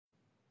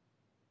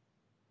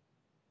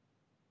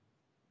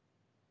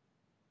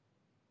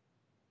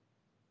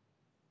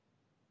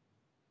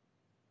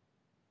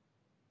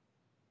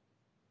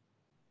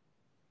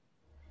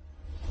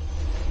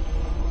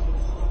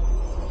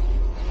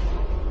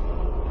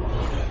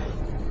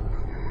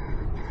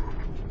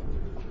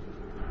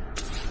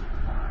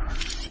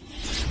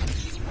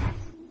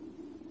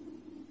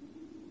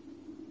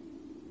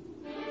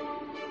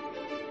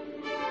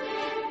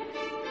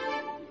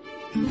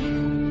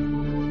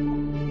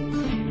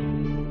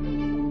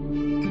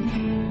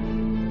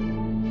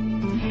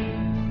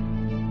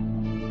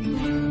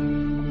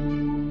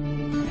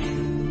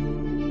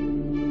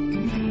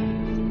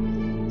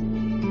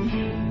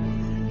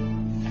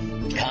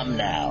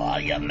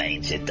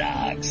your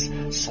dogs,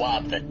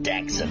 swab the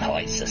decks and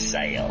hoist the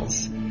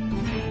sails.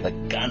 The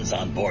guns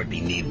on board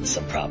be needing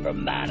some proper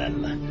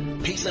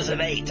manning. Pieces of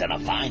 8 and a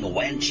fine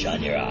wench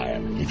on your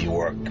arm, if your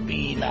work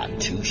be not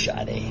too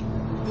shoddy.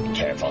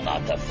 Careful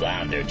not to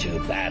flounder too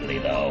badly,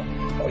 though,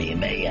 or you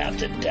may have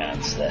to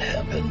dance the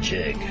hempen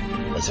jig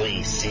as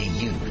we see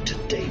you to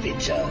Davy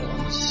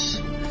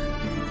Jones.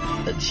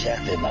 The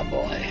Chappie, my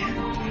boy,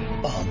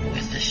 on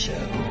with the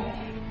show.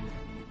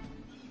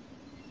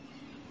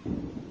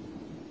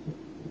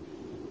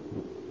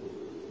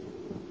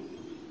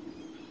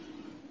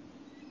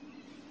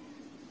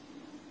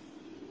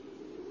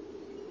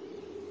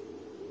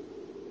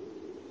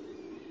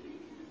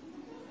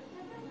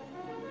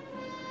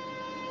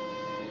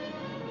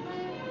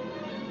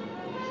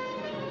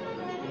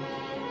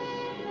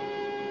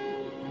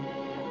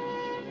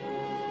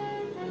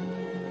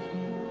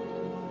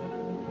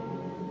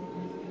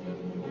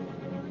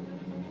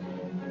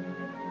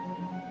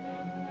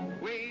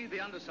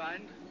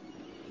 Undersigned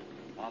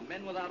are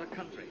men without a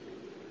country,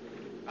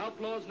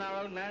 outlaws in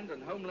our own land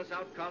and homeless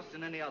outcasts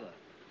in any other.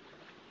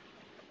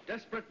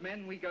 Desperate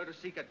men, we go to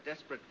seek a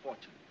desperate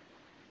fortune.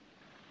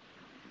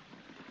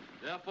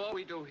 Therefore,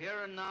 we do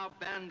here and now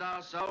band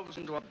ourselves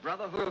into a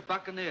brotherhood of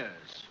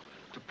buccaneers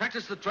to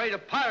practice the trade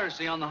of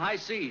piracy on the high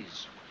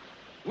seas.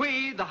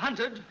 We, the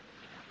hunted,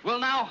 will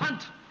now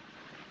hunt.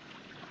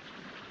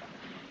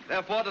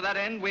 Therefore, to that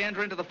end, we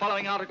enter into the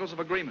following articles of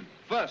agreement.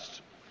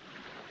 First,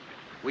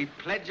 we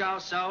pledge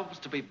ourselves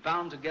to be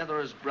bound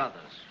together as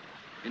brothers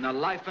in a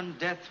life and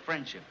death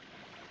friendship,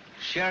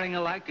 sharing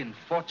alike in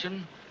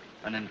fortune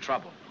and in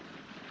trouble.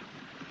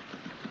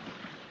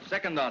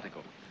 Second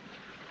article.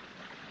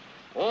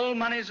 All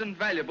monies and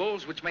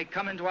valuables which may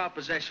come into our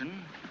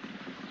possession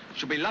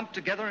shall be lumped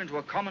together into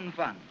a common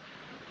fund.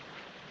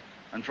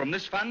 And from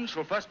this fund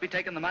shall first be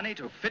taken the money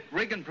to fit,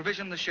 rig, and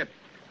provision the ship.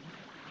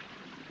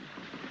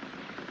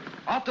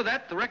 After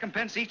that, the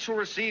recompense each shall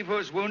receive who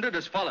is wounded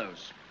as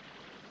follows.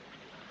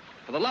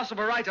 For the loss of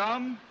a right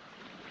arm,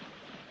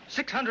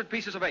 600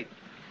 pieces of 8.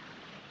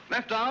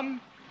 Left arm,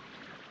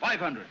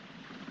 500.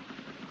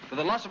 For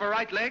the loss of a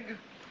right leg,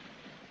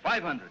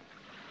 500.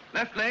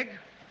 Left leg,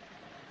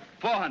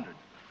 400.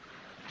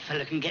 A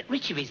fellow can get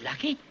rich if he's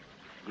lucky.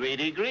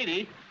 Greedy,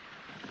 greedy.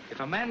 If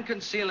a man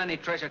conceal any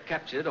treasure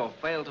captured or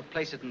fail to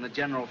place it in the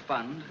general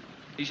fund,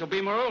 he shall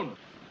be marooned,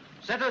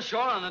 set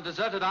ashore on a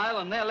deserted isle,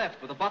 and there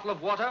left with a bottle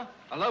of water,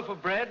 a loaf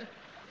of bread,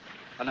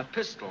 and a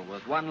pistol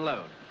with one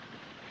load.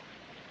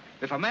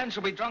 If a man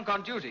shall be drunk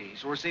on duty, he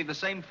shall receive the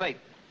same fate.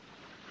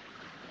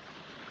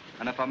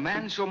 And if a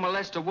man shall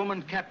molest a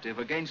woman captive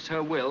against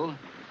her will,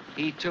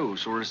 he too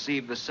shall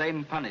receive the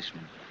same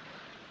punishment.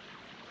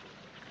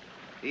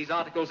 These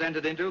articles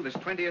entered into this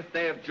 20th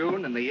day of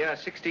June in the year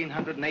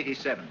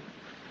 1687.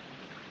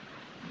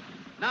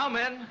 Now,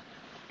 men,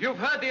 you've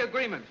heard the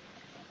agreement.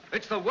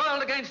 It's the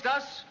world against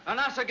us and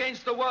us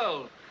against the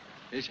world.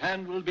 His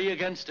hand will be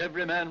against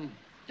every man,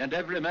 and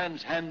every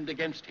man's hand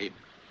against him.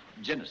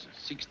 Genesis,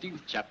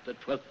 16th chapter,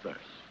 12th verse.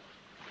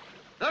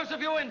 Those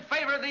of you in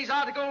favor of these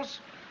articles,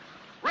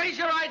 raise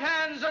your right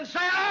hands and say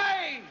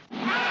aye!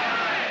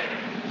 Aye!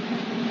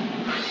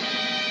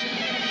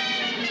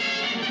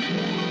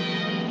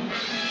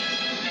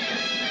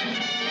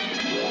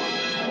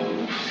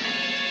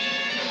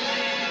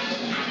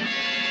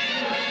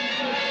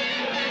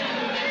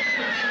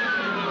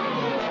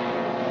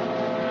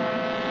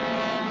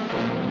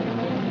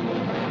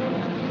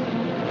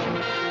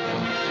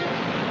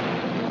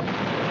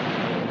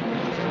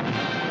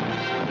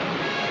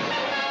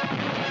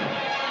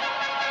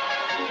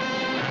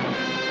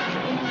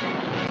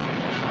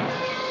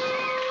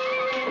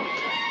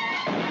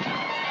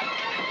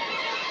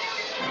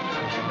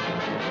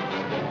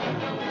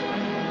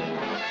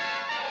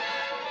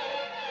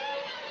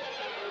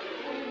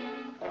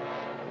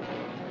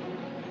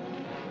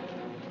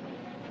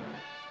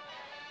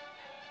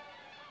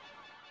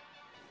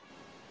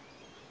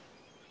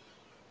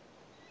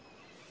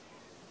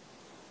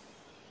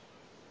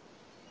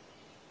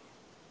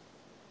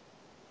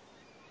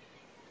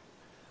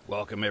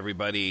 Welcome,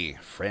 everybody,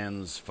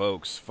 friends,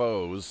 folks,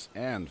 foes,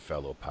 and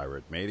fellow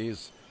pirate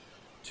mateys,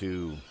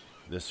 to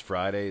this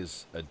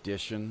Friday's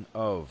edition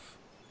of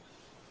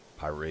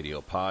Pirate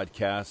Radio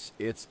Podcast.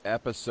 It's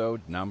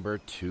episode number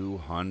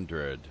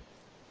 200.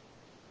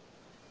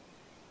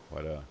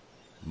 What a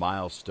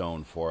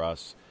milestone for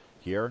us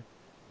here.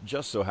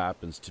 Just so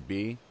happens to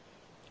be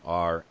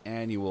our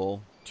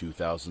annual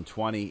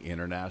 2020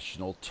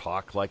 International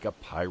Talk Like a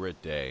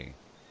Pirate Day.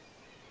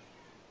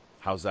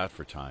 How's that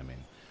for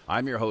timing?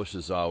 I'm your host,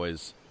 as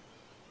always,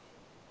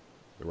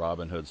 the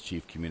Robin Hood's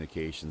Chief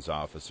Communications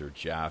Officer,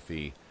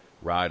 Jaffe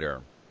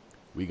Ryder.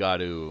 We got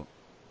to,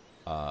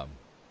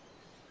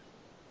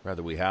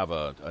 we have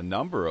a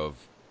number of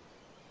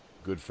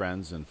good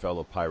friends and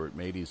fellow pirate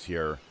mateys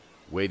here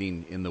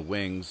waiting in the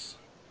wings.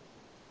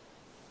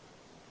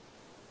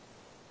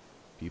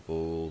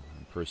 People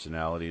and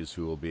personalities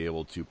who will be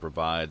able to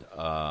provide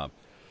a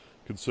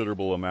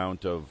considerable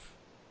amount of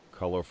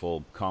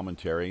colorful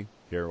commentary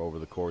here over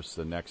the course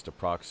of the next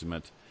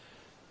approximate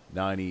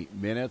 90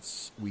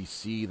 minutes. We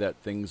see that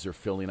things are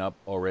filling up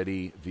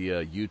already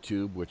via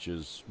YouTube, which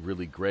is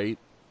really great.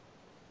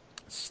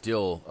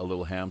 Still a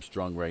little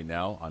hamstrung right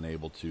now,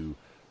 unable to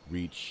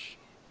reach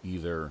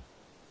either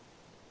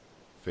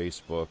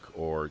Facebook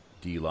or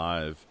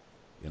DLive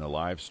in a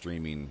live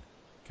streaming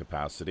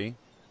capacity.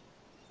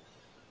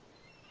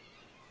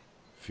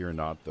 Fear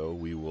not, though,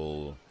 we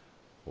will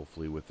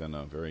hopefully within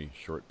a very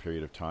short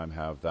period of time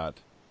have that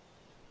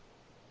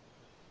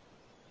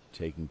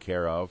taken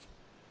care of.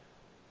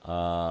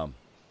 11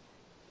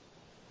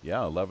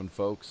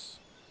 folks,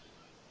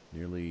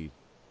 nearly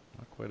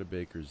not quite a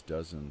baker's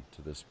dozen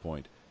to this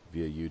point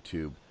via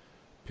YouTube.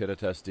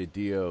 Piratas de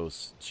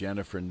Dios,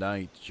 Jennifer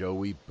Knight,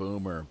 Joey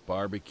Boomer,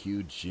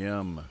 Barbecue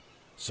Jim,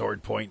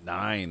 Swordpoint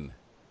 9,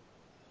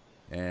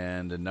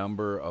 and a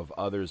number of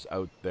others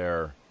out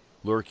there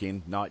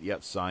lurking, not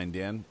yet signed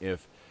in.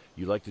 If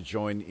you'd like to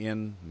join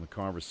in the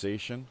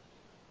conversation,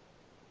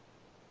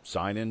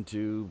 sign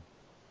into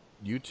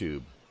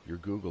YouTube, your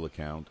Google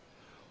account,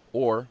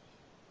 or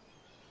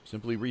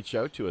simply reach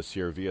out to us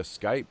here via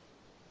Skype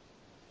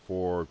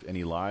for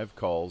any live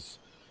calls.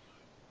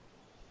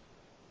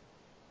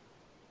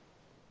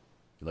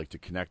 If you'd like to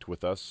connect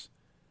with us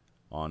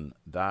on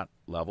that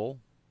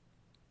level,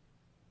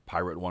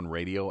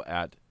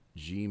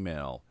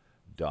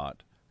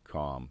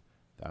 pirate1radio@gmail.com.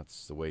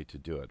 That's the way to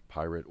do it,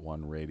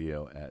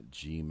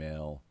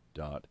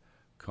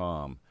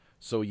 pirate1radio@gmail.com.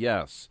 So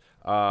yes,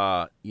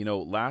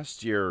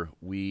 last year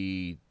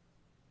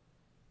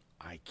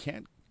I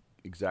can't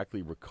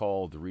exactly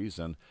recall the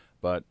reason,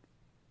 but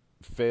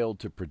failed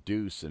to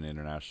produce an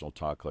International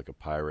Talk Like a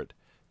Pirate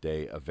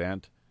Day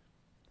event.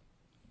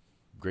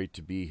 Great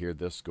to be here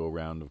this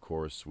go-round, of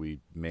course.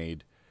 We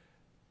made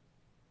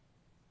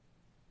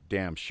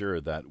damn sure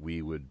that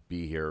we would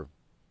be here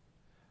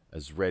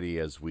as ready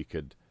as we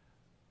could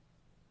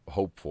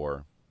hope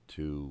for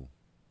to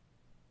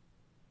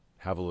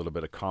have a little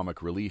bit of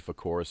comic relief, of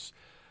course,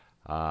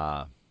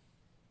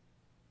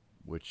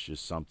 which is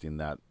something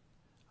that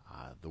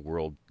the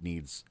world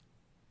needs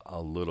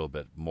a little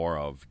bit more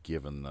of,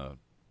 given the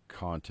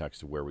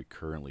context of where we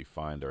currently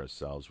find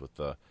ourselves with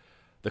the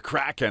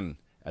Kraken,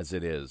 as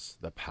it is,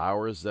 the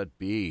powers that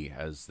be,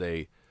 as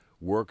they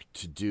work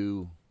to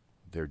do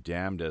their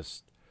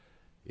damnedest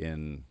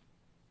in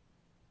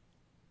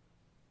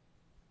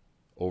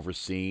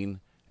overseeing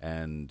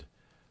and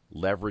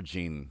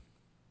leveraging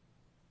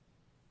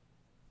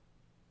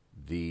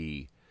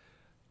the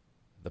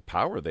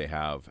power they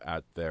have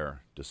at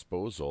their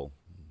disposal,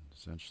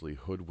 essentially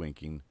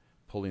hoodwinking,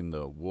 pulling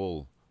the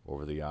wool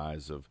over the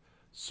eyes of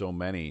so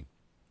many,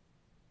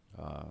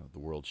 the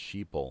world's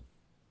sheeple,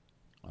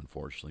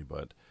 unfortunately.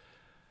 But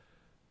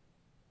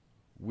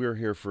we're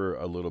here for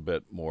a little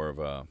bit more of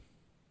a,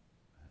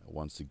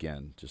 once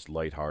again, just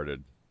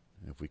lighthearted.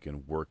 If we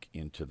can work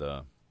into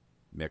the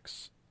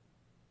mix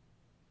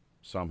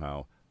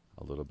somehow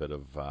a little bit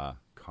of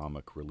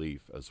comic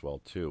relief as well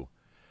too.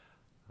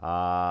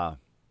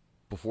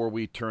 Before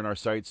we turn our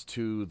sights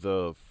to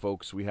the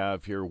folks we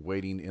have here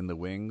waiting in the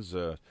wings,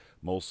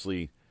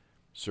 mostly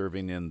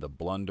serving in the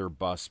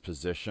blunderbuss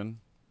position,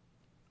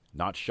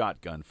 not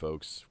shotgun,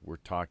 folks. We're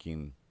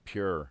talking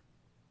pure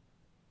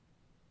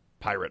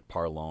pirate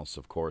parlance,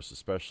 of course,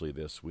 especially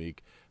this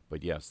week.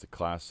 But yes, the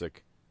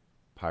classic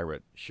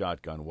pirate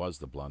shotgun was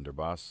the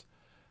blunderbuss.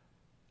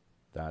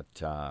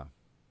 That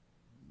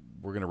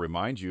we're going to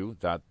remind you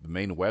that the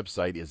main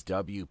website is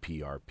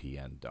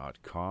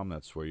WPRPN.com.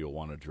 That's where you'll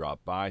want to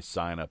drop by.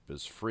 Sign up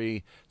is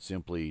free.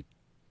 Simply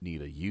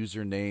need a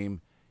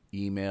username,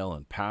 email,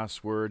 and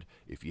password.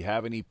 If you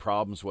have any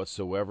problems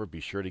whatsoever,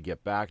 be sure to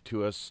get back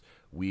to us.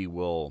 We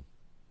will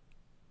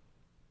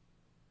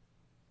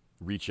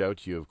reach out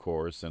to you, of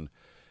course,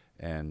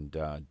 and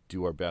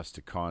do our best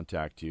to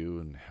contact you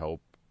and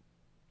help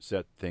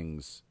set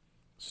things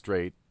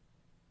straight.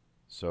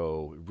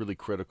 So really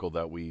critical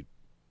that we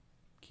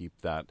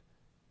keep the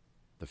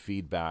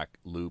feedback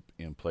loop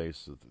in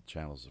place, of the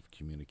channels of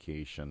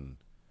communication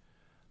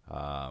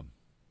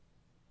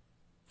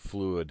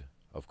fluid,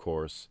 of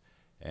course,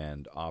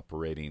 and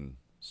operating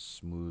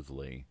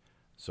smoothly.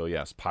 So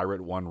yes,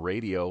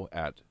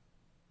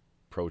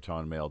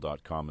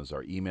 pirate1radio@protonmail.com is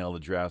our email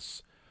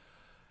address.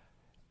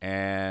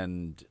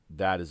 And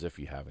that is if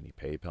you have any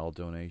PayPal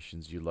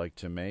donations you'd like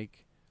to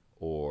make,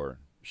 or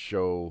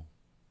show,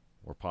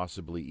 or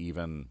possibly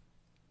even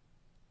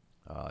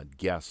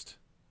guest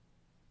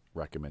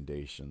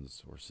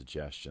recommendations or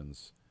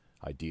suggestions,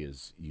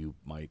 ideas you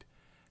might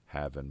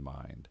have in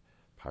mind.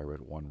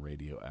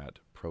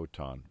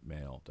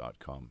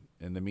 pirate1radio@protonmail.com.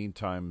 In the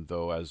meantime,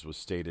 though, as was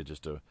stated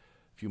just a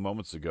few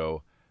moments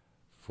ago,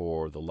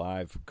 for the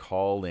live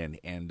call-in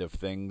end of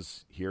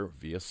things here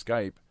via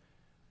Skype,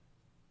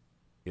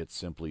 it's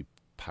simply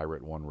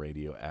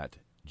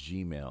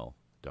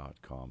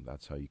pirate1radio@gmail.com.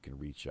 That's how you can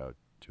reach out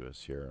to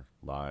us here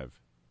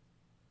live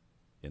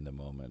in the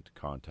moment.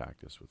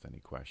 Contact us with any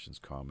questions,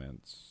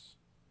 comments,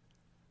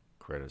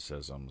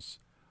 criticisms,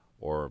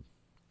 or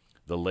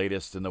the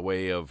latest in the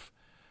way of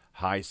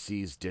High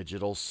Seas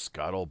digital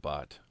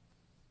scuttlebutt.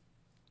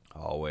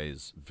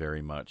 Always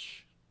very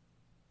much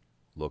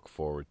look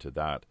forward to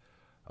that,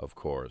 of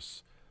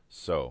course.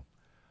 So,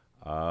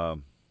 I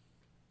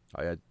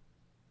had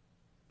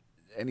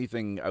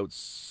anything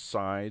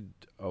outside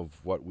of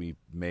what we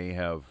may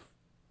have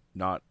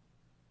not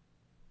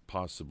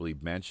possibly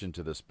mentioned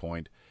to this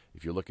point.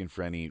 If you're looking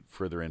for any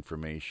further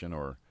information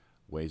or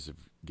ways of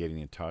getting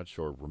in touch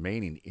or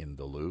remaining in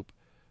the loop,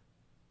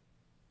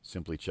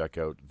 simply check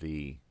out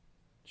the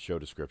show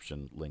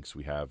description links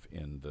we have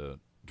in the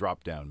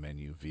drop-down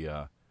menu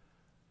via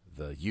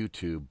the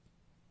YouTube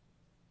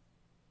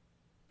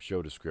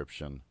show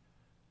description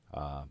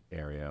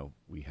area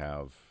we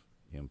have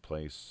in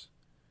place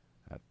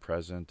at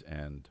present,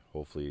 and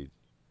hopefully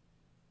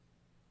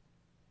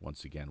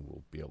once again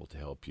we'll be able to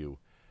help you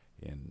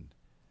in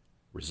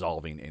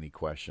resolving any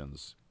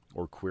questions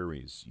or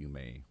queries you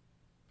may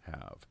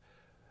have.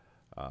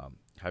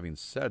 Having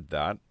said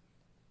that,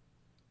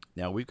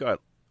 now we've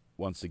got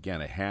once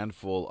again a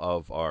handful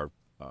of our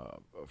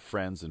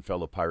friends and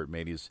fellow pirate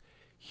mateys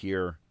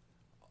here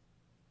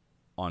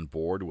on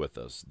board with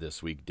us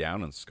this week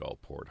down in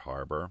Skullport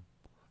Harbor.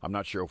 I'm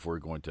not sure if we're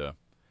going to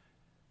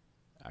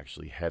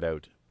actually head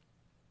out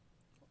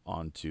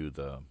onto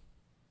the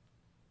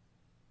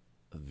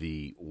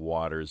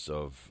waters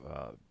of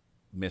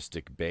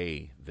Mystic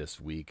Bay this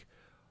week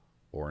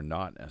or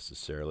not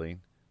necessarily,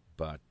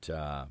 but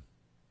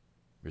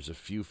there's a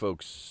few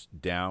folks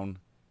down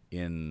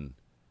in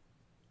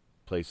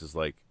places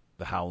like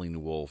the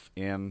Howling Wolf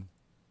Inn,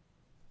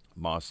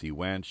 Mossy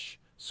Wench,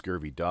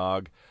 Scurvy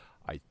Dog.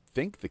 I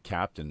think the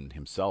captain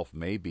himself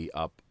may be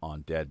up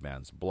on Dead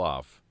Man's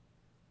Bluff.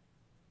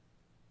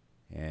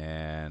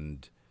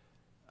 And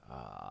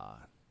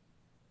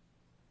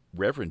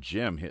Reverend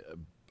Jim,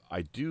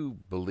 I do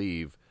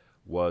believe,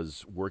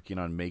 was working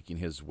on making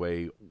his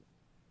way.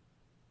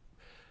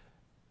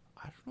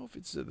 I don't know if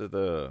it's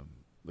the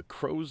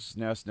crow's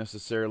nest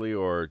necessarily,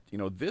 or,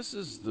 this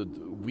is the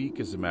week,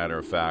 as a matter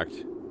of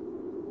fact.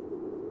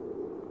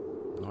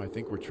 No, I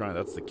think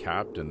that's the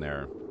captain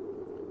there,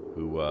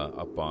 who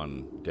up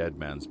on Dead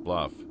Man's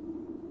Bluff.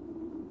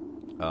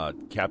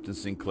 Captain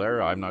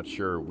Sinclair, I'm not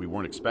sure, we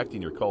weren't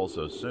expecting your call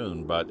so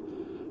soon, but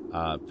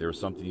there was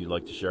something you'd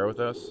like to share with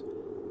us?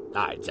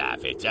 Hi,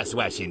 Taffy. Just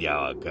wishing you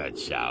a good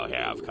show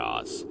here, of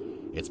course.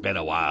 It's been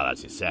a while,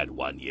 as you said,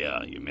 1 year.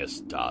 You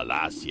missed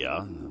last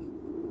year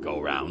go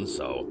round,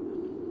 so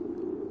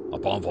a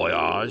bon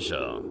voyage,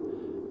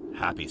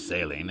 happy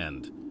sailing,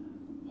 and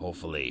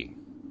hopefully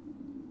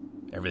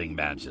everything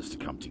manages to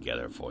come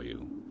together for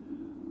you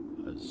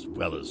as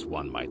well as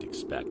one might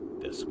expect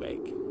this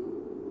week.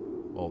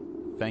 Well,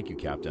 thank you,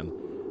 Captain.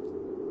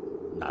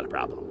 Not a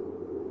problem.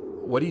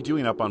 What are you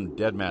doing up on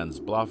Dead Man's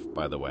Bluff,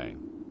 by the way?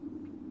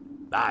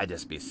 I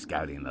just be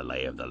scouting the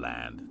lay of the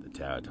land, the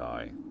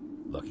territory,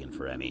 looking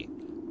for any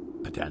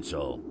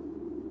potential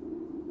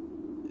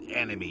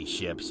enemy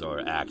ships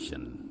or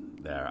action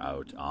there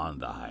out on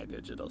the high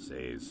digital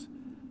seas.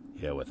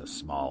 Here with a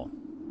small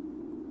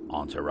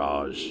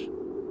entourage,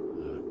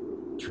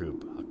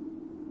 troop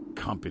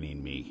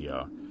accompanying me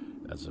here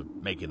as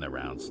making the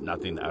rounds.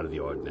 Nothing out of the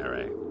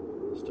ordinary.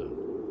 Just a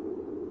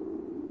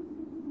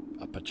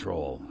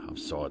patrol of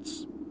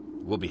sorts.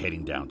 We'll be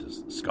heading down to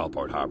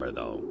Skullport Harbor,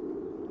 though.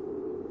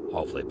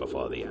 Hopefully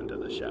before the end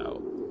of the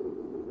show.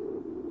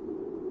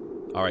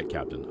 All right,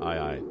 Captain.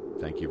 Aye.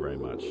 Thank you very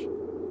much.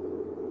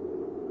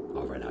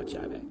 Over and out,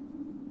 Javi.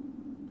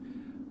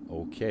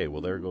 Okay,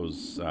 well, there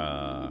goes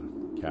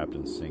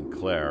Captain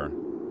Sinclair.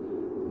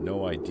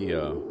 No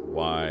idea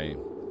why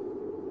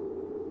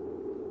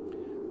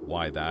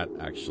that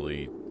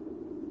actually,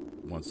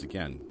 once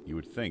again, you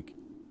would think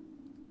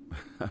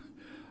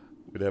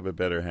we'd have a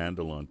better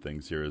handle on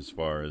things here as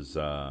far as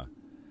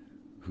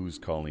who's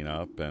calling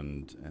up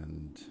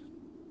and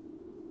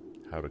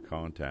how to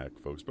contact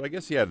folks. But I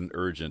guess he had an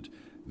urgent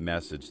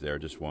message there.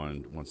 Just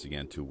wanted, once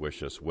again, to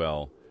wish us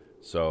well.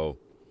 So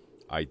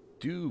I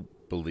do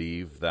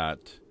believe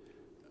that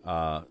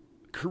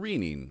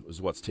careening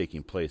is what's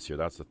taking place here.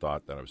 That's the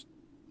thought that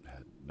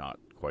had not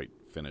quite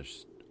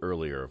finished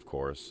earlier, of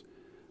course.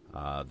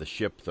 The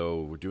ship,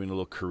 though, we're doing a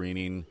little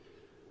careening.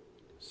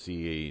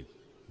 See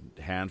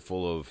a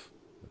handful of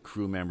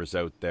crew members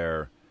out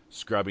there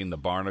scrubbing the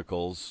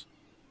barnacles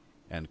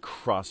and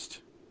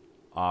crust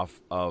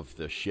off of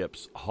the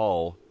ship's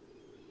hull.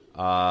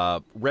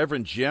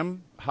 Reverend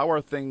Jim, how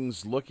are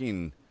things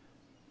looking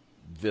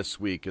this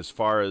week as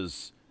far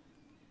as,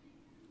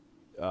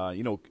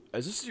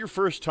 is this your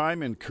first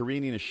time in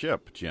careening a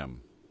ship,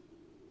 Jim?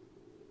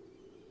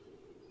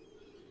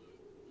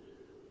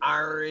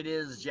 It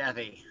is,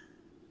 Jeffy.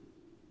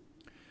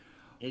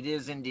 It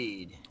is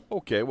indeed.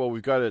 Okay, well,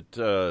 we've got it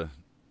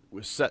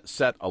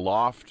set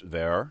aloft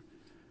there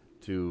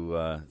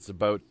to, it's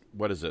about,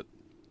 what is it?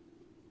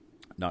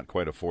 Not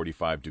quite a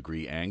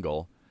 45-degree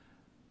angle.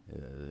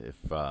 If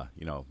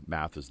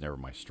math is never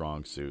my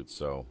strong suit,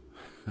 so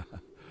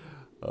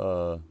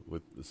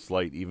with the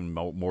slight, even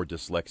more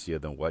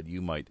dyslexia than what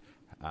you might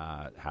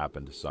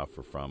happen to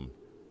suffer from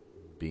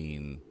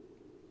being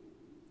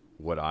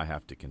what I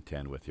have to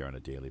contend with here on a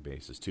daily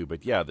basis too.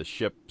 But yeah, the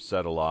ship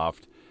set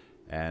aloft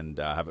and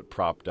have it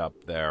propped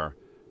up there.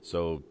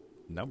 So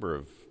number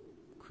of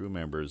crew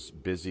members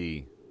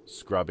busy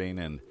scrubbing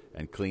and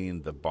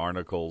cleaning the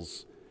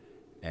barnacles,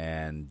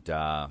 and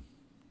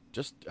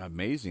just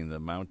amazing the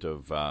amount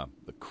of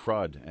the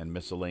crud and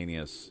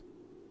miscellaneous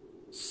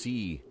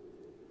sea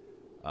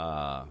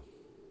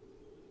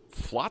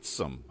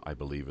flotsam, I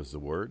believe is the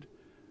word,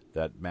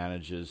 that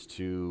manages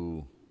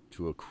to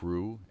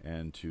accrue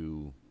and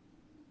to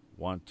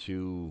want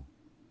to.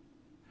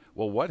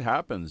 Well, what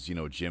happens,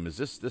 Jim, is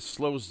this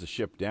slows the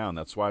ship down.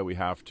 That's why we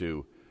have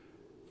to,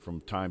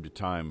 from time to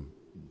time,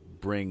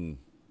 bring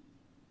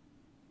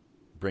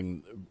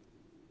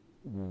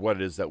what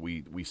it is that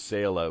we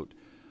sail out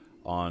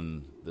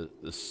on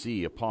the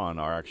sea upon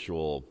our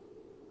actual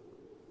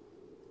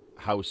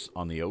house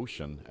on the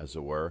ocean, as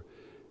it were.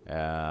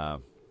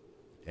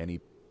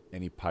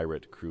 Any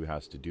pirate crew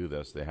has to do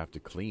this. They have to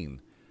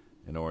clean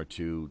in order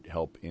to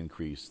help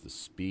increase the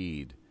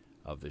speed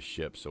of the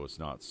ship so it's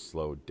not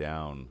slowed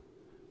down.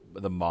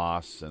 The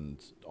moss and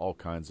all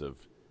kinds of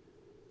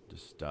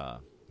just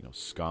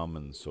scum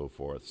and so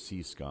forth,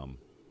 sea scum.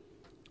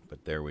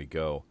 But there we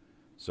go.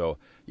 So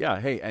yeah,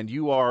 hey, and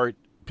you are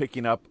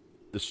picking up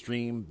the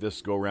stream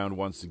this go round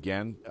once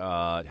again,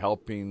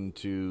 helping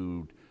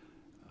to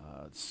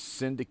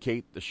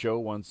syndicate the show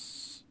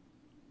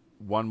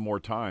one more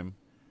time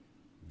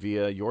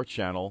via your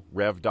channel,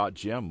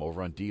 rev.gym,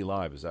 over on D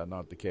Live. Is that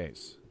not the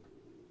case?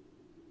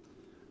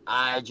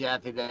 Aye,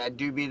 Jeffy, that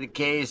do be the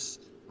case.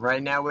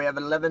 Right now we have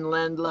 11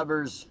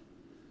 landlubbers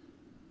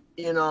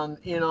in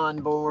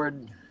on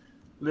board,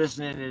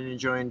 listening and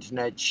enjoying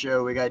tonight's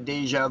show. We got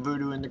Deja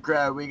Voodoo in the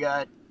crowd. We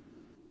got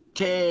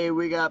Tay.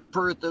 We got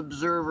Perth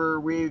Observer.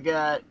 We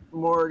got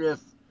Mordiff.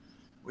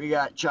 We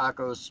got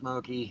Choco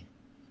Smoky.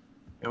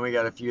 And we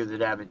got a few that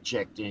haven't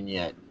checked in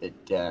yet.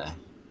 But,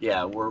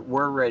 yeah,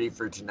 we're ready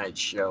for tonight's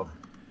show.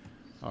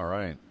 All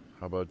right.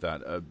 How about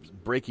that?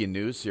 Breaking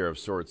news here of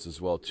sorts as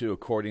well, too.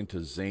 According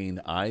to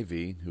Zane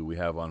Ivy, who we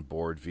have on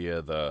board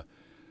via the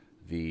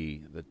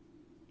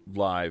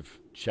live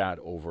chat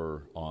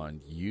over on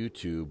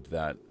YouTube,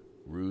 that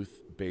Ruth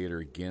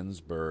Bader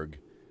Ginsburg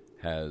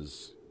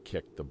has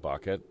kicked the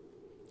bucket.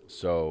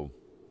 So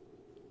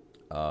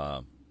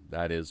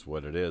that is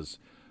what it is.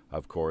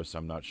 Of course,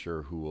 I'm not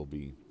sure who will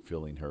be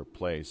filling her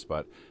place,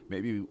 but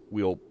maybe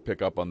we'll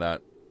pick up on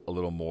that a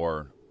little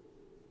more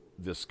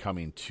this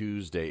coming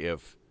Tuesday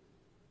if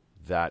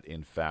that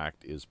in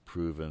fact is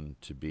proven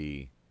to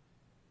be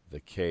the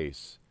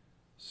case.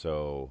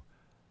 So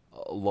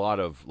a lot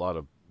of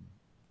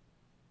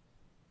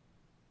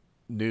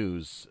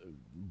news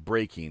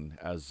breaking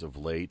as of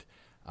late,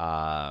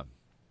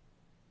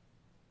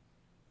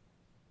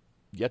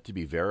 yet to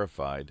be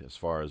verified as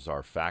far as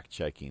our fact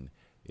checking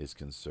is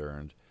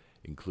concerned,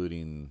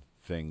 including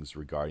things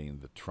regarding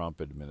the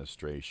Trump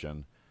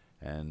administration.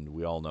 And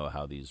we all know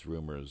how these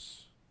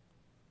rumors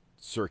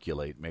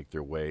circulate, make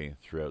their way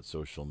throughout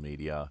social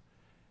media,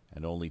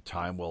 and only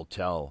time will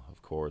tell,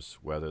 of course,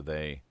 whether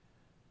they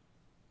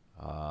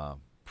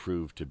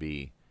prove to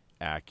be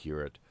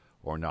accurate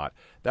or not.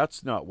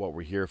 That's not what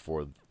we're here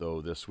for,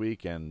 though, this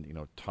week, and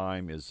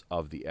time is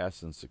of the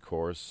essence, of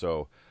course.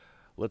 So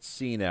let's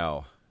see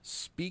now.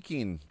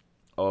 Speaking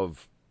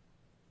of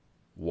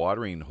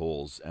watering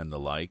holes and the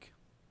like,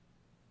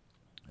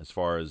 as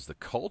far as the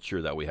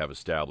culture that we have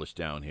established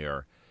down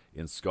here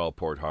in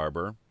Skullport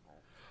Harbor,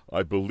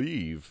 I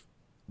believe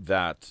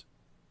that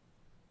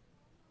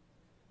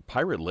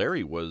Pirate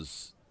Larry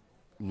was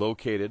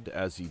located,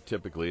 as he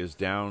typically is,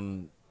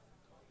 down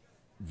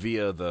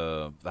via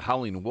the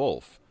Howling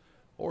Wolf,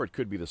 or it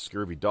could be the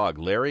Scurvy Dog.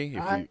 Larry,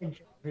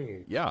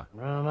 yeah.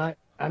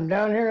 I'm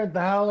down here at the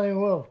Howling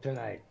Wolf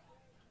tonight.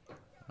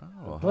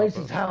 Oh, the place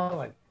is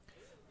howling.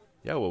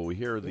 Yeah, well, we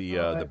hear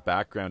the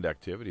background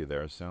activity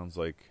there. Sounds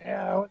like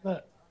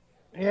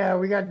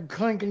we got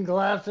clinking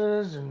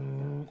glasses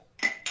and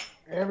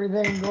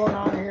everything going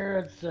on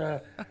here. It's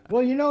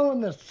well,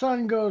 when the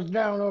sun goes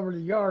down over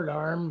the yard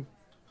arm,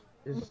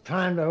 it's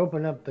time to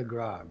open up the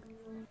grog.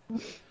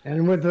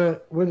 And with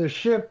a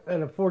ship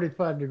at a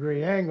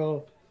 45-degree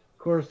angle, of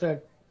course,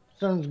 that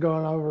sun's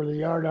going over the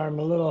yard arm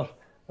a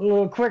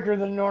little quicker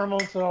than normal.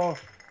 So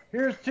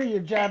here's to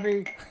you,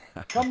 Jabby.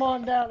 Come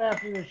on down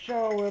after the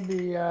show.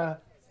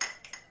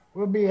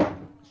 We'll be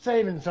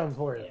saving some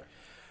for you.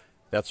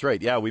 That's right.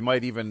 Yeah, we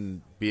might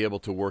even be able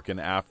to work an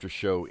after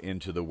show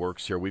into the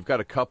works here. We've got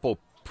a couple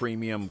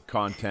premium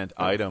content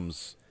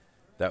items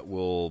that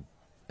will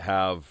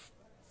have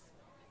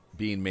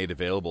being made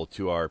available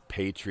to our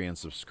Patreon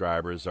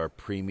subscribers, our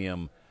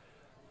premium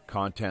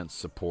content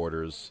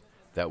supporters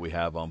that we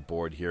have on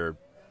board here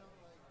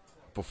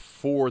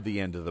before the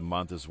end of the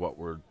month is what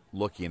we're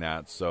looking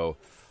at. So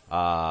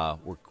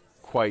we're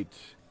quite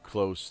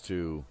close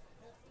to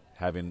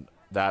having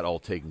that all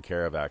taken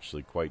care of,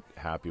 actually. Quite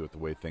happy with the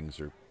way things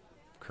are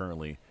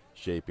currently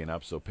shaping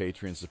up. So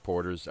Patreon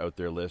supporters out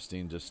there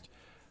listening, just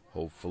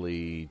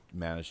hopefully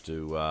manage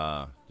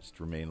to just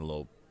remain a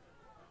little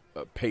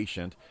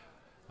patient.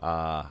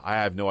 I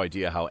have no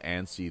idea how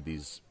antsy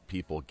these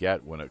people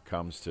get when it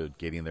comes to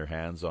getting their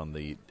hands on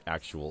the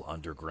actual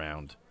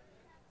underground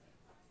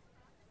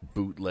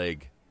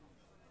bootleg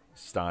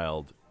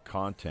styled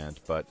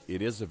content, but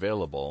it is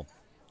available.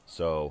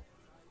 So,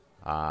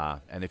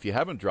 and if you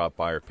haven't dropped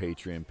by our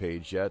Patreon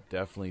page yet,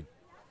 definitely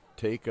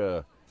take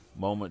a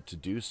moment to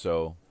do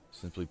so.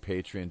 Simply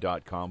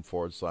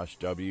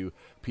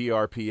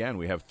patreon.com/WPRPN.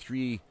 We have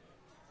 3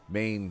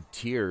 main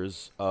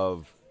tiers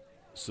of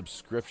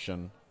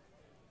subscription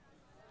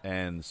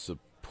and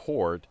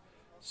support,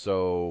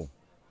 so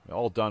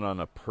all done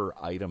on a per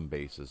item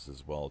basis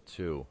as well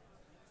too.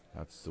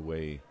 That's the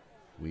way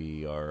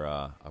we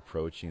are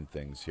approaching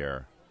things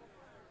here.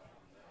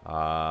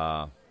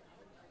 But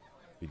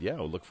yeah,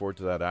 we'll look forward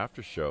to that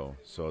after show.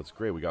 So it's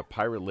great. We got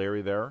Pirate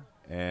Larry there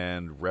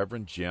and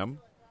Reverend Jim.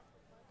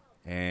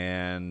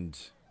 And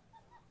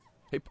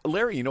hey,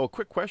 Larry, a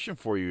quick question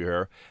for you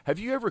here. Have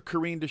you ever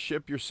careened a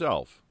ship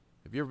yourself?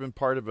 Have you ever been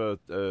part of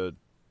a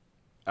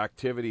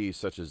activity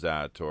such as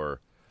that, or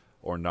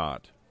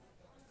not?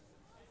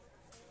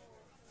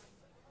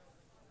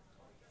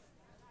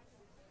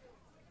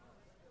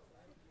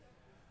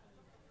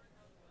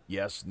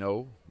 Yes,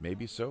 no,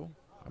 maybe so.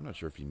 I'm not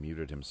sure if he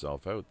muted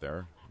himself out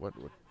there. What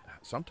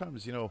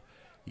sometimes, he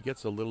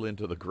gets a little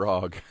into the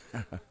grog.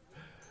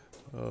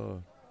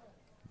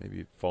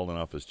 Maybe falling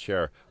off his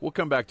chair. We'll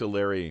come back to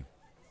Larry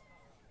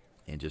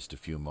in just a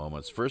few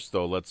moments. First,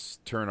 though, let's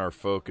turn our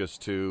focus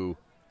to,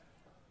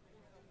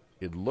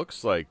 it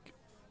looks like,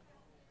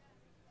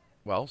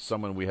 well,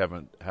 someone we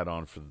haven't had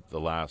on for the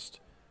last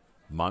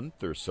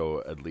month or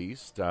so at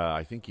least.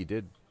 I think he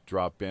did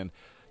drop in.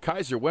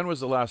 Kaiser, when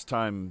was the last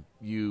time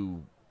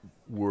you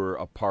were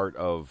a part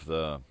of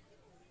the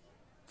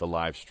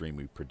live stream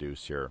we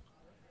produce here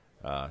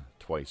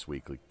twice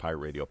weekly, Pirate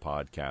Radio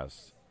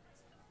Podcast?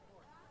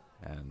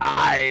 And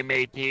hi,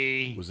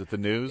 matey. Was it the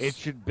news? It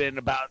should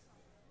have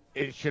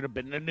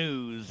been the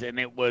news, and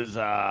it was,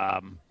 I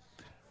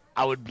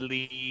would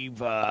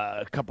believe,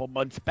 a couple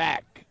months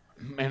back.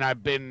 And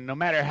I've been, no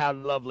matter how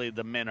lovely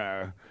the men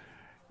are,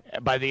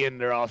 by the end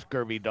they're all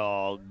scurvy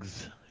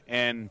dogs.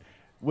 And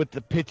with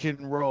the pitch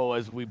and roll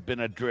as we've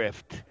been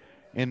adrift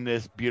in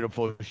this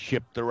beautiful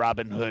ship, the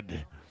Robin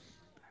Hood,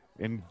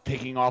 and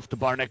taking off the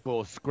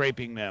barnacles,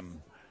 scraping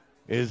them,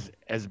 has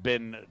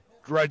been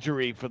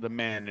drudgery for the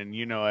men. And,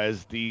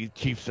 as the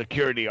chief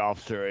security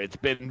officer, it's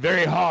been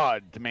very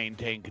hard to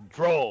maintain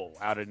control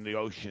out in the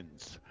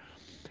oceans.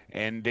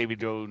 And Davy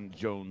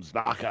Jones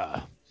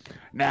Locker.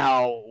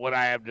 Now, what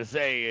I have to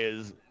say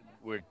is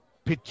we're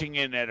pitching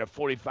in at a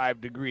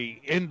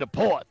 45-degree into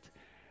port,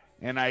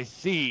 and I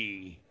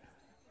see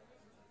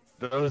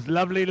those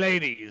lovely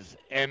ladies,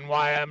 and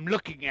while I'm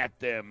looking at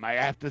them, I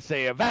have to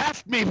say,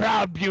 avast me,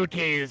 proud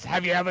beauties!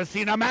 Have you ever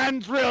seen a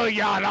man's real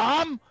yacht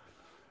arm?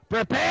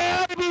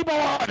 Prepare to be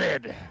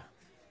boarded!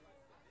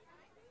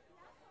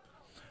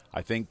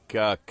 I think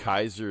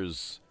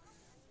Kaiser's...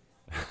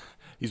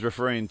 he's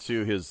referring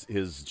to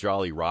his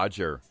Jolly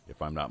Roger,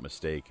 if I'm not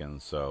mistaken.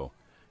 So,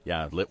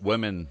 yeah,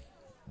 women,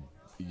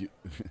 you've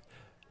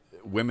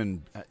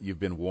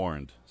been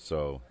warned.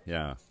 So,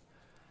 yeah.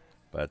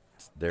 But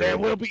there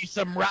will be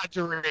some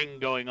Rogering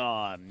going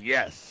on.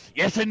 Yes.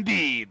 Yes,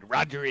 indeed.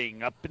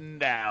 Rogering up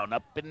and down,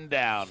 up and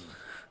down.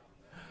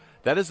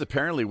 That is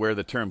apparently where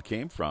the term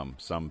came from.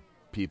 Some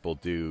people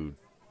do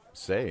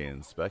say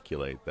and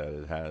speculate that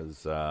it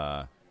has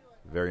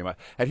very much.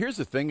 And here's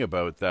the thing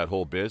about that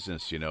whole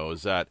business,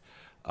 is that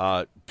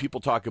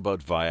people talk about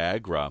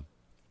Viagra.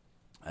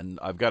 And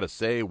I've got to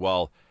say,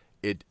 well,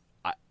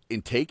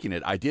 in taking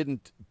it, I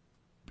didn't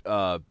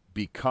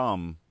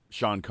become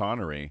Sean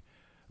Connery,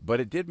 but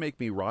it did make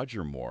me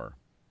Roger Moore.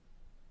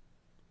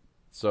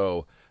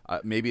 So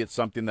maybe it's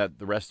something that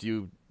the rest of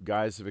you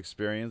guys have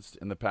experienced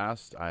in the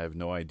past. I have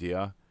no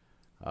idea.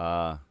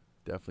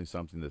 Definitely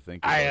something to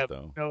think about, I have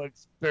though. no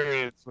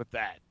experience with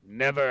that.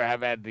 Never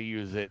have had to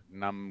use it,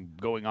 and I'm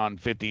going on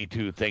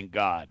 52, thank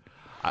God.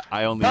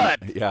 I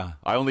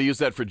only use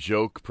that for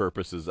joke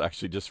purposes,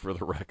 actually, just for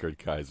the record,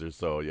 Kaiser.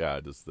 So yeah,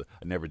 I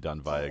never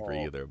done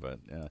Viagra either, but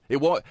yeah, it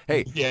won't.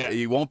 Hey,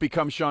 you won't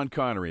become Sean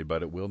Connery,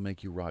 but it will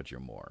make you Roger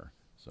Moore.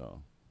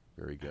 So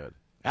very good.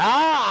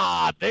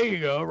 Ah, there you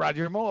go,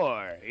 Roger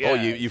Moore.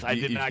 Yes, I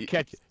did not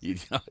catch.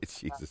 Jesus.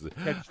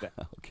 Catch that.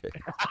 Okay.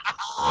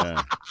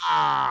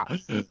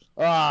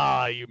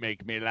 Yeah. You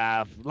make me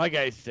laugh. Like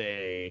I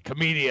say,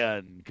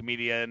 comedian,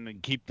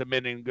 and keep the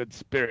men in good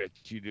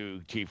spirits. You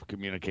do, Chief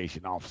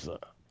Communication Officer.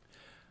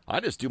 I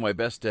just do my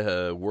best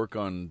to work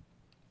on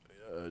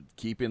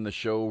keeping the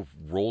show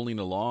rolling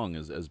along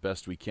as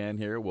best we can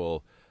here.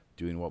 We'll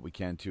doing what we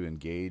can to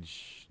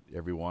engage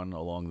everyone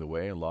along the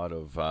way. A lot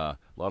of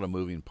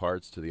moving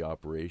parts to the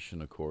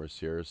operation, of course,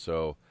 here.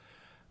 So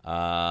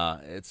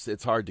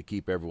it's hard to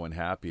keep everyone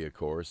happy, of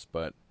course,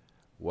 but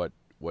what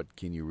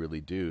can you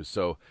really do?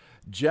 So,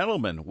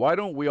 gentlemen, why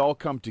don't we all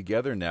come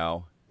together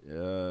now?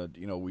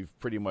 We've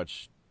pretty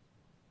much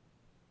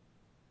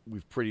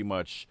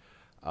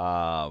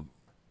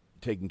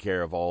taken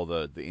care of all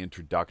the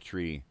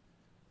introductory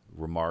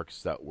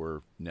remarks that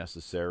were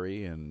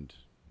necessary, and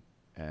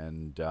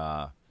and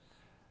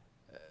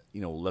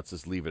let's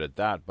just leave it at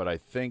that. But I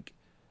think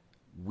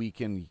we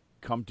can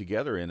come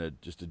together in a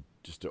just an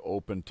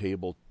open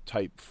table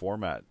type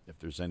format. If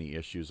there's any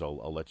issues,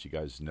 I'll let you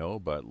guys know.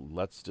 But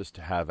let's just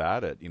have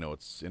at it.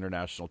 It's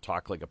International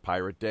Talk Like a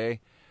Pirate Day.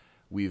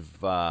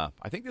 We've I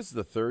think this is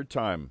the third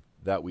time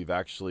that we've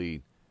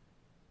actually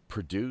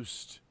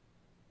produced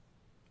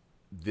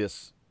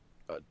this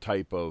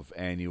type of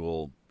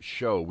annual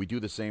show. We do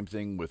the same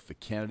thing with the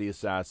Kennedy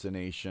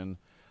assassination,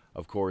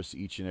 of course,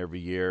 each and every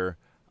year.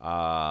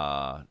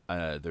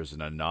 There's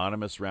an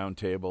anonymous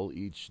roundtable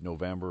each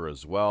November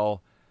as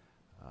well.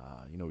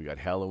 We got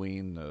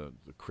Halloween, the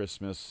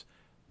Christmas,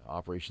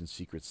 Operation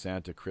Secret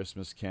Santa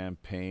Christmas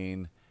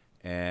campaign,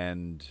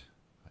 and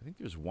I think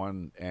there's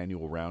one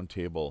annual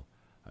roundtable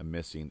I'm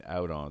missing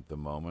out on at the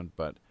moment,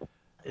 but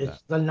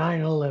it's the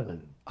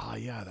 9/11. Oh,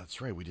 yeah,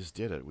 that's right. We just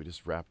did it. We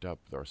just wrapped up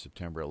our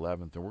September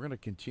 11th, and we're going to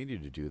continue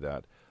to do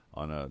that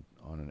on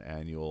an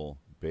annual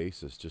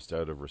basis, just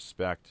out of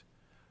respect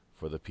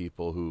for the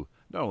people who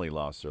not only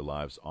lost their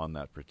lives on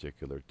that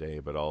particular day,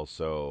 but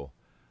also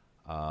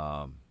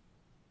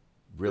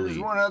really. There's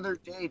one other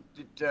date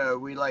that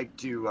we like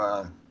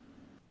to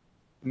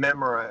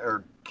memorize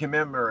or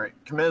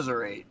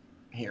commiserate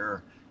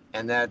here,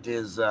 and that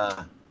is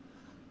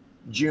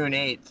June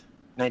 8th.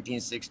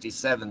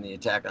 1967, the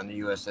attack on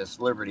the USS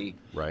Liberty.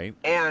 Right.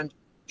 And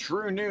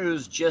True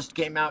News just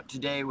came out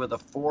today with a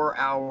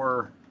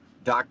 4-hour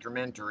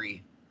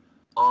documentary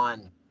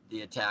on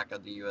the attack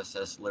of the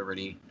USS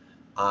Liberty.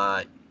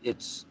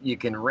 You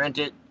can rent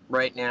it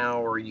right now,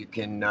 or you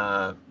can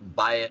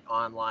buy it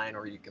online,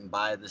 or you can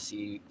buy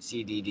the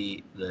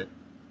the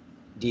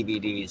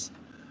DVDs.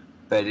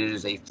 But it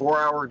is a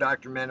 4-hour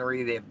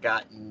documentary. They've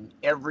gotten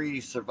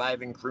every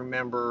surviving crew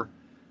member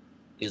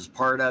is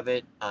part of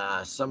it.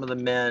 Some of the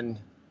men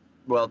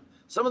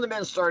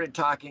started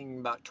talking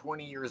about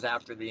 20 years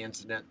after the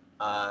incident.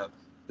 The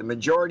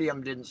majority of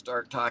them didn't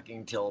start talking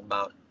until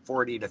about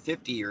 40 to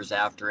 50 years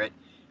after it.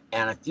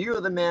 And a few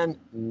of the men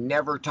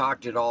never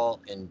talked at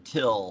all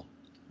until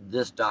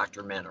this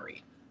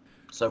documentary.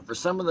 So for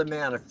some of the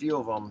men, a few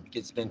of them,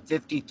 it's been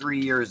 53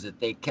 years that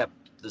they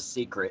kept the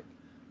secret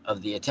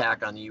of the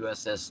attack on the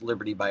USS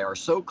Liberty by our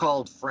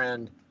so-called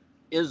friend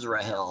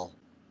Israel.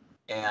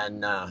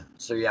 And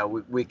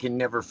we can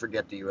never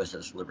forget the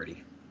USS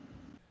Liberty.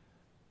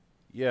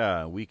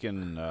 Yeah, we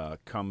can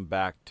come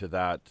back to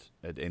that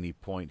at any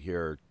point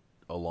here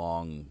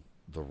along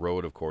the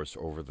road, of course,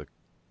 over the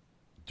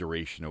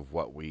duration of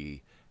what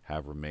we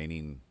have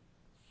remaining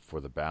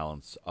for the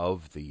balance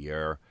of the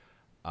year.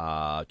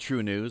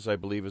 True News, I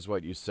believe, is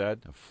what you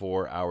said, a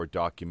 4-hour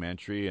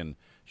documentary. And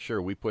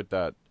sure, we put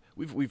that,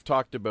 we've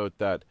talked about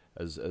that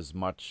as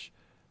much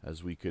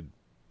as we could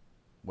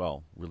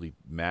really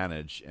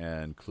manage,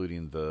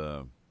 including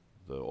the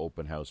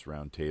open house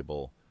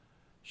roundtable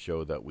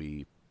show that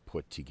we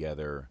put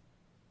together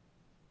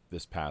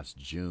this past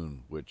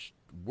June, which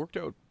worked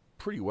out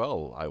pretty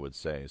well, I would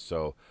say.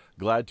 So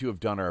glad to have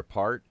done our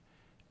part.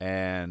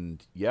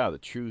 And yeah, the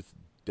truth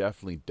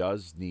definitely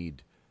does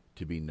need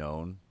to be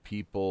known.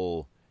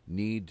 People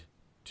need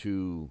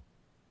to.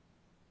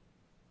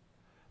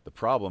 The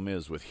problem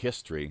is with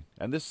history,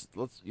 and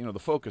the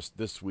focus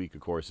this week,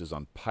 of course, is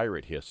on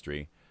pirate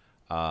history.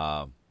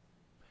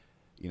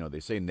 They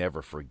say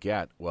never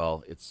forget.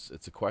 Well, it's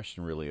a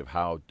question really of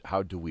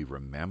how do we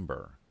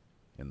remember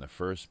in the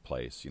first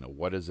place?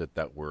 What is it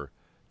that we're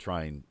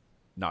trying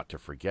not to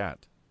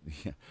forget?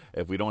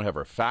 If we don't have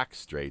our facts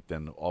straight,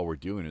 then all we're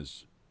doing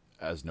is,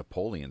 as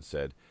Napoleon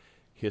said,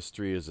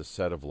 history is a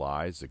set of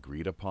lies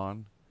agreed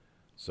upon.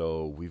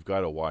 So we've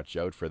got to watch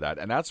out for that.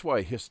 And that's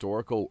why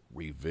historical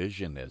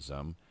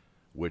revisionism,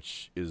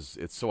 which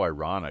it's so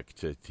ironic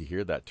to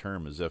hear that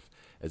term as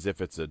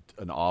if it's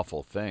an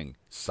awful thing.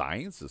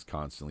 Science is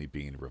constantly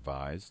being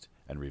revised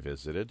and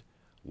revisited.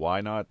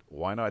 Why not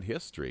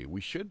history?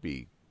 We should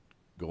be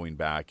going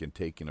back and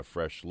taking a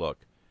fresh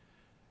look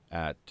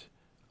at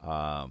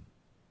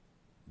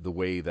the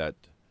way that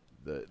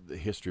the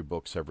history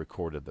books have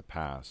recorded the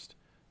past.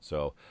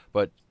 So,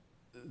 but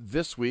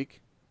this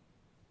week,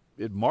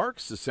 it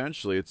marks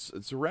essentially,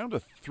 it's around a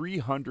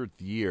 300th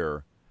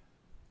year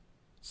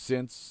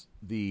since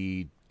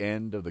the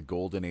end of the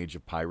golden age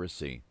of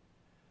piracy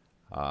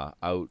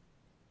out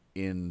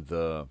in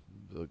the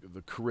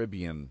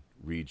Caribbean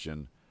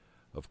region,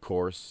 of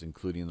course,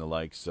 including the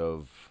likes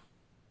of,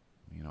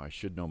 I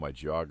should know my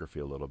geography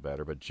a little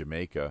better, but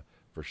Jamaica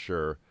for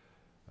sure,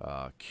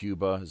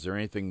 Cuba. Is there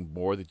anything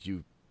more that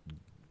you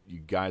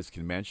guys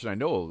can mention? I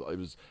know it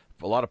was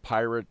a lot of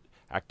pirate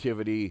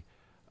activity,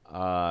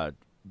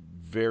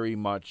 very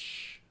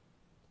much.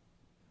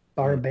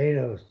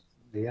 Barbados,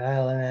 the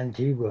island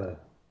Antigua.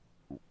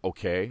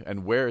 Okay,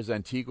 and where is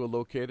Antigua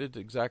located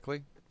exactly?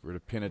 If we were to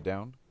pin it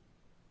down.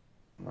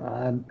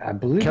 I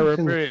believe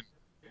Caribbean.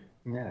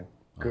 Yeah,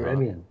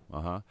 Caribbean.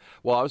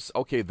 Well,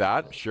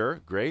 that,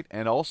 sure, great.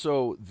 And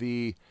also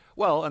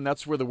and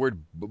that's where the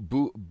word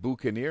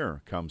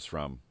boucanier comes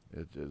from.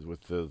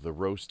 With the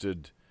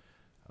roasted,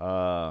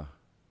 they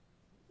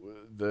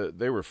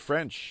were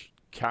French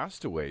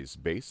castaways,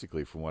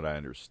 basically, from what I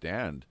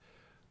understand,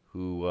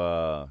 who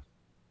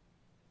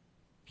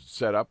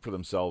set up for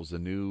themselves a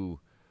new,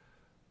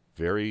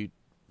 very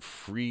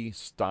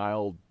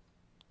freestyle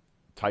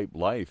type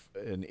life.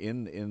 And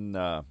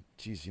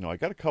geez, I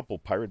got a couple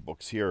pirate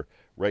books here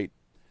right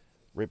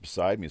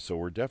beside me, so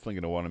we're definitely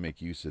going to want to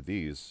make use of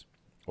these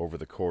over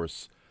the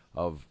course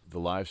of the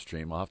live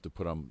stream. I'll have to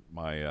put on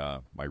my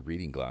my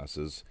reading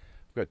glasses.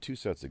 I've got 2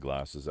 sets of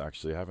glasses,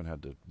 actually. I haven't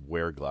had to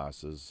wear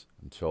glasses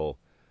until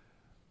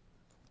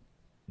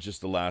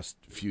just the last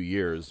few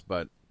years,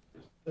 but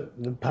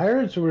the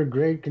pirates were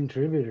great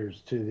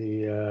contributors to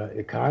the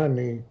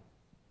economy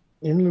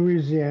in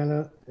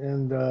Louisiana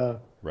and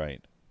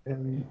right,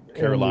 and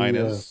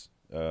Carolinas,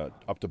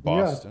 up to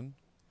Boston.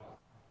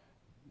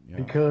 Yeah.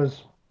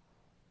 Because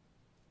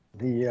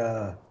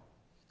the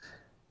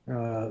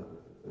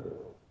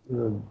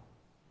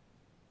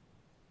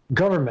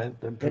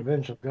government, the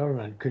provincial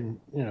government,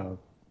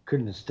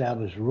 couldn't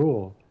establish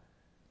rule.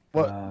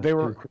 Well,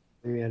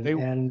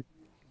 and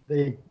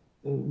they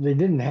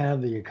didn't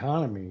have the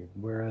economy,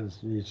 whereas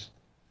these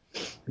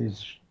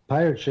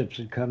pirate ships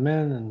would come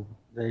in and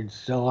they'd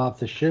sell off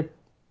the ship,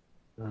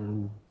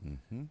 and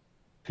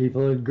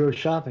people would go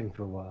shopping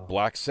for a while.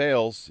 Black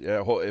Sails.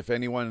 Yeah, if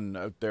anyone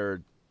out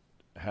there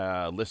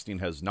listening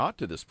has not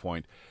to this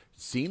point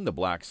seen the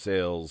Black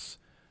Sails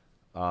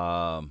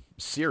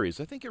series,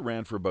 I think it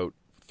ran for about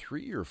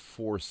 3 or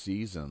 4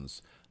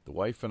 seasons. The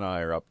wife and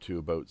I are up to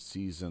about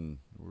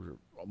we're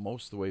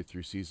most of the way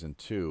through season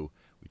 2.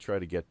 We try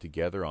to get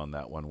together on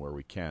that one where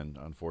we can.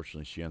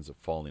 Unfortunately, she ends up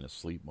falling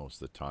asleep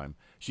most of the time.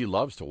 She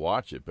loves to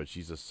watch it, but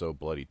she's just so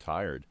bloody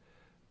tired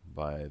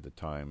by the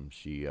time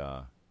she,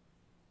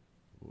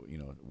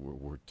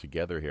 we're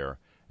together here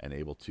and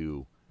able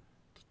to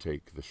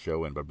take the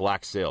show in. But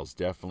Black Sails,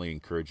 definitely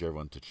encourage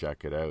everyone to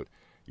check it out.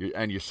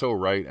 You're so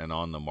right and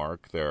on the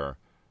mark there,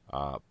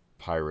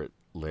 Pirate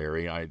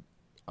Larry. I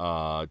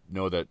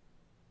know that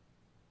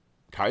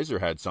Kaiser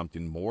had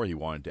something more he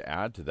wanted to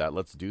add to that.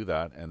 Let's do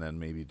that, and then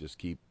maybe just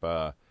keep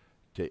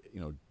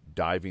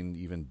diving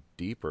even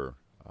deeper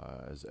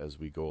as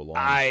we go along.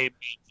 I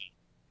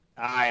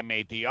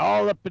matey,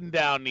 all up and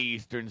down the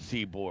eastern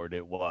seaboard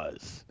it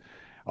was,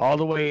 all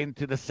the way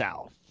into the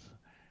south.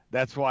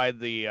 That's why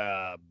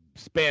the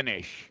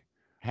Spanish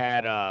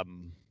had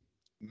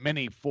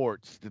many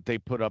forts that they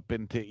put up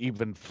into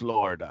even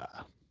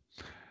Florida.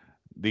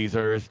 These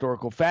are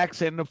historical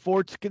facts, and the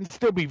forts can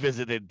still be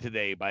visited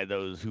today by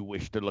those who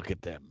wish to look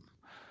at them.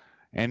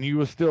 And you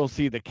will still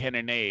see the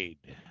cannonade.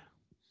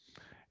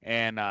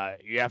 And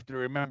you have to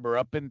remember,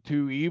 up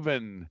into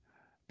even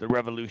the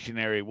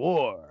Revolutionary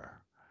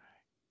War,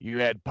 you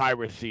had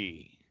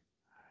piracy.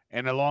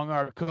 And along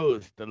our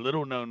coast, a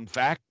little-known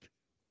fact,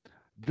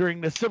 during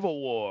the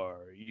Civil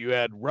War, you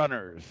had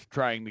runners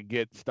trying to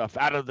get stuff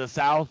out of the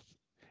South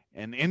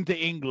and into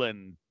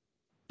England.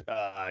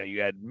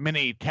 You had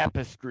many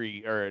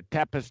tapestries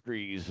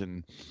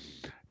and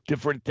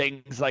different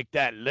things like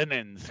that,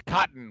 linens,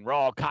 cotton,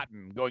 raw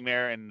cotton, going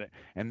there and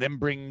then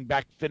bringing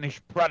back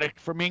finished product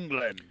from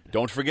England.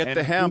 Don't forget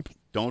the hemp.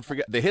 Don't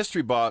forget the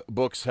history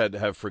books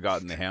have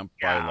forgotten the hemp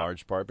by a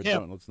large part, but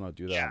let's not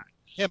do that. Yeah,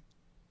 hemp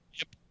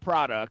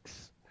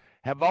products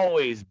have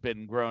always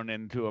been grown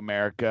into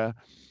America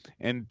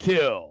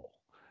until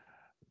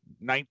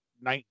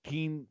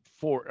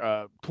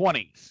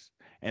 1920s.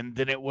 And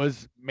then it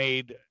was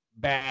made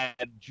bad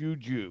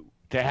juju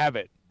to have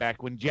it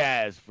back when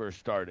jazz first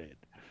started.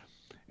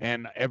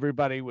 And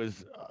everybody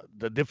was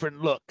the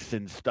different looks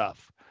and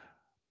stuff.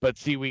 But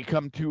see, we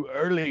come too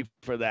early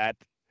for that.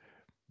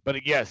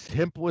 But yes,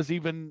 hemp was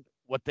even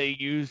what they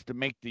used to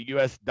make the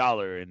U.S.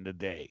 dollar in the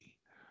day.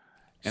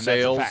 And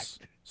sails, that's a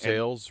fact.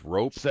 Sails,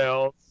 rope.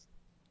 Sails,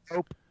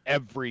 rope,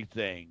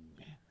 everything.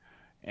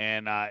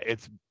 And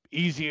it's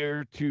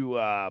easier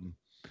to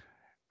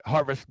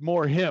harvest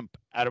more hemp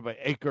out of an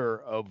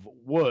acre of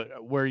wood.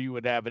 Where you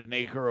would have an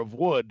acre of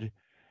wood,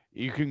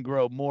 you can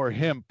grow more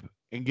hemp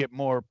and get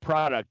more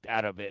product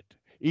out of it.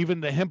 Even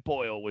the hemp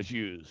oil was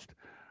used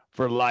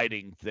for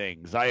lighting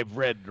things. I've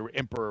read The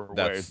Emperor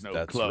Wears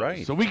No Clothes.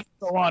 Right. So we can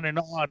go on and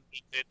on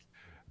with it,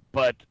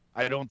 but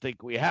I don't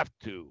think we have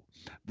to.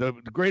 The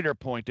greater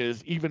point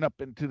is, even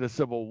up into the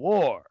Civil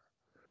War,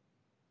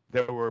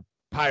 there were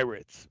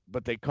pirates,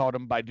 but they called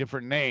them by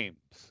different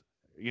names.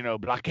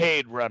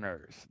 Blockade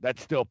runners.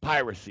 That's still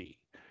piracy.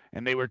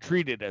 And they were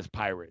treated as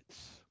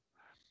pirates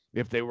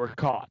if they were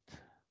caught.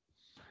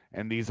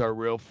 And these are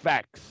real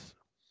facts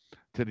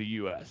to the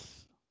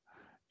U.S.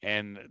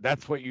 And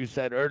that's what you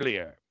said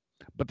earlier.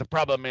 But the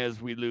problem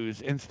is we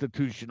lose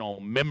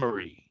institutional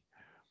memory.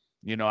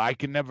 I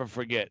can never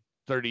forget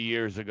 30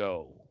 years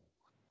ago,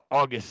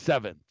 August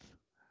 7th,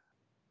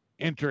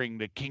 entering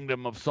the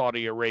Kingdom of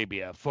Saudi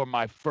Arabia for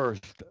my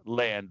first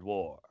land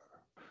war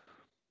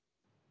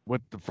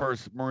with the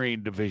 1st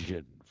Marine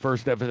Division,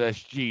 1st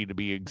FSG to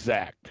be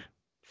exact,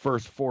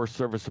 1st Force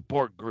Service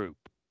Support Group.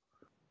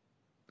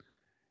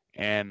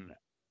 And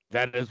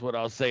that is what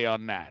I'll say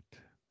on that.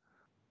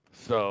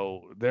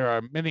 So there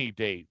are many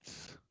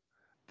dates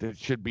that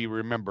should be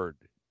remembered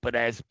But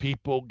as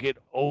people get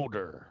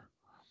older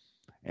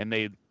and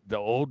the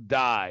old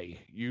die,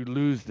 you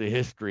lose the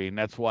history, and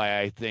that's why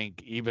I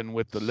think even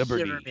with the Shiver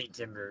Liberty, me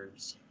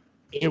timbers.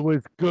 it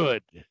was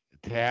good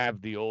to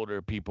have the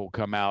older people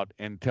come out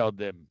and tell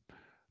them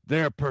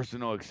their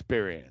personal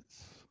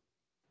experience.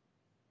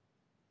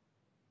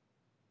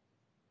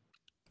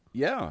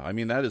 Yeah, I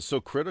mean, that is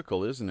so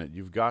critical, isn't it?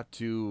 You've got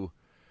to,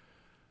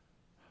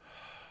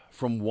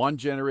 from one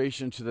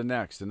generation to the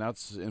next, and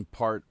that's in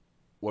part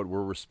what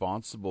we're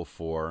responsible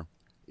for,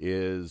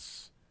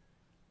 is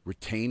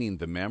retaining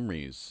the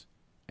memories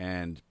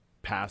and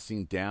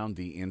passing down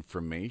the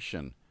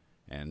information.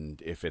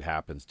 And if it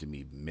happens to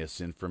be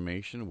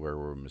misinformation where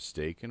we're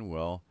mistaken,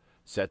 well,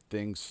 set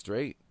things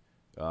straight,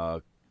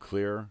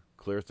 clear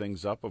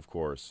things up, of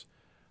course,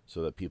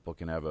 so that people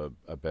can have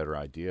a better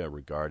idea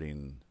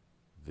regarding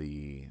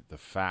the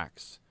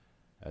facts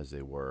as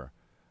they were.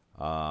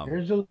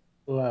 Here's a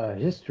little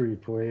history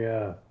for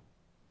you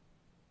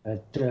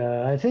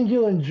that I think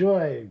you'll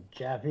enjoy,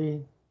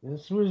 Chappie.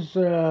 This was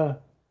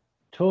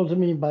told to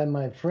me by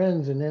my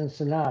friends in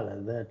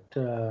Ensenada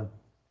that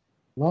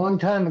long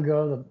time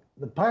ago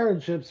the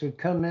pirate ships would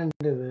come into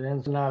the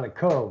Ensenada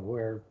Cove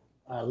where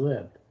I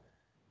lived,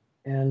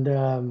 and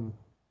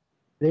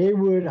they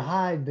would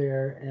hide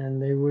there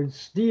and they would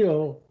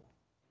steal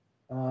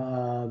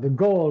the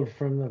gold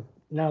from the.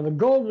 Now the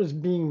gold was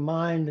being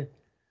mined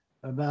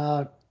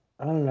about,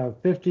 I don't know,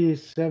 50,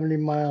 70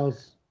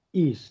 miles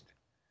east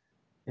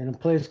in a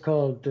place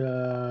called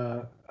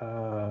Ojos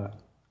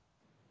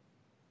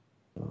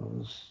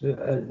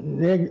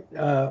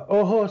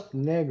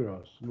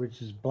Negros,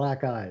 which is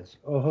black eyes.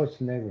 Ojos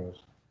Negros.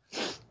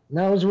 And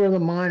that was where the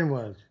mine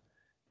was.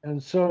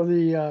 And so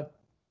the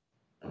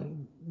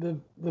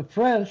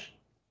French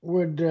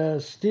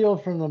would steal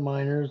from the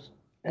miners,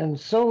 and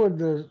so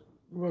would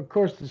of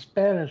course, the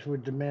Spanish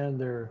would demand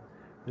their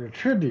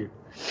tribute.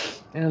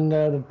 And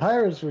the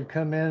pirates would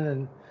come in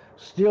and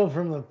steal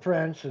from the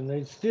French, and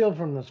they'd steal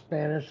from the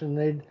Spanish, and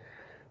they'd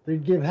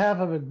give half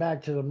of it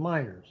back to the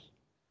miners.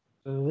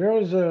 So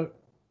there's a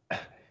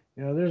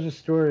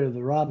story of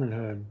the Robin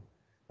Hood,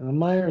 and the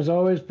miners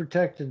always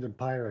protected the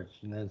pirates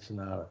in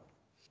Ensenada.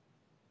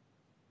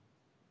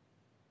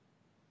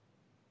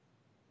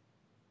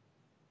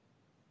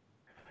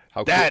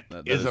 How That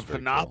cool. is a very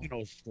phenomenal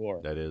cool.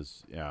 story. That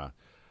is, yeah.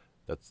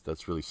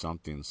 That's really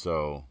something.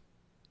 So,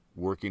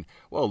 working.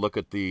 Well, look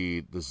at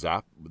the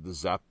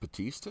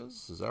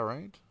Zapatistas. Is that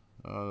right?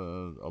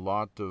 A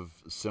lot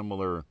of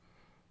similar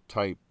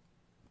type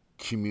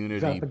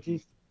community.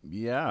 Zapatista.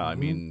 Yeah, I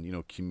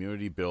mean,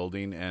 community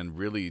building and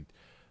really,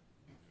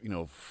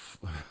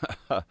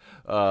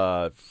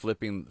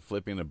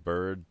 flipping a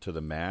bird to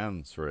the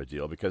man sort of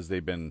deal, because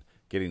they've been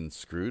getting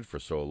screwed for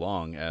so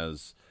long,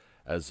 as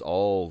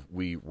all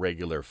we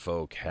regular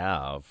folk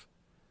have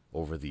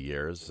over the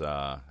years,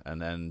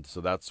 and then so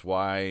that's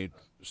why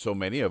so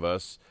many of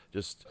us,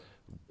 just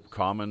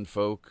common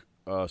folk,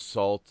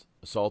 salt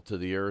to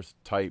the earth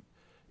type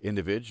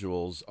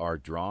individuals, are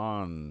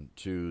drawn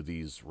to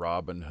these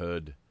Robin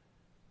Hood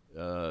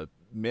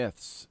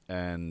myths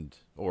and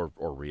or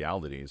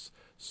realities,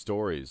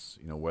 stories.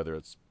 Whether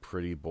it's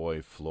Pretty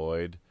Boy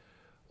Floyd,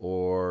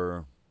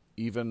 or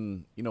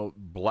even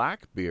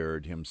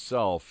Blackbeard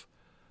himself.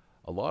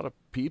 A lot of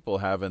people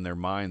have in their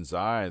mind's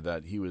eye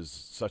that he was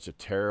such a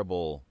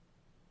terrible.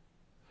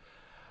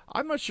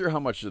 I'm not sure how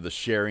much of the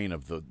sharing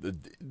of the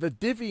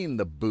divvying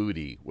the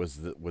booty was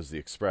the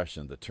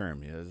expression, the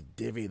term.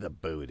 Divvy the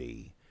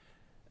booty,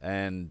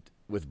 and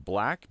with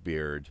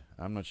Blackbeard,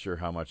 I'm not sure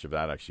how much of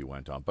that actually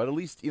went on. But at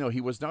least he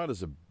was not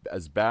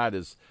as bad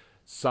as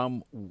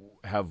some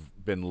have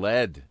been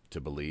led to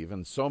believe,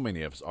 and so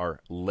many of us are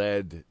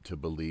led to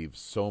believe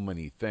so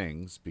many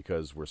things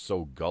because we're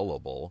so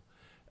gullible.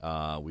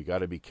 We got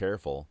to be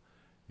careful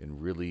in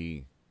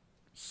really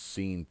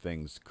seeing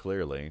things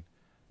clearly,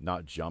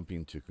 not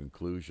jumping to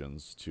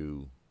conclusions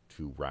too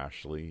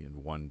rashly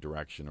in one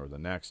direction or the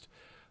next.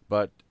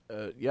 But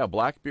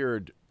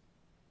Blackbeard,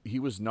 he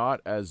was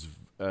not as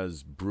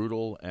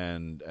brutal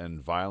and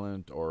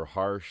violent or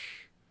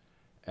harsh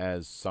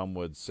as some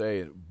would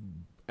say.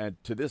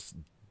 And to this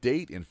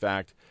date, in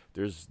fact,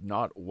 there's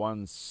not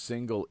one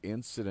single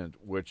incident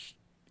which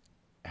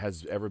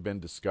has ever been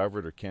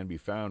discovered or can be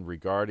found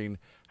regarding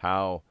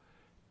how,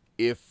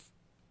 if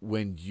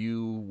when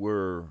you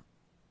were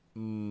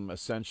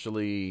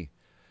essentially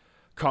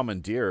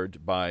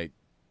commandeered by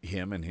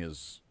him and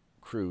his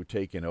crew,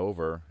 taken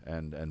over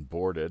and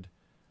boarded,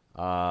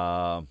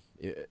 you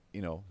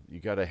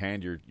got to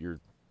hand your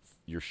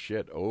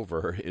shit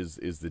over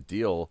is the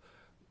deal.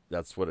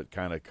 That's what it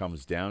kind of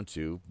comes down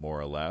to, more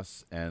or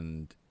less.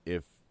 And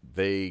if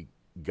they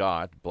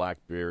got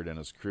Blackbeard and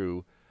his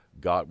crew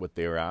got what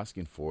they were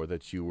asking for,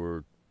 that you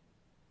were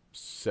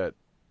set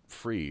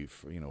free,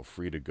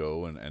 free to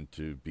go and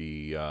to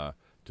be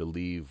to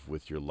leave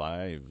with your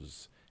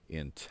lives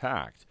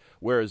intact.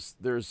 Whereas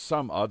there's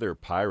some other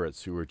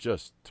pirates who were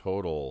just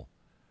total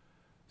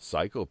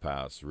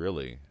psychopaths.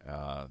 Really,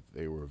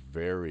 they were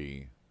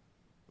very,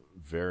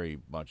 very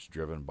much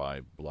driven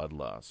by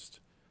bloodlust.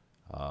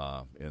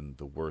 in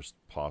the worst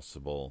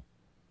possible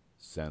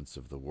sense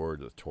of the word,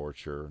 the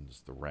torture and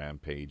just the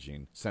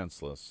rampaging,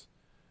 senseless,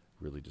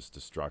 really just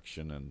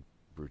destruction and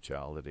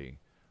brutality,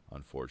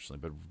 unfortunately.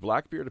 But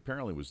Blackbeard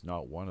apparently was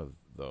not one of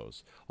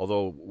those.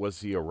 Although,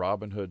 was he a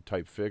Robin Hood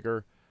type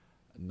figure?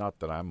 Not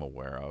that I'm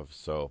aware of.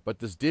 So, but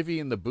this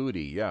divvying the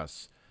booty,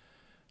 yes.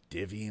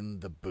 Divvying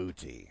the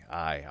booty.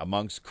 Aye,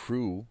 amongst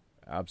crew,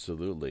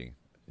 absolutely.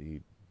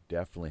 You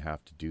definitely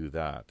have to do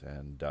that.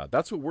 And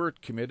that's what we're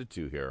committed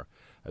to here,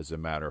 as a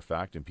matter of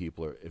fact. And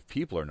if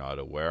people are not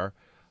aware,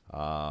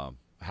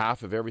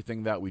 half of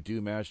everything that we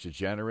do manage to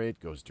generate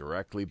goes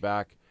directly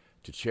back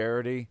to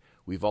charity.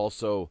 We've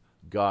also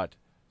got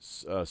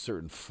a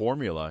certain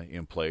formula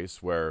in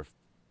place where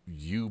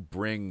you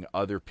bring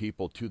other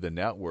people to the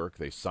network.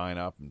 They sign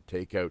up and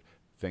take out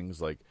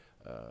things like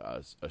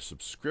a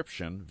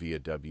subscription via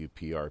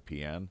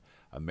WPRPN,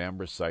 a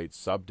member site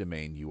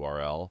subdomain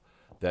URL,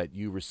 that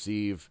you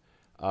receive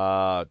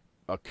a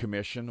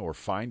commission or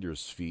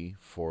finder's fee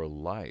for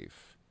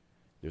life.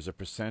 There's a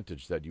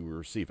percentage that you will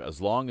receive. As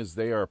long as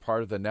they are a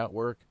part of the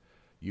network,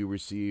 you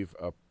receive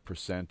a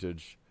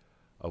percentage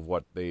of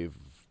what they've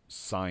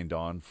signed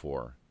on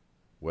for.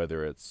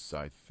 Whether it's,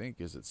 I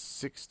think, is it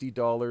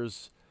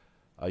 $60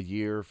 a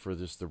year for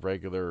just the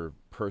regular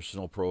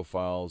personal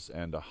profiles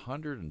and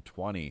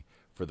 $120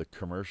 for the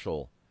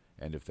commercial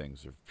end of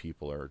things if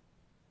people are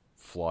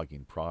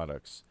flogging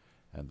products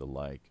and the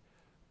like.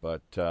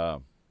 But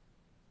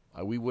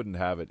we wouldn't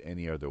have it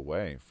any other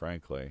way,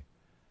 frankly.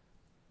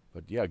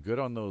 But yeah, good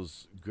on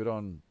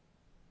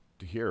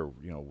to hear,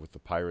 with the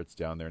pirates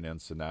down there in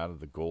Ensenada,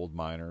 the gold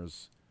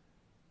miners.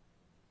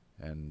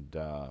 And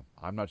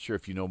I'm not sure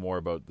if you know more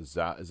about is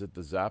it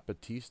the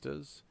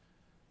Zapatistas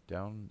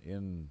down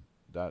in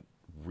that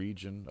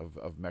region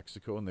of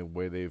Mexico and the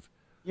way they've...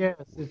 Yes,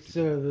 it's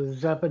the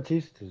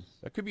Zapatistas.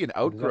 That could be an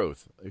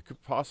outgrowth. It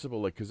could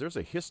possibly, because there's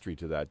a history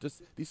to that.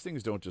 These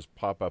things don't just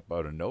pop up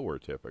out of nowhere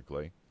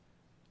typically.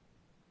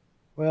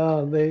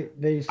 Well,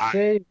 they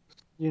say,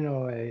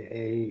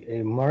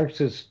 a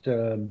Marxist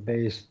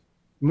based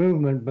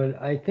movement,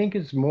 but I think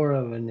it's more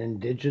of an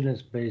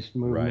indigenous based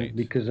movement, right,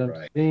 because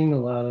I'm seeing a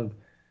lot of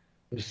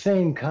the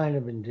same kind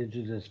of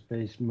indigenous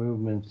based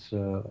movements.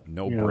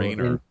 No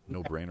brainer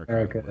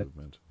kind of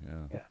movement.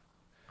 Yeah.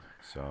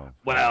 So.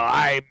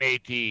 Well,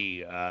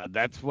 matey,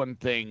 that's one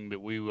thing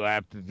that we will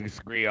have to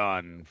disagree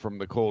on from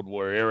the Cold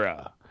War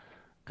era,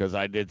 because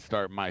I did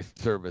start my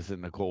service in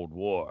the Cold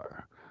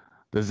War.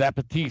 The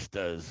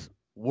Zapatistas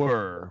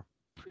were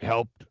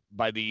helped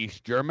by the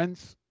East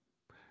Germans.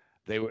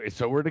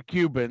 So were the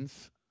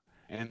Cubans.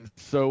 And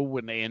so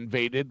when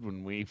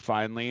we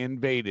finally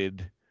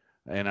invaded,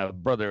 and a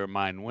brother of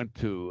mine went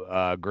to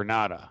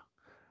Grenada,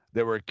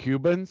 there were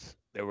Cubans,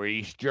 there were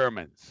East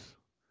Germans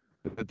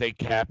that they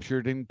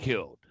captured and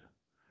killed.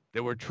 They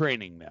were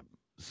training them.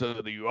 So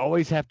that you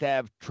always have to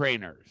have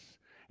trainers.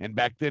 And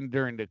back then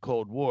during the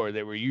Cold War,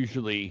 they were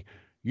usually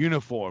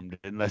uniformed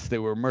unless they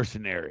were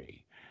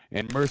mercenary.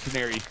 And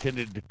mercenaries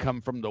tended to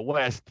come from the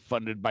West,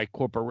 funded by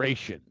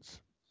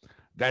corporations.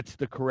 That's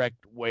the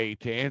correct way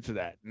to answer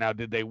that. Now,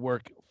 did they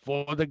work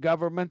for the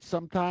government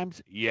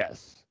sometimes?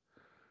 Yes.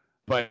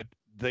 But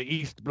the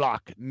East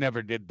Bloc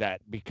never did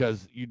that,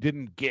 because you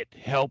didn't get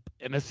help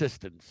and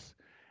assistance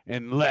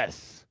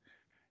unless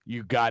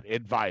you got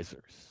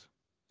advisors.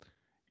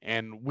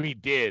 And we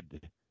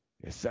did.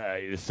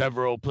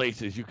 Several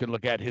places you can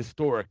look at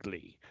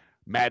historically.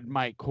 Mad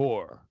Mike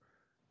Hoare,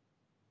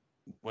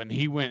 when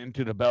he went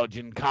into the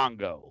Belgian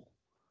Congo,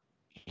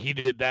 he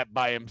did that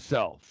by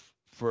himself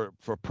for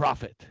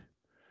profit.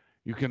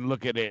 You can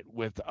look at it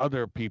with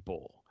other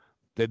people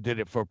that did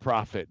it for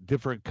profit,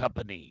 different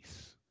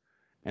companies.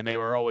 And they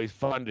were always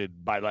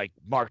funded by, like,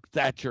 Mark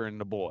Thatcher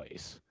and the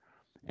boys.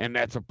 And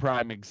that's a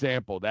prime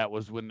example. That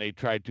was when they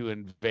tried to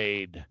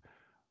invade,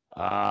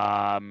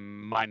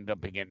 mind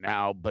dumping it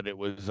now, but it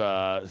was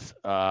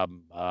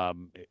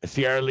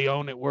Sierra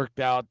Leone. It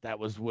worked out. That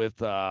was with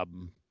that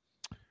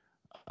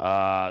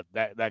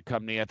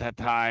company at that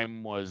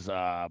time was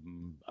a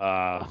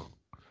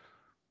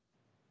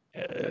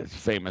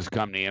famous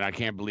company, and I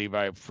can't believe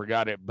I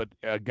forgot it. But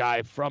a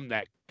guy from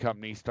that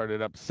company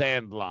started up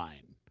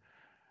Sandline.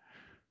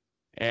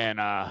 And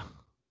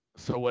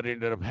so what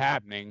ended up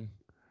happening,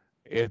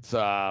 it's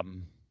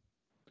Simon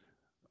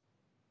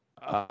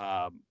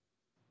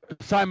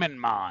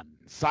Mann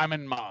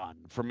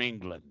from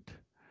England.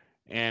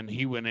 And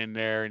he went in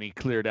there and he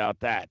cleared out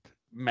that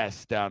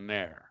mess down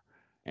there.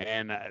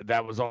 And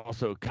that was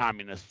also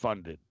communist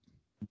funded.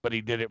 But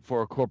he did it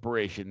for a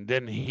corporation.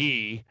 Then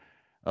he,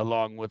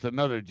 along with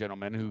another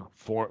gentleman who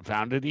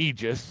founded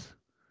Aegis,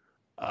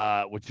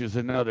 which is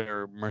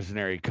another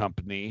mercenary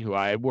company who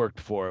I had worked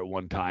for at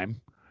one time,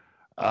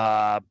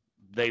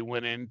 they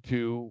went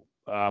into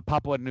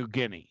Papua New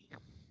Guinea.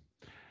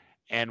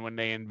 And when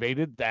they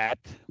invaded that,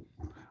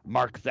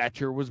 Mark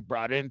Thatcher was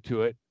brought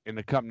into it, and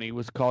the company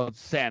was called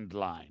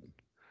Sandline.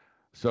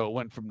 So it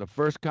went from the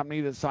first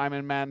company that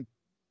Simon Mann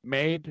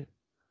made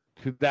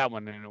to that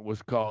one, and it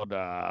was called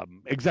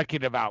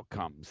Executive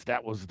Outcomes.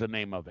 That was the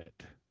name of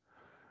it.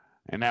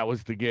 and that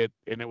was to get,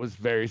 and it was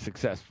very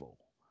successful.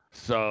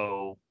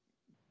 So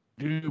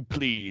do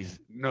please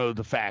know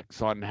the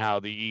facts on how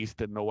the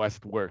East and the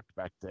West worked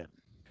back then.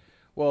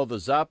 Well, the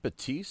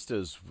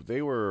Zapatistas,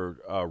 they were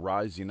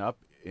rising up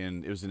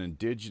it was an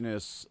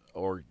indigenous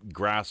or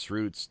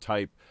grassroots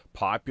type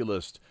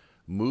populist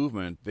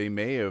movement. They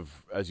may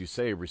have, as you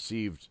say,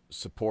 received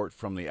support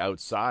from the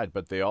outside,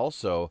 but they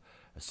also,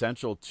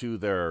 essential to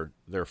their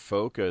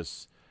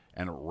focus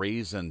and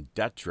raison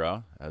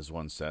d'etre, as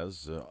one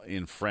says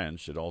in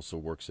French, it also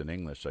works in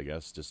English, I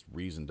guess, just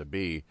reason to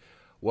be,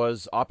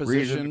 was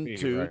opposition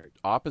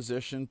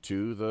opposition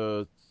to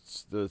the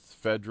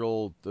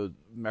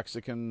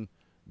Mexican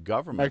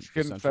government,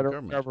 Mexican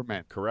federal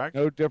government. Correct.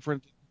 No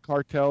different than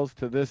cartels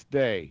to this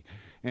day,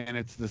 and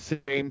it's the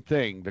same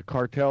thing. The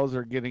cartels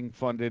are getting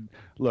funded.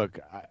 Look,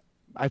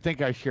 I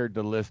think I shared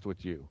the list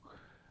with you.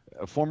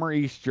 Former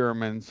East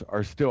Germans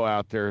are still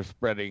out there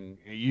spreading.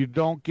 You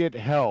don't get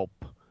help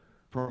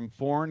from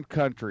foreign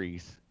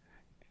countries,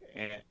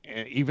 and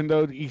even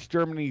though East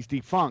Germany's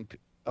defunct,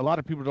 a lot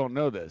of people don't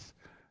know this.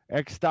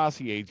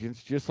 Ex-Stasi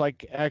agents, just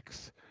like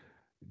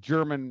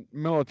ex-German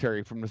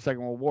military from the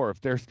Second World War,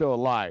 if they're still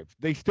alive,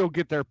 they still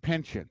get their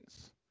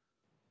pensions.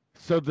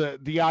 So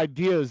the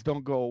ideas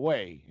don't go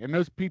away, and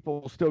those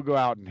people still go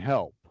out and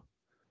help.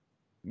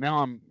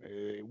 Now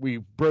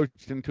we've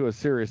broached into a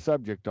serious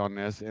subject on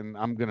this, and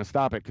I'm going to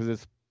stop it because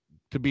it's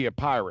to be a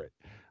pirate.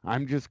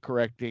 I'm just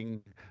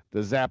correcting the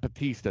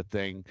Zapatista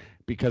thing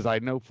because I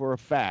know for a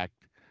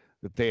fact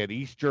that they had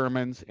East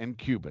Germans and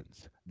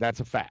Cubans.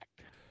 That's a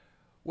fact.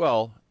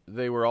 Well,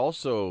 they were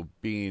also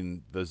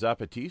the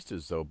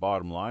Zapatistas, though,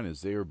 bottom line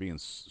is they were being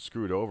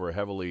screwed over,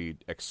 heavily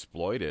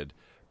exploited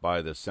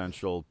by the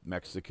Central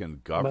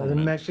Mexican government. By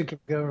the Mexican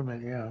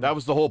government, yeah. That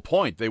was the whole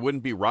point. They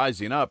wouldn't be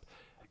rising up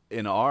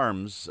in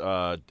arms,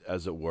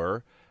 as it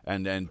were,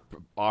 and then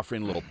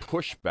offering a little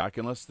pushback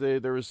unless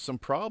there was some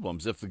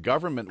problems. If the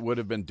government would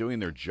have been doing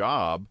their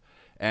job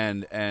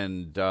and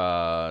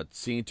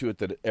seeing to it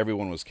that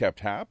everyone was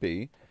kept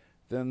happy,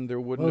 then there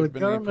wouldn't have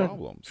been any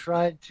problems.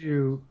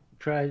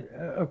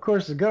 Of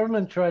course, the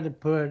government tried to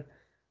put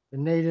the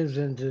natives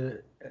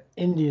into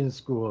Indian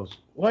schools,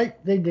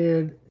 like they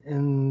did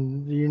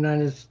in the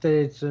United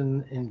States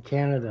and in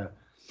Canada.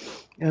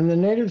 And the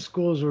native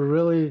schools were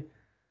really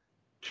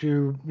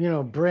to,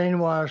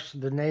 brainwash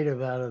the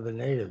native out of the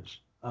natives.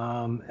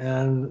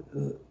 And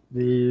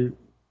the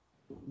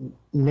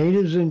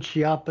natives in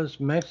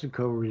Chiapas,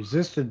 Mexico,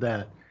 resisted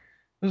that.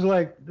 It was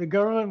like the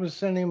government was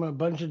sending them a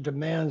bunch of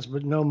demands,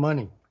 but no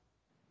money.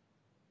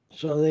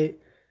 So they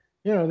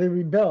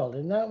rebelled,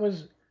 and that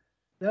was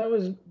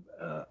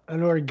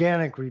an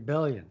organic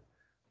rebellion.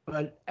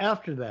 But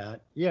after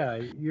that, yeah,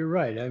 you're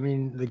right. I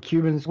mean, the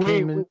Cubans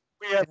came in.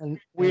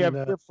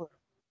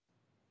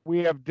 We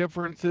have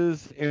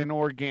differences in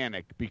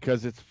organic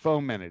because it's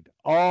fomented.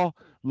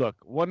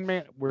 One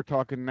man, we're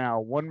talking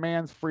now, one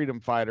man's freedom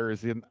fighter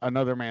is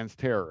another man's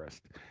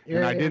terrorist. Yeah,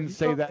 and I didn't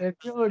say that. If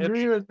you'll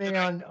agree with me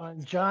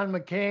on John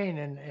McCain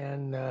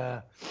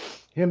and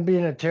him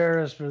being a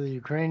terrorist for the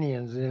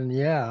Ukrainians, then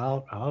yeah,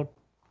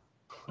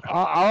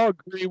 I'll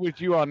agree with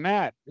you on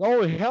that.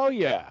 Oh, hell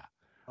yeah.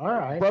 All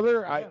right.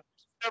 Brother, I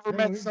never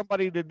met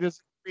somebody that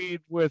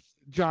disagreed with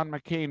John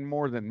McCain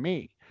more than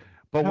me.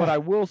 But what I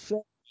will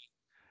say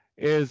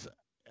is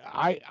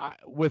I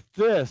with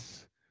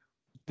this,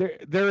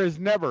 there is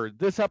never,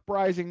 this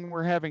uprising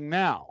we're having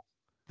now,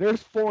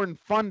 there's foreign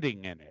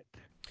funding in it.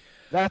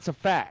 That's a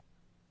fact.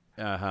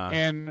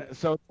 And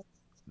so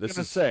this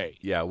is say.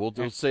 Yeah, we'll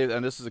say,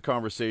 and this is a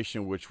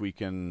conversation which we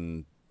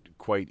can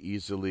quite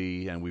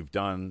easily, and we've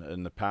done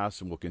in the past,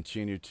 and we'll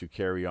continue to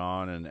carry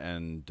on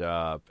and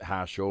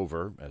hash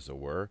over, as it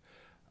were,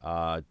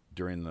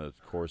 during the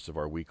course of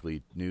our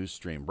weekly news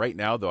stream. Right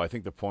now, though, I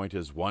think the point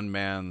is one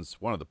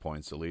of the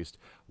points at least,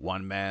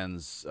 one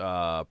man's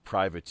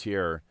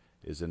privateer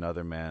is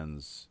another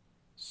man's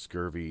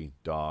scurvy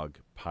dog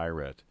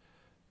pirate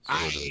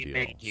sort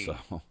of deal.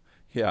 So,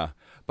 yeah,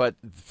 but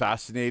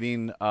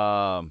fascinating.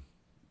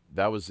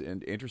 That was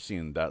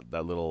interesting.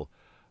 That little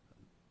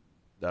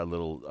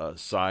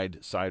side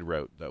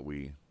route that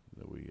we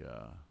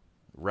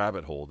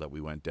rabbit hole that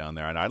we went down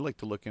there, and I'd like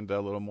to look into that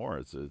a little more.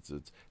 It's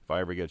if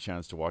I ever get a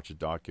chance to watch a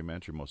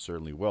documentary, most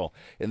certainly will.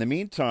 In the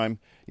meantime,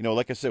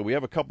 like I said, we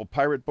have a couple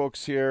pirate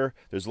books here.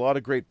 There's a lot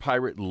of great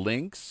pirate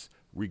links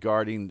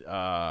regarding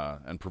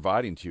and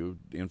providing to you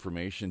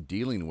information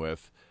dealing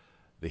with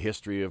the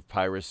history of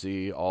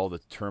piracy, all the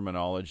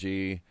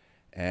terminology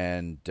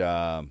and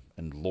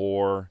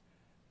lore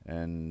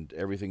and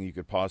everything you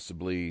could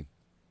possibly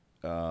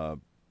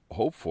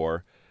hope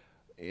for.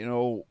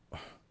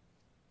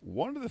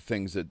 One of the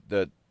things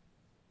that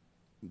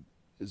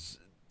is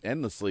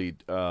endlessly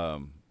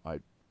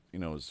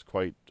is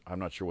quite, I'm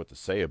not sure what to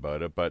say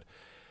about it, but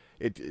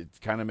it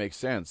kind of makes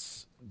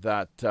sense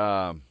that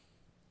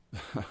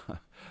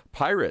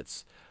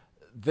pirates,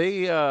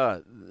 they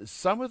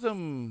some of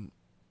them,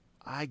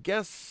 I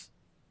guess,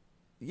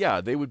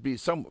 yeah, they would be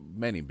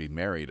many be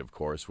married, of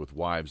course, with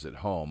wives at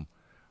home.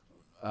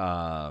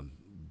 God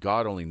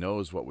only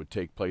knows what would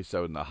take place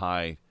out in the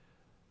high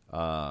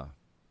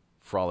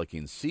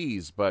frolicking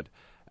seas, but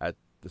at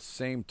the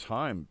same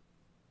time,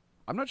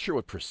 I'm not sure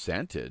what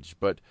percentage,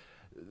 but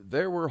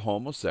there were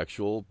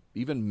homosexual,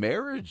 even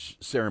marriage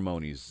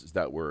ceremonies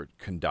that were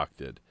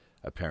conducted,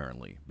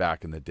 apparently,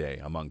 back in the day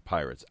among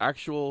pirates.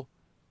 Actual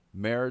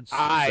marriage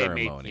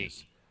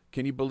ceremonies.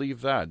 Can you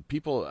believe that?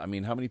 People, I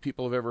mean, how many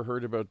people have ever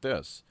heard about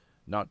this?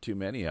 Not too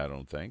many, I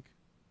don't think.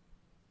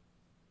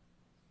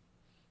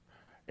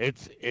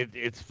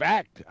 It's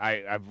fact.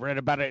 I've read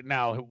about it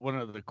now. One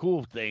of the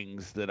cool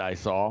things that I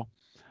saw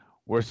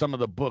were some of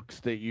the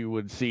books that you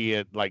would see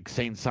at like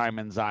St.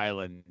 Simon's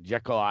Island,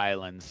 Jekyll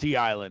Island, Sea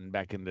Island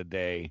back in the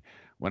day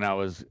when I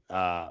was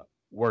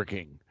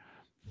working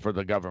for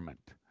the government.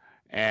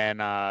 And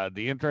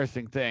the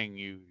interesting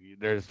thing,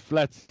 there's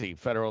FLETC,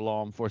 Federal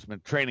Law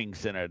Enforcement Training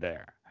Center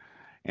there.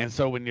 And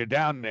so when you're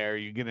down there,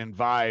 you get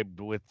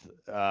imbibed with,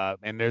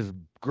 and there's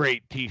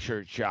great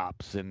T-shirt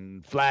shops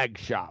and flag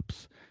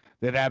shops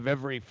that have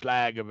every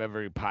flag of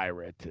every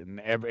pirate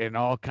and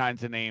all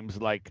kinds of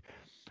names. Like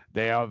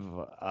they have,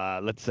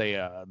 let's say,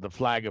 the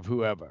flag of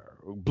whoever,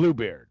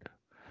 Bluebeard,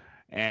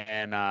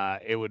 and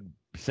it would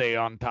say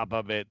on top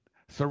of it,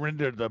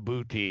 "Surrender the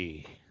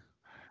booty,"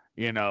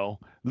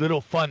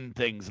 little fun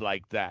things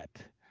like that.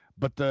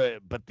 But the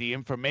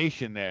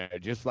information there,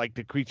 just like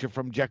The Creature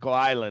from Jekyll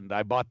Island,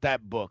 I bought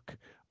that book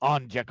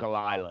on Jekyll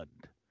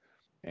Island,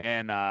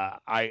 and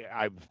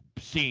I've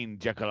seen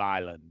Jekyll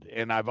Island,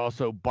 and I've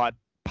also bought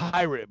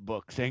pirate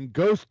books and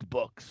ghost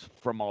books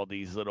from all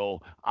these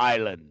little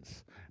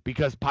islands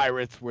because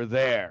pirates were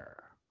there,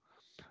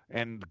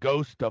 and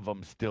ghosts of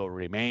them still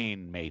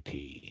remain,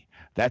 matey.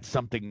 That's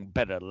something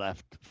better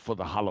left for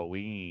the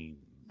Halloween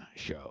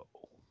show.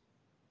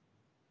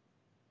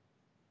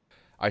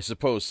 I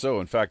suppose so.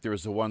 In fact, there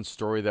was the one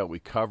story that we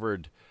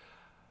covered.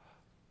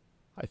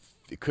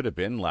 It could have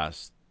been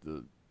last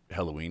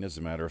Halloween, as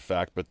a matter of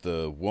fact, but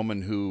the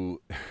woman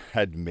who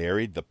had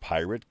married the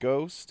pirate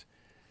ghost.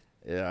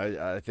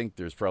 I think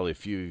there's probably a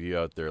few of you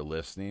out there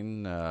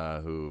listening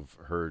who've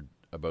heard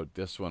about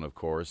this one, of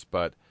course.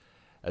 But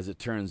as it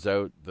turns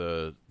out,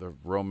 the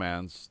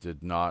romance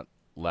did not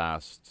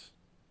last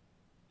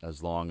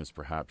as long as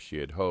perhaps she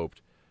had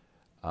hoped.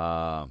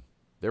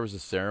 There was a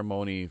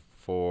ceremony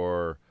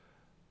for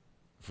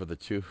the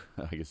two,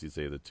 I guess you'd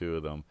say the two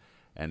of them,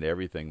 and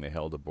everything they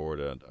held aboard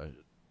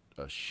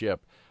a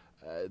ship.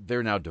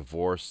 They're now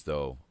divorced,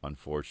 though,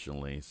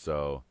 unfortunately.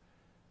 So,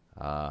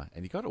 and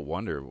you got to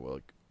wonder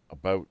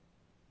about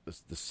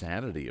the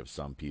sanity of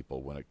some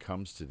people when it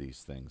comes to these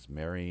things.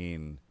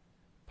 Marrying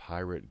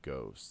pirate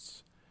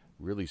ghosts,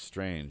 really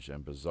strange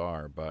and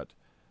bizarre, but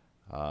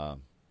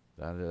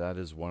that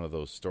is one of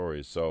those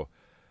stories. So,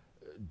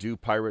 do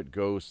pirate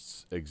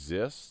ghosts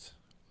exist?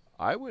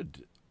 I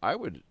would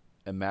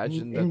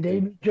imagine that in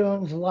Davy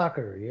Jones'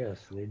 locker, yes,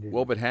 they do.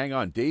 Well, but hang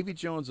on. Davy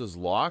Jones's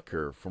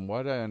locker, from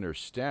what I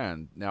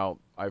understand, now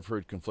I've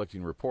heard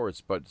conflicting reports,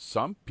 but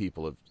some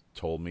people have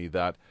told me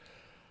that,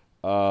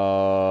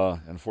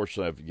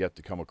 unfortunately I've yet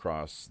to come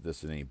across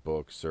this in any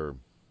books or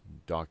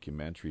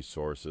documentary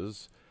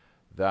sources,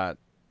 that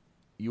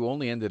you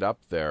only ended up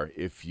there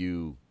if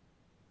you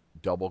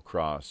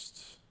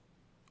double-crossed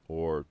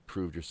or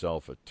proved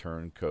yourself a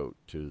turncoat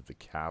to the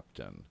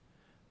captain.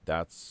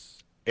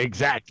 That's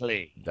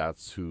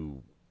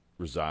who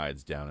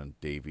resides down in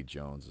Davy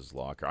Jones's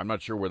locker. I'm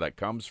not sure where that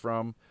comes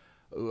from.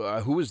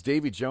 Who is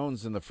Davy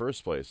Jones in the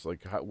first place?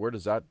 Like, where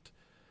does that?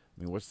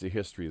 I mean, what's the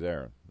history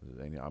there?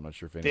 I'm not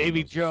sure if anyone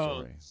Davy knows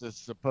Jones is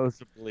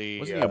supposedly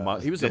wasn't he a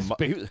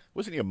monkey?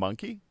 Wasn't he a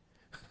monkey?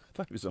 I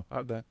thought he was a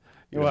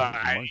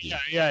monkey.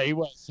 Yeah, he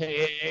was.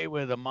 Hey,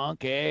 we're the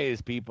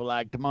monkeys. People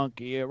like to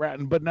monkey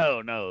around, but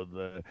no,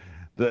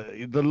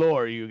 the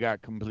lore you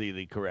got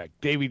completely correct.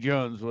 Davy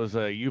Jones was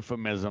a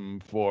euphemism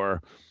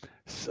for.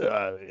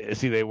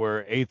 They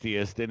were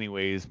atheists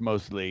anyways,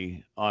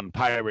 mostly on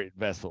pirate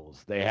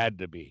vessels. They had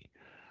to be,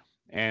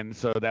 and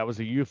so that was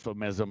a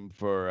euphemism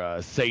for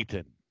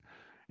Satan.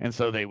 And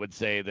so they would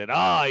say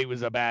that, he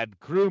was a bad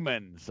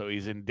crewman, so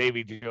he's in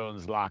Davy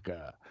Jones'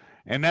 locker.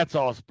 And that's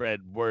all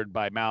spread word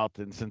by mouth.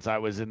 And since I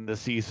was in the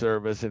sea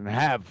service and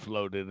have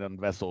floated on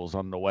vessels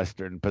on the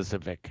Western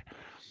Pacific,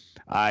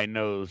 I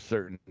know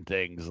certain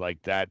things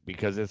like that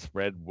because it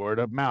spread word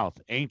of mouth,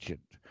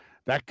 ancient.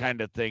 That kind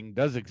of thing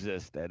does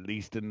exist, at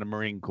least in the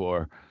Marine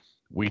Corps.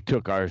 We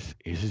took our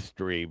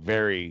history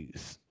very,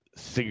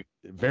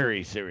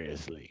 very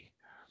seriously.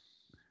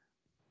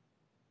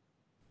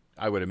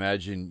 I would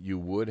imagine you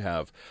would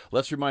have.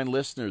 Let's remind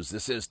listeners,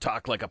 this is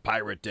Talk Like a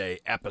Pirate Day,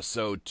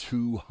 episode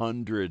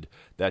 200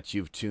 that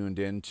you've tuned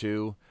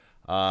into.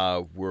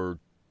 We're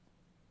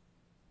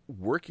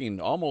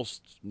working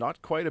almost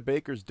not quite a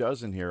baker's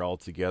dozen here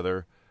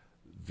altogether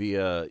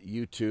via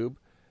YouTube,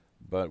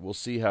 but we'll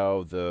see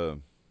how the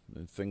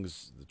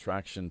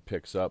traction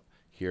picks up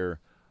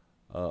here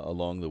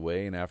along the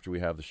way, and after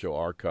we have the show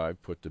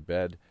archive put to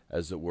bed,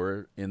 as it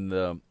were. In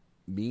the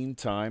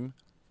meantime,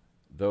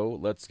 though,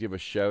 let's give a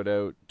shout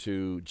out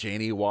to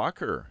Janie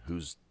Walker,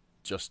 who's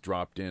just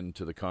dropped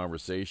into the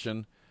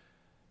conversation,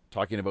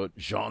 talking about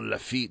Jean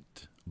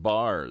Lafitte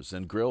bars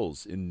and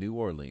grills in New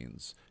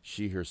Orleans.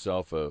 She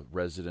herself a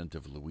resident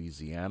of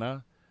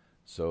Louisiana.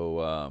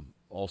 So,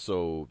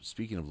 also,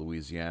 speaking of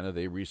Louisiana,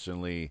 they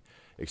recently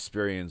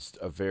experienced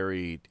a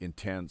very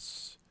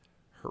intense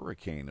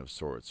hurricane of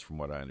sorts, from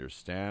what I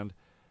understand.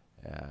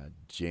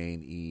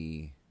 Jane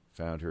E.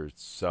 found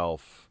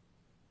herself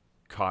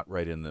caught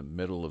right in the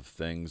middle of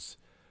things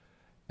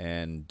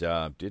and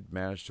did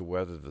manage to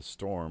weather the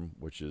storm,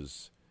 which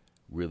is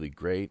really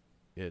great.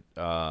 It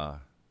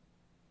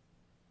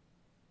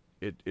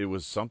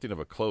was something of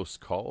a close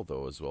call,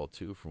 though, as well,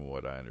 too, from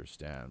what I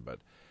understand. But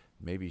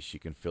maybe she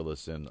can fill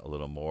us in a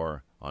little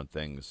more on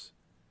things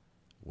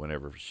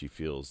whenever she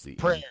feels the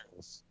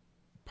prayers.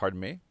 Pardon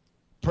me?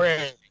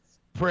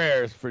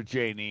 Prayers for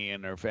Janie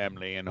and her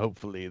family, and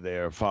hopefully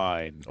they're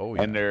fine. Oh,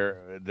 yeah. And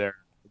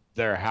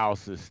their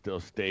house is still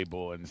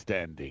stable and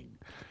standing.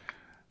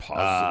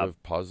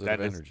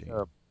 Positive energy.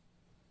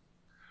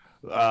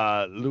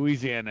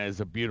 Louisiana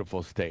is a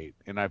beautiful state,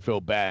 and I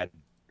feel bad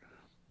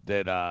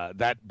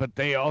but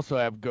they also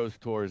have ghost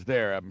tours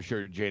there. I'm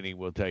sure Janie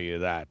will tell you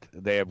that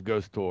they have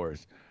ghost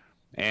tours,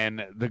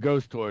 and the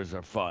ghost tours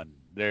are fun.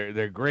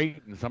 They're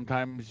great, and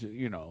sometimes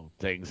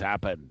things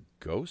happen.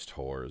 Ghost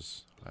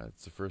tours.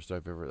 That's the first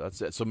I've ever.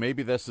 That's it. So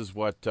maybe this is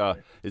what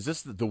is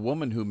this the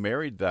woman who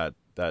married that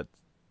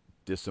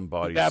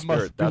disembodied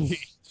spirit?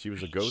 She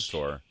was a ghost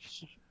whore.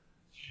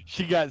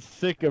 She got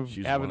sick of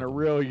having a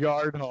real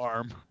yard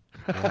harm.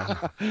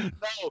 Yeah. No,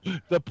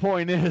 the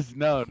point is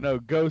no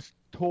ghost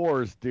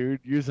tours, dude.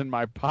 Using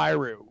my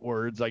pirate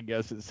words, I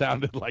guess it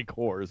sounded like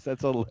horse.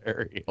 That's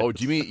hilarious. Oh,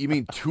 do you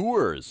mean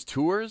tours?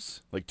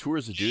 Tours? Like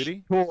tours of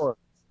duty?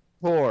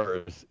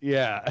 Tours.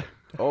 Yeah.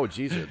 Oh,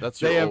 Jesus,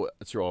 that's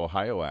your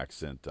Ohio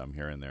accent I'm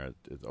hearing there.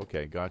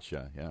 Okay,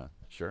 gotcha. Yeah,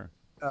 sure.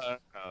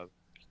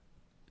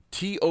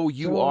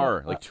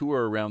 TOUR, like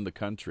tour around the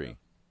country.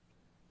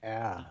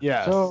 Yeah.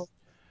 Yeah. So,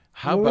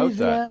 how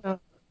Louisiana,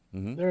 about that?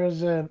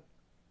 Mm-hmm.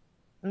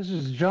 This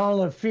is Jean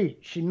Lafitte.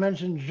 She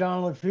mentioned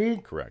Jean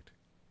Lafitte. Correct.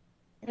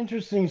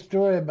 Interesting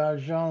story about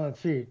Jean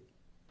Lafitte.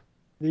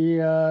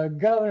 The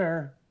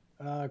governor,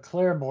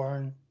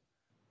 Claiborne,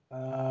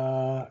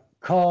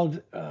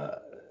 called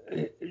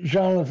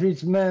Jean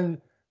Lafitte's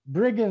men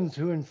brigands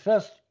who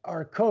infest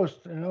our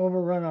coast and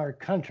overrun our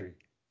country.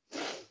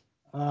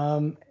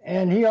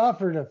 And he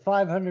offered a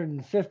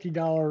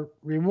 $550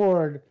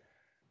 reward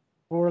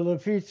for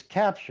Lafitte's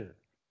capture.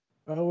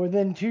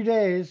 Within 2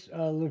 days,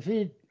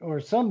 Lafitte, or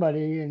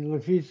somebody in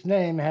Lafitte's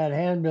name, had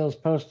handbills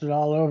posted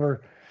all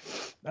over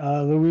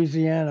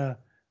Louisiana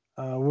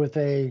with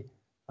a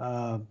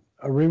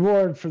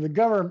reward for the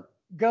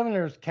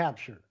governor's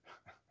capture.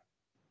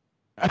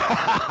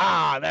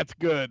 That's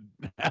good.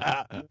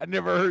 I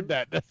never heard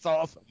that. That's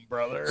awesome,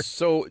 brother.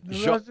 So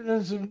the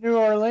residents of New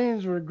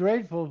Orleans were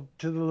grateful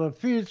to the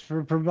Lafittes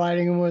for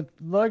providing them with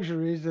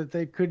luxuries that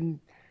they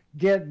couldn't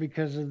get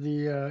because of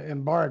the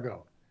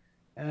embargo.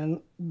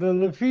 And the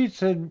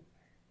Lafittes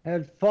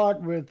had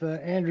fought with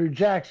Andrew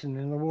Jackson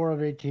in the War of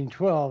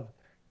 1812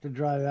 to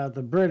drive out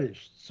the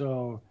British.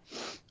 So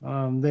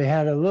they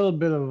had a little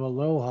bit of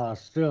aloha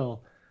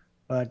still.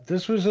 But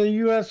this was a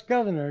U.S.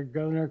 governor,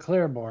 Governor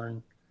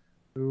Claiborne,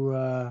 who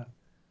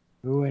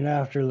went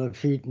after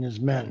Lafitte and his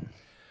men.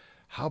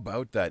 How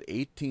about that,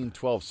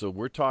 1812? So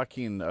we're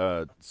talking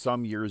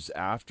some years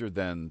after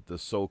then the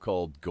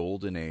so-called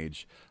golden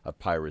age of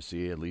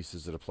piracy, at least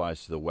as it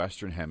applies to the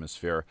Western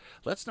Hemisphere.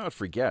 Let's not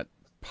forget,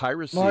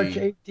 piracy... March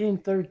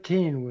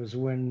 1813 was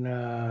when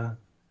the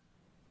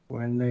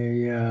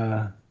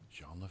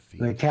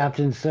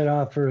captain set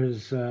off for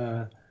his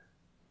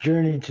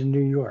journey to New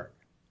York.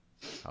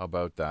 How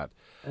about that?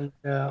 And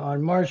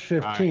on March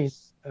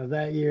 15th of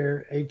that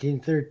year,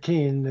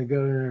 1813, the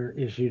governor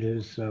issued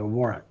his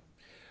warrant.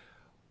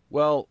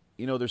 Well,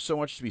 there's so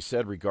much to be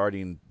said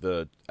regarding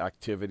the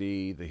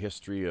activity, the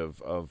history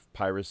of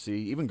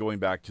piracy, even going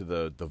back to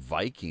the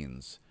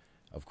Vikings,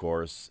 of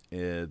course,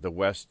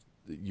 the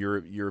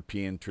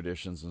European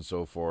traditions and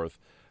so forth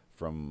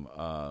from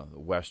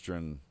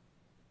Western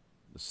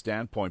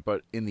standpoint.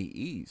 But in the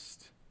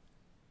East,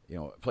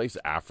 place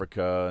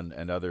Africa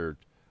and other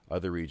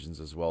regions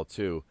as well,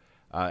 too.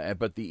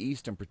 But the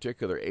East in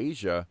particular,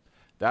 Asia,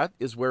 that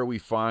is where we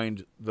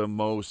find the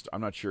most,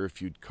 I'm not sure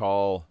if you'd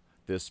call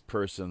this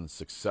person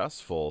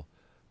successful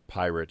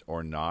pirate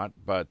or not,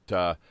 but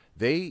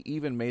they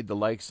even made the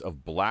likes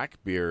of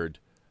Blackbeard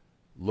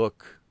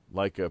look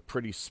like a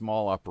pretty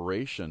small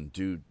operation.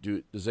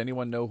 Does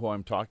anyone know who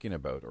I'm talking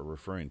about or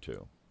referring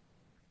to?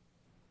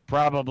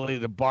 Probably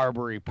the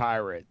Barbary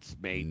pirates,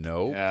 mate.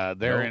 No,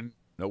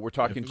 No, we're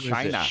talking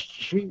China.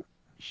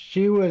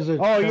 She was a.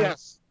 Oh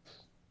yes,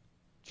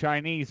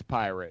 Chinese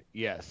pirate.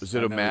 Yes. Was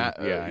it a man?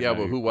 Yeah.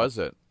 Well, who was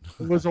it?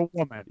 It was a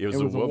woman. It was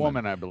a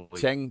woman, I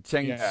believe.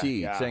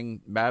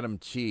 Madam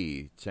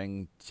Chi.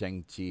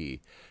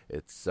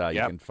 It's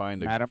you can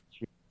find Madam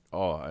Chi.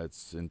 Oh,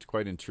 it's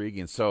quite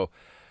intriguing. So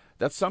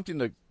that's something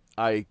that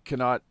I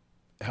cannot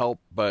help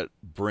but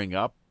bring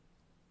up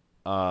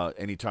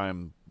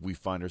anytime we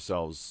find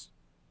ourselves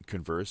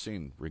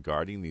conversing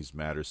regarding these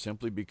matters,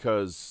 simply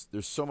because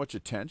there's so much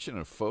attention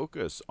and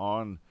focus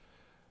on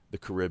the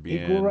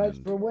Caribbean. Equal rights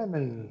for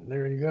women.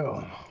 There you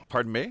go.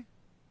 Pardon me?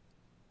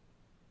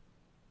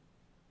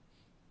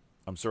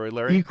 I'm sorry,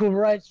 Larry? Equal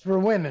rights for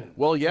women.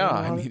 Well,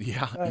 yeah, You know? I mean,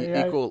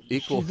 yeah, equal.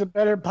 She's a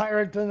better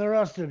pirate than the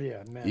rest of you,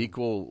 man.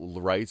 Equal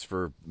rights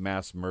for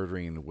mass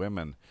murdering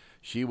women.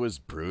 She was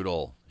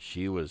brutal.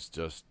 She was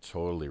just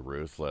totally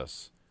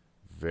ruthless,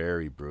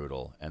 very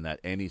brutal, and that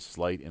any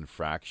slight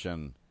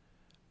infraction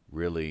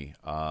really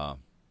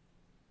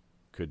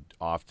could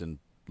often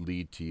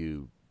lead to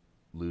you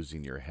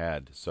losing your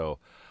head. So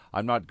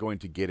I'm not going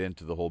to get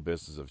into the whole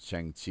business of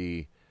Cheng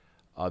Chi,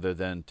 other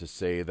than to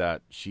say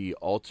that she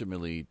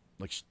ultimately,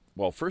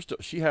 first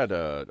she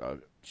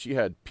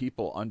had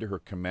people under her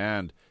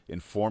command in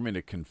forming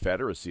a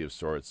confederacy of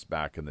sorts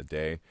back in the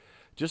day,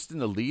 just in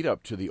the lead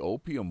up to the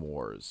Opium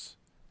Wars,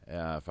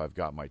 if I've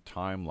got my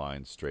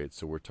timeline straight.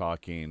 So we're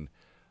talking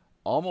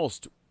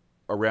almost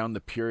around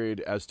the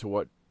period as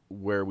to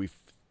where we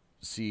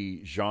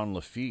see Jean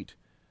Lafitte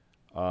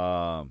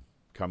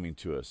coming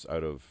to us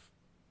out of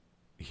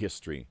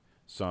history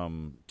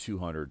some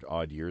 200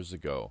 odd years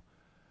ago.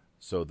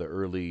 So the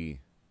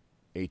early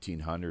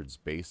 1800s,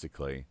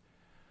 basically.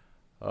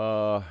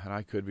 And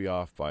I could be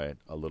off by it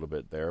a little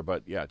bit there.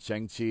 But yeah,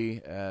 Cheng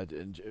Chi,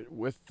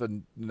 with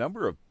the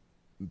number of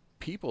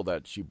people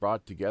that she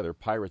brought together,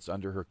 pirates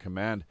under her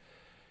command,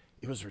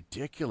 it was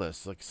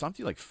ridiculous. Like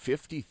something like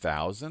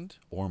 50,000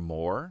 or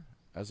more,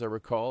 as I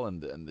recall.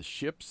 And the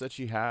ships that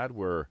she had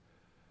were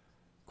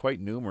quite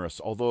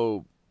numerous.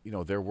 Although,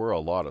 there were a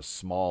lot of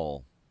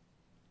small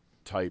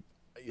type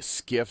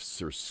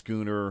skiffs or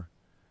schooner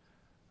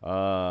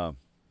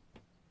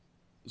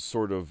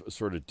sort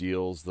of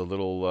deals, the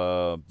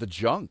little the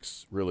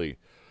junks, really.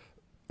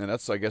 And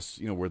that's, I guess,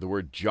 where the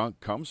word junk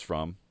comes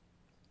from.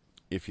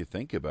 If you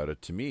think about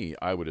it, to me,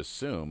 I would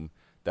assume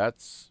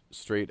that's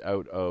straight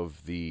out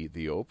of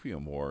the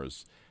Opium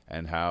Wars,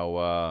 and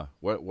how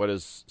what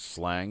is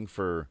slang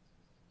for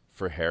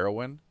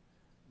heroin,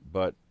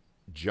 but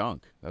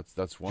junk.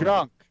 That's one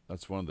junk.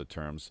 That's one of the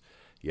terms.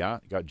 Yeah,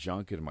 got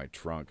junk in my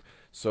trunk.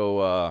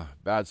 So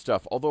bad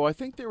stuff. Although I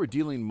think they were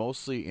dealing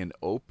mostly in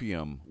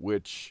opium,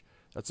 which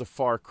that's a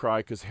far cry,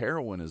 because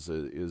heroin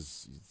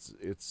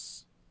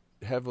it's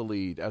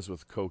heavily, as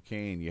with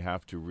cocaine, you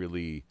have to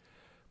really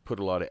put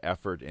a lot of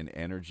effort and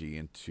energy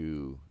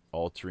into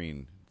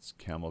altering its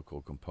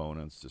chemical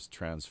components, just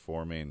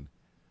transforming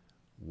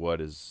what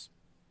is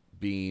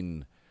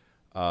being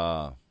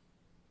brought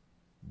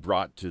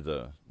to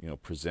the,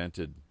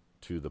 presented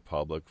to the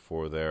public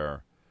for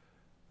their,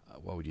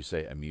 what would you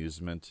say,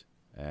 amusement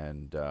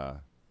and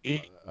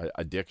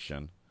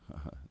addiction,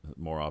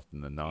 more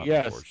often than not,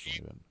 yes.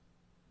 Unfortunately.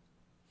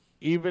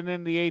 Even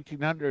in the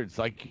 1800s,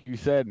 like you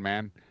said,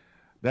 man,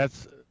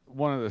 that's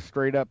one of the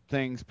straight up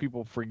things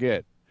people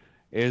forget,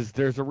 is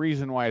there's a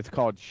reason why it's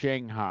called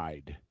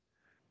Shanghai.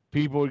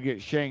 People would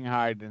get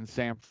Shanghaied in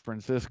San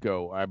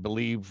Francisco, I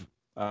believe,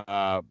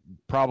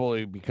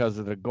 probably because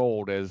of the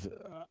gold, as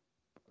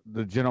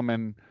the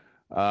gentleman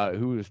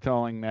who was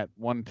telling that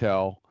one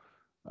tell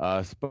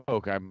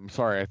spoke. I'm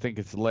sorry, I think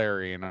it's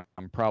Larry, and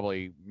I'm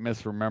probably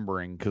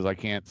misremembering because I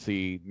can't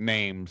see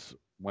names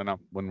when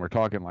we're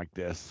talking like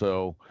this.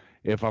 So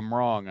if I'm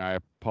wrong, I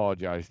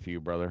apologize to you,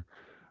 brother.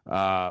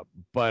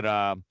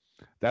 But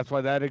that's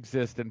why that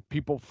exists, and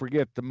people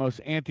forget the most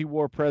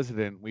anti-war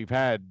president we've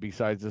had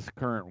besides this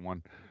current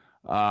one.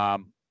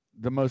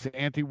 The most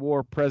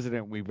anti-war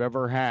president we've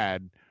ever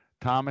had,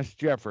 Thomas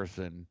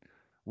Jefferson,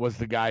 was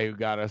the guy who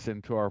got us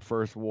into our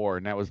first war,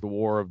 and that was the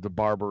War of the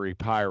Barbary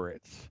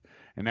Pirates.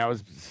 And that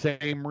was the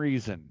same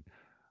reason.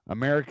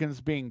 Americans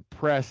being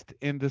pressed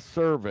into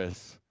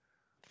service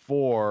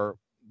for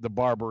the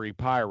Barbary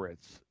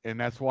Pirates. And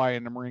that's why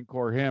in the Marine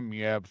Corps hymn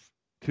you have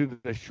 "To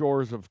the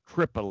Shores of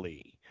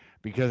Tripoli,"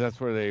 because that's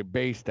where they're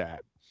based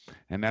at.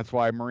 And that's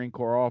why Marine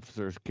Corps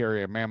officers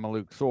carry a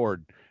Mameluke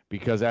sword,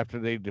 because after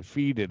they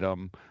defeated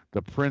them,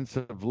 the Prince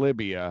of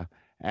Libya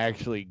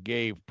actually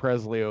gave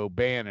Presley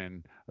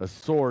O'Bannon a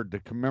sword to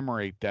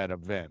commemorate that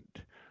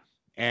event.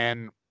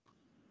 And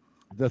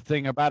the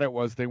thing about it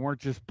was they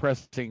weren't just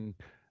pressing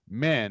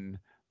men,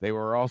 they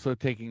were also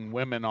taking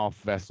women off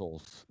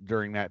vessels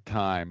during that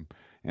time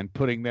and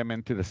putting them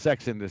into the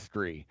sex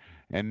industry.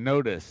 And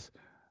notice,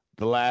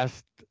 the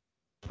last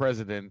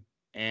president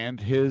and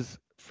his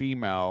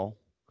female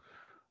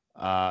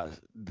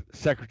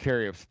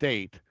Secretary of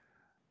State,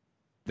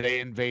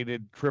 they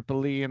invaded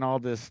Tripoli and all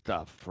this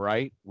stuff,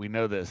 right? We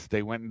know this.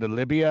 They went into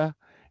Libya,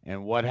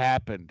 and what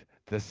happened?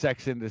 The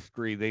sex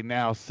industry, they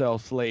now sell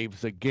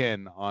slaves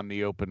again on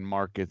the open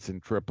markets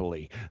in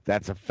Tripoli.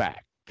 That's a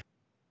fact.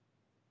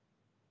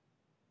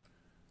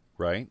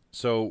 Right.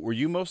 So were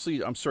you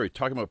mostly, I'm sorry,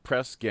 talking about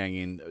press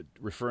ganging,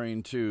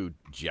 referring to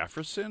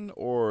Jefferson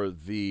or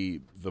the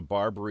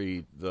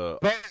Barbary, the...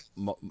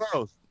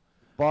 Both.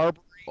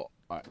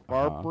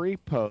 Barbary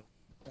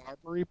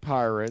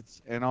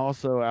pirates, and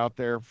also out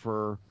there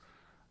for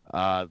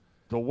the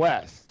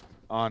West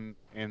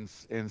in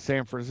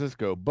San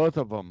Francisco. Both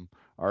of them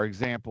are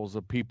examples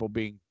of people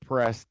being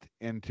pressed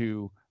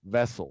into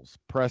vessels,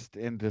 pressed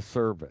into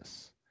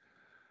service.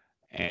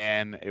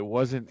 And it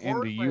wasn't in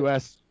the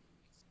U.S.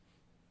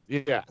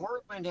 Yeah.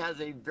 Portland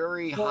has a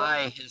very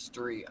high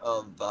history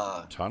of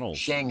tunnels.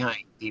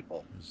 Shanghai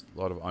people. There's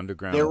a lot of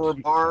underground. There were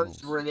bars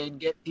tunnels where they'd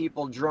get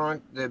people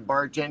drunk. The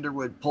bartender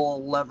would pull a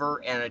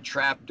lever and a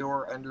trap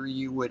door under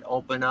you would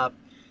open up,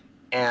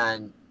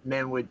 and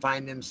men would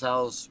find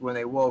themselves when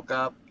they woke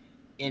up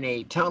in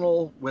a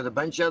tunnel with a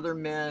bunch of other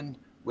men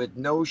with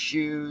no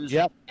shoes.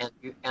 Yep.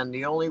 And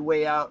the only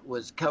way out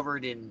was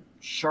covered in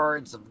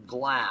shards of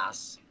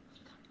glass.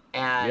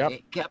 And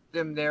it kept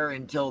them there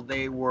until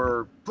they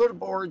were put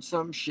aboard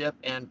some ship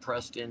and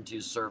pressed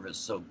into service.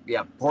 So,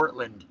 yeah,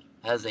 Portland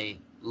has a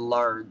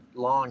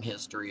long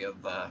history of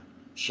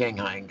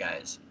Shanghai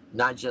guys,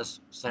 not just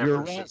San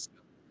Francisco.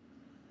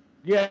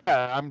 Right.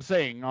 Yeah, I'm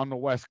saying on the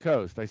West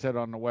Coast. I said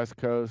on the West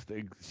Coast.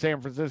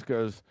 San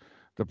Francisco's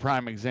the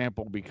prime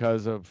example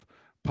because of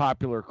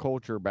popular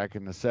culture back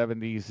in the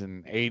 70s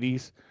and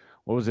 80s.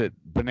 What was it?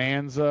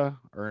 Bonanza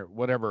or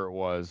whatever it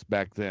was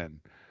back then.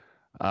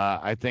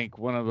 I think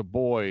one of the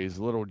boys,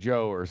 Little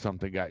Joe or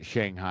something, got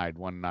shanghaied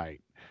one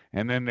night.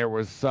 And then there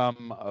was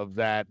some of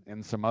that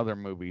in some other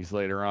movies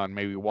later on,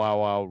 maybe Wild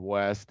Wild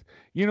West.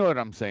 You know what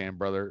I'm saying,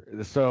 brother.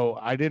 So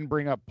I didn't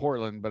bring up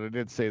Portland, but I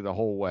did say the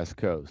whole West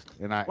Coast.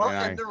 And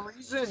the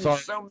reason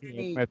so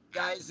many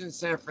guys in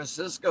San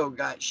Francisco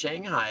got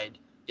shanghaied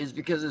is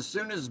because as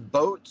soon as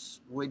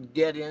boats would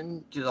get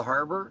into the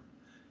harbor,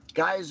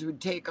 guys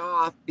would take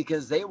off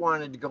because they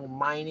wanted to go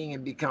mining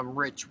and become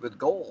rich with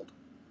gold.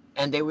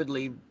 And they would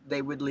leave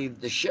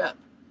the ship.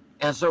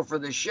 And so for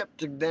the ship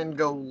to then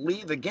go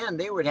leave again,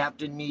 they would have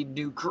to need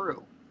new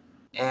crew.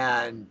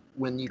 And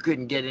when you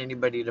couldn't get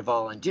anybody to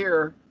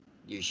volunteer,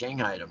 you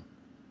shanghaied them.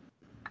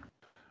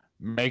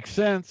 Makes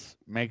sense.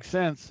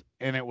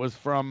 And it was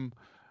from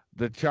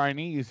the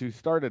Chinese who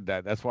started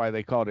that. That's why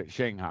they called it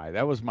Shanghai.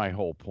 That was my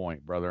whole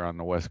point, brother, on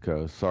the West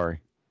Coast. Sorry.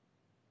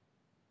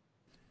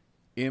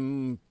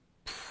 Impressive,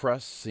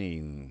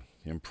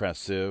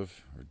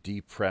 or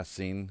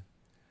depressing.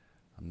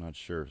 I'm not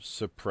sure.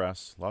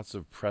 Suppress. Lots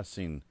of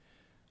pressing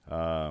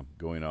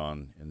going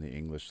on in the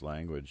English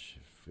language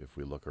if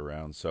we look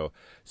around. So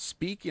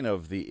speaking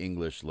of the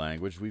English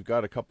language, we've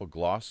got a couple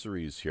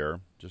glossaries here.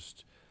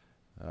 Just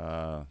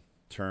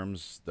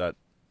terms that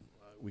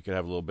we could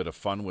have a little bit of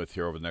fun with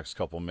here over the next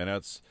couple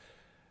minutes.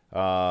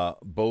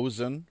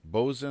 Bosun.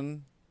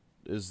 Bosun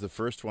is the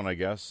first one, I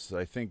guess.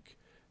 I think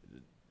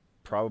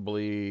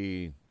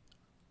probably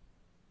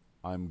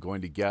I'm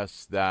going to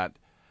guess that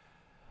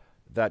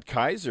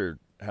Kaiser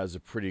has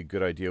a pretty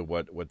good idea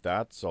what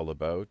that's all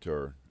about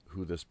or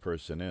who this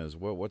person is.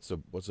 What's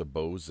a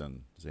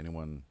bosun? Does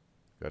anyone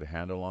got a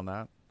handle on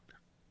that?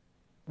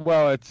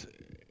 Well, it's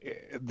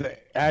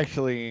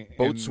actually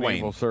boatswain.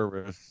 Naval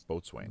Service.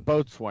 Boatswain.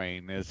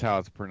 Boatswain is how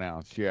it's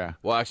pronounced. Yeah.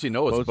 Well, actually,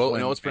 no.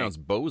 It's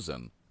pronounced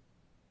bosun.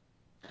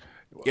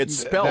 It's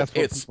spelled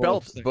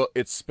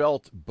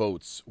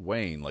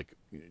boatswain, like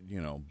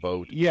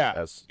boat. Yeah.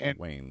 As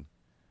Wayne.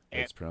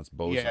 It's pronounced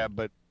bosun. Yeah,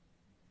 but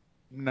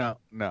no.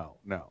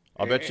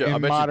 I'll bet you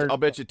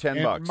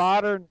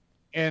 $10.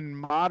 In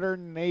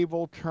modern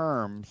naval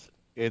terms,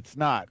 it's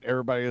not.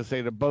 Everybody will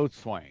say the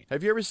boatswain.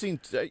 Have you ever seen?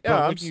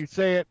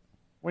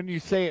 When you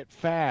say it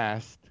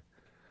fast,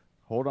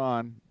 hold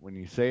on. When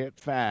you say it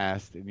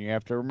fast, and you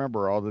have to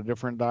remember all the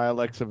different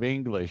dialects of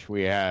English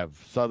we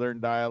have, Southern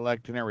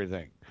dialect and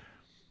everything.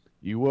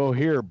 You will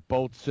hear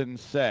boatswain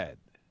said.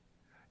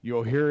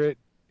 You'll hear it,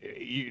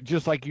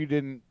 just like you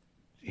didn't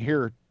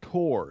hear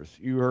tours.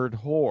 You heard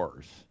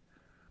whores.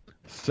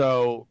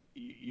 So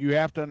you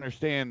have to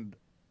understand.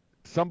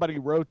 Somebody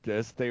wrote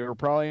this. They were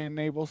probably in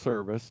naval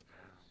service,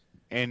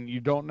 and you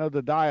don't know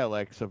the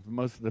dialects of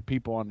most of the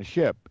people on the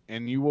ship,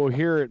 and you will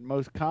hear it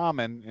most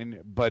common.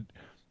 But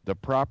the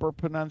proper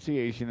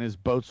pronunciation is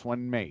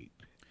boatswain mate.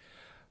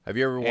 Have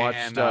you ever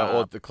watched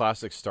the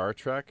classic Star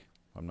Trek?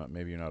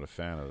 Maybe you're not a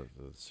fan of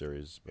the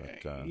series,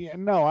 but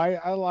no,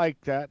 I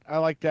like that.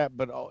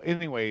 But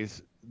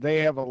anyways, they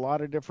have a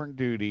lot of different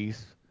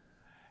duties,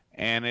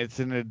 and it's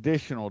an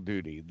additional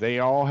duty. They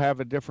all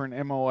have a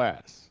different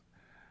MOS.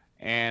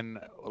 And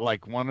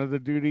like one of the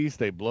duties,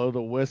 they blow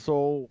the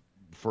whistle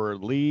for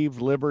leave,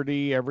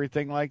 liberty,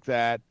 everything like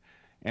that.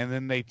 And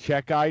then they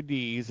check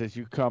IDs as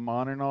you come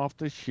on and off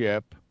the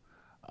ship.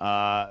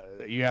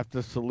 You have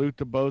to salute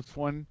the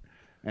boatswain,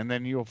 and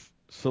then you'll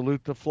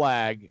salute the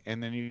flag,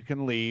 and then you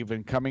can leave.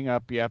 And coming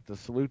up, you have to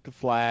salute the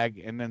flag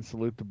and then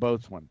salute the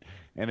boatswain.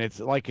 And it's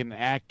like an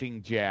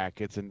acting jack.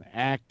 It's an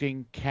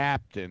acting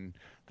captain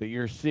that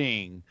you're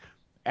seeing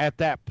at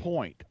that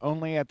point,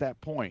 only at that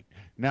point.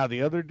 Now,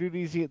 the other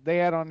duties they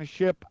had on the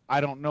ship,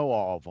 I don't know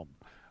all of them,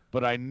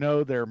 but I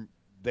know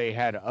they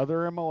had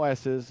other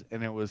MOSs,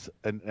 and it was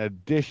an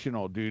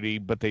additional duty,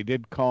 but they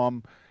did call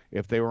them,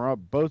 if they were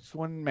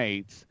boatswain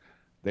mates,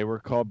 they were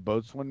called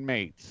boatswain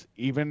mates,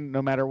 even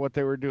no matter what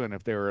they were doing,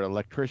 if they were an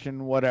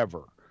electrician,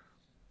 whatever.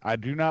 I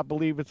do not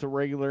believe it's a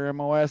regular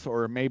MOS,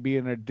 or it may be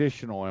an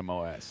additional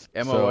MOS.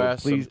 MOS. So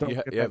please don't you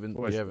get haven't. that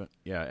twisted.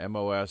 Yeah,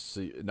 MOS.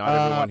 Not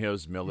everyone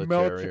has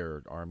military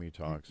or army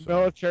talk.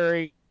 So.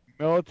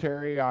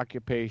 Military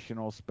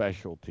occupational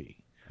specialty.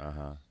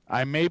 Uh-huh.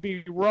 I may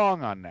be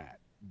wrong on that,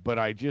 but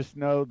I just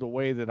know the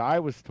way that I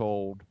was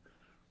told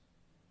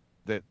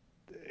that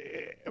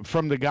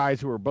from the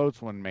guys who were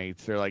boatswain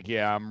mates, they're like,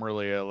 yeah, I'm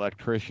really an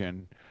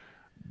electrician.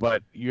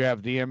 But you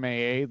have the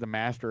MAA, the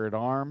Master at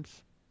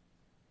Arms.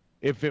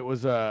 If it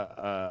was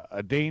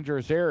a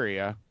dangerous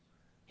area,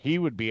 he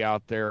would be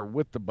out there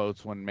with the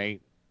boatswain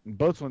mate.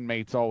 Boatswain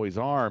mate's always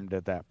armed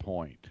at that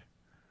point.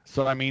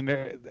 So, I mean,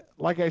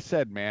 like I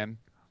said, man,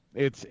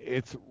 it's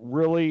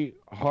really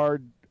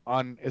hard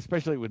on,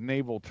 especially with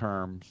naval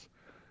terms,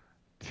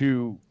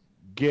 to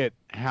get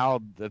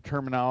how the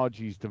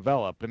terminologies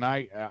develop. And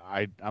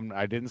I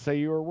didn't say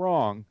you were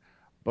wrong.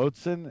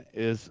 Boatswain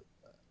is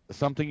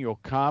something you'll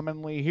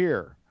commonly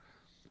hear,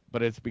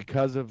 but it's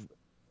because of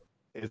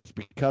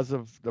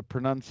the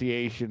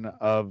pronunciation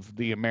of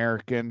the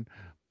American,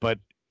 but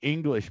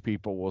English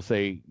people will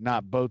say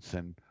not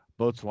boatswain,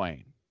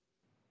 boatswain.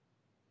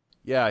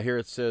 Yeah, here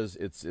it says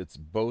it's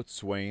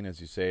boatswain, as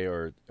you say,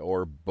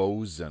 or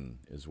bosun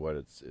is what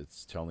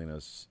it's telling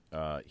us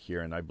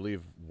here, and I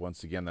believe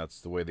once again that's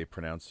the way they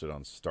pronounced it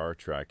on Star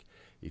Trek.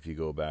 If you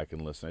go back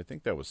and listen, I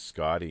think that was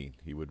Scotty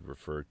he would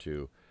refer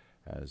to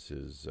as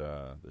his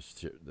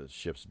the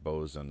ship's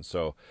bosun.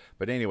 So,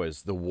 but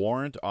anyways, the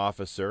warrant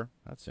officer,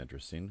 that's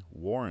interesting.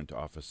 Warrant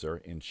officer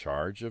in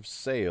charge of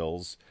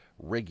sails,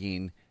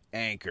 rigging,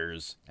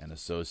 anchors, and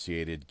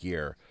associated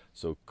gear.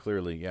 So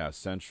clearly, yeah,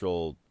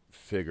 central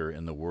figure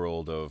in the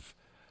world of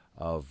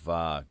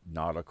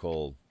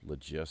nautical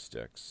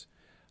logistics.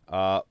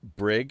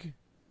 Brig,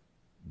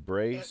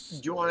 brace.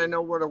 Do you want to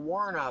know what a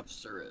warrant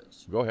officer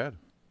is? Go ahead.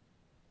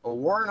 A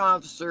warrant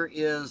officer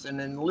is an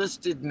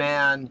enlisted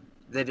man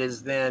that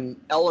is then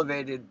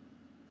elevated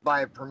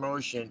by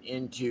promotion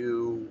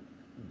into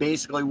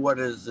basically what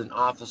is an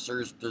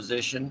officer's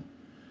position.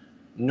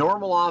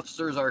 Normal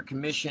officers are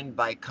commissioned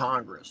by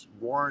Congress.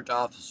 Warrant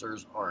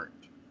officers aren't.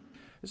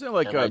 Isn't it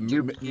like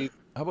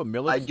how about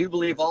military? I do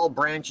believe all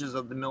branches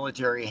of the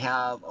military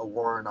have a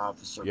warrant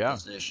officer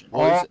position.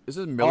 Well, is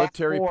it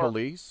military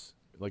police,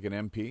 like an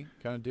MP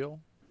kind of deal?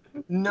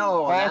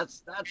 No,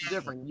 that's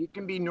different. You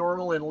can be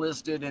normal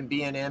enlisted and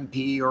be an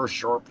MP or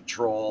shore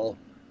patrol.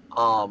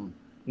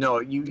 No,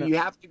 you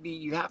have to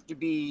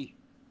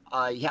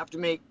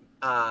make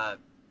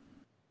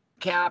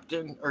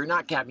captain, or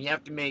not captain. You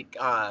have to make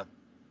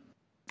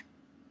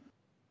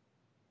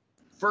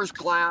first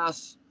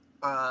class.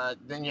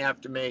 Then you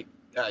have to make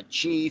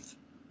chief.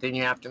 Then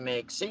you have to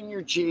make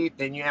senior chief.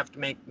 Then you have to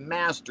make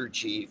master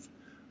chief.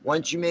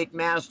 Once you make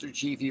master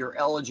chief, you're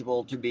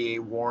eligible to be a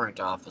warrant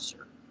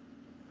officer.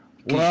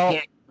 Well,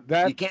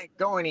 you can't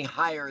go any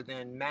higher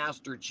than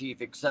master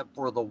chief, except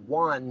for the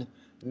one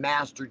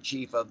Master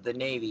Chief of the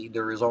Navy.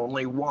 There is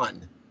only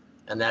one,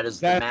 and that is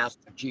the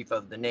Master Chief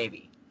of the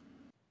Navy.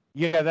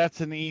 Yeah,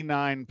 that's an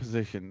E9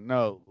 position.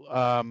 No,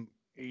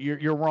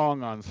 you're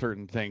wrong on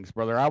certain things,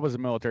 brother. I was a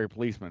military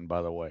policeman,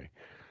 by the way.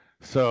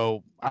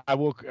 So I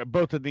will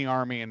both in the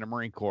Army and the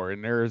Marine Corps,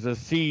 and there is a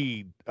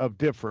seed of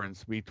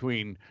difference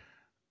between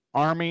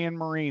Army and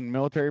Marine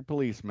military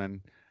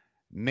policemen.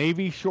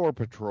 Navy Shore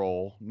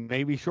Patrol.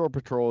 Navy Shore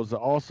Patrol is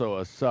also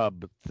a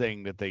sub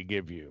thing that they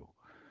give you.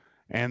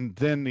 And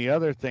then the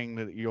other thing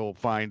that you'll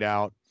find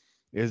out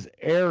is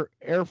Air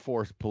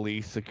Force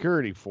Police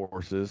Security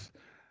Forces.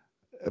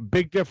 A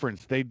big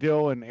difference. They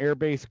deal in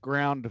air-based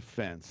ground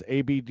defense,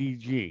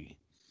 ABDG.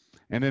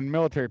 And then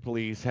military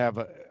police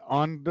have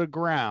on the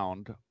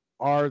ground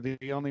are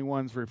the only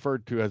ones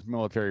referred to as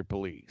military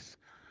police.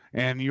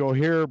 And you'll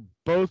hear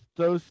both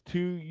those two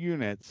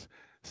units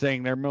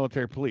saying they're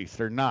military police.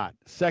 They're not.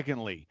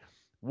 Secondly,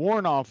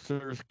 warrant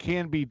officers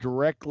can be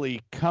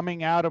directly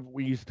coming out of,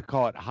 we used to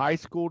call it high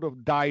school to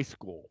die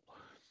school.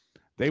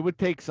 They would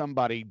take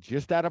somebody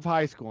just out of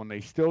high school, and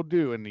they still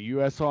do in the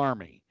U.S.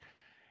 Army,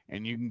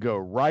 and you can go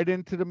right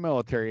into the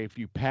military if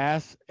you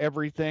pass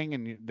everything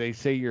and they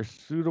say you're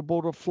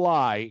suitable to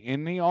fly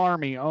in the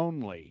Army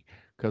only,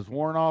 because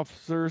warrant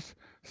officers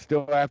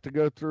still have to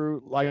go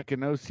through like an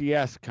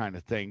OCS kind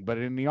of thing. But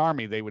in the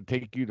Army, they would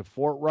take you to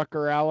Fort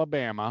Rucker,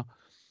 Alabama.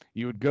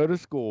 You would go to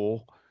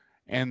school,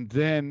 and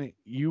then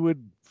you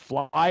would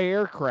fly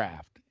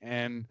aircraft.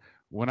 And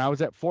when I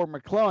was at Fort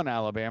McClellan,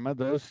 Alabama,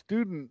 those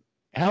student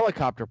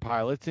helicopter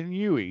pilots in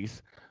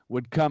Hueys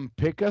would come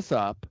pick us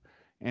up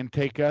and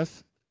take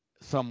us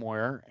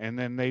somewhere, and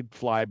then they'd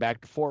fly back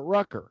to Fort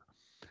Rucker.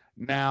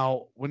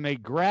 Now, when they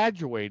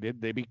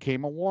graduated, they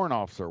became a warrant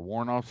officer.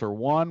 Warrant Officer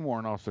 1,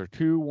 Warrant Officer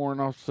 2,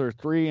 Warrant Officer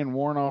 3, and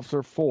Warrant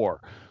Officer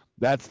 4.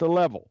 That's the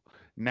level.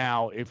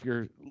 Now, if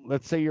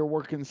let's say you're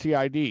working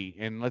CID,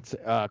 and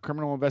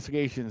Criminal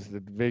Investigations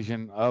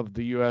Division of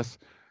the U.S.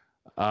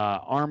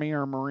 Army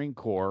or Marine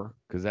Corps,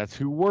 because that's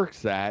who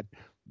works that.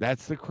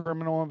 That's the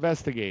criminal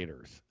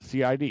investigators,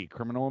 CID,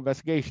 Criminal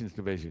Investigations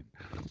Division.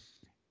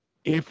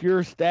 If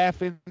you're staff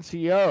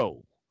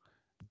NCO,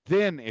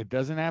 then it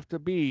doesn't have to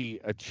be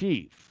a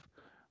chief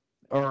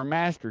or a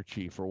master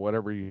chief or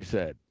whatever you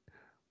said.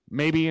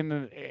 Maybe in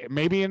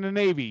the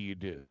Navy you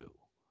do,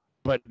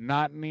 but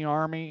not in the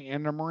Army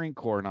and the Marine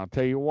Corps. And I'll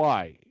tell you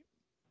why.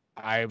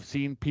 I've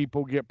seen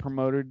people get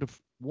promoted to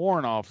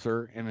warrant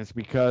officer, and it's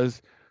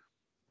because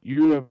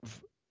you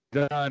have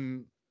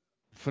done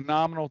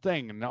phenomenal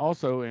thing. And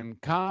also in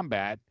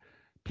combat,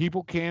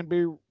 people can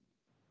be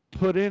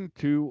put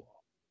into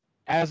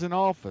as an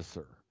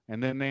officer,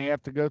 and then they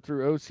have to go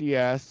through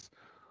OCS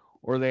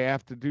or they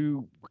have to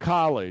do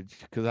college,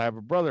 because I have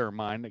a brother of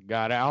mine that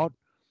got out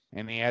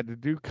and he had to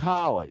do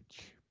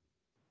college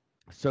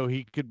so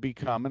he could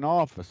become an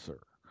officer,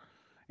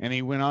 and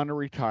he went on to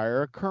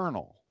retire a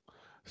colonel.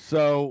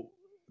 So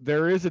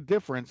there is a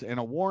difference, and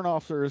a warrant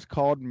officer is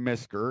called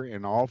Mr.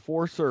 in all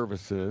four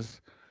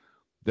services.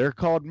 They're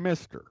called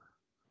Mr.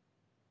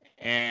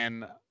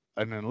 And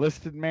an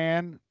enlisted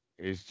man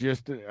is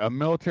just a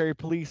military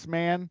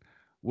policeman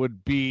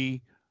would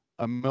be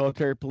a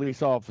military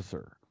police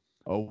officer.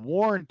 A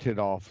warranted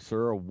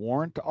officer, a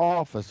warrant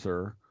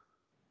officer,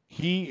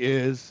 he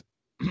is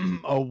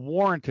a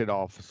warranted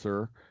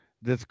officer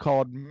that's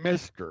called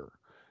Mr.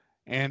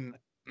 And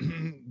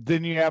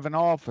then you have an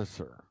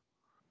officer.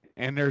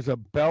 And there's a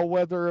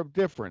bellwether of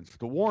difference.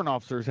 The warrant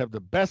officers have the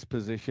best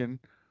position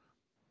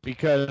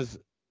because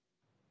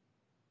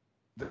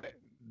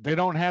they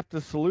don't have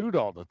to salute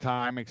all the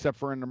time, except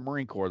for in the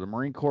Marine Corps. The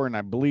Marine Corps, and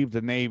I believe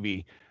the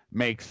Navy,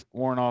 makes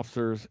warrant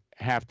officers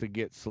have to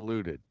get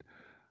saluted.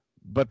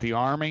 But the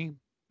Army,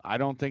 I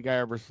don't think I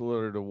ever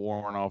saluted a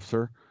warrant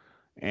officer.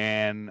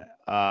 And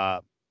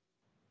I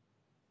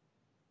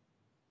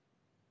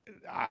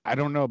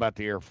don't know about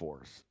the Air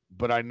Force,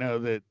 but I know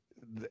that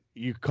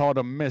you called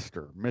him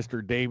Mr.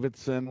 Mr.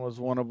 Davidson was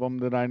one of them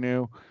that I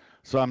knew.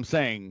 So I'm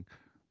saying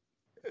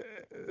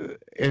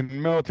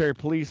in military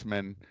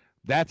policemen,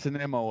 that's an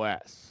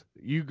MOS.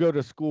 You go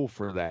to school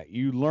for that.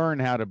 You learn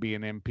how to be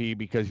an MP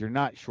because you're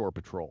not shore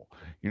patrol.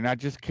 You're not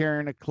just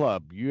carrying a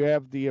club. You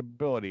have the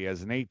ability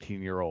as an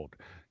 18-year-old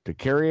to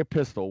carry a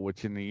pistol,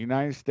 which in the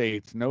United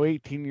States, no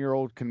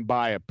 18-year-old can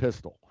buy a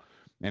pistol.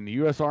 And the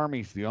U.S. Army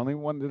is the only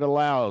one that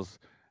allows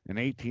an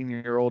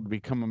 18-year-old to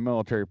become a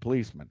military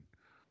policeman.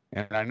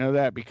 And I know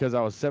that because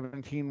I was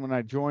 17 when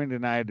I joined,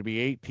 and I had to be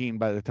 18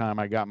 by the time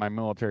I got my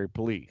military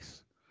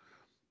police.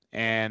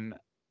 And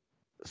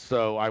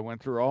so I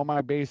went through all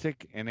my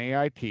basic and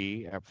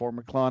AIT at Fort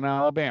McClellan,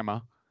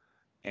 Alabama,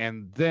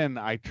 and then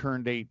I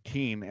turned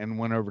 18 and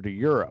went over to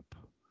Europe.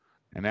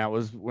 And that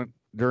was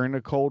during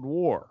the Cold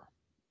War.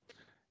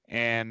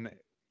 And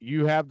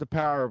you have the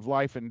power of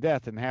life and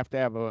death and have to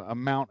have an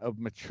amount of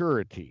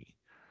maturity.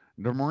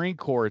 The Marine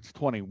Corps, it's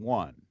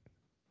 21.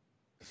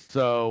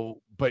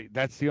 So, but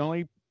that's the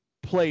only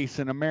place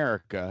in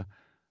America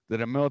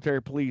that a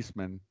military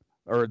policeman,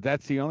 or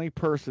that's the only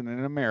person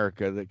in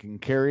America that can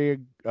carry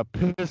a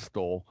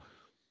pistol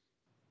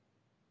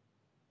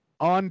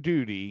on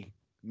duty,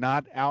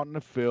 not out in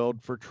the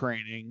field for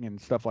training and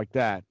stuff like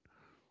that.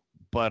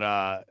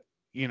 But,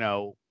 you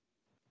know,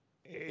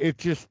 it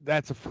just,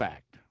 that's a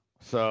fact.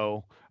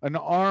 So an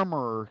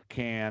armorer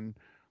can,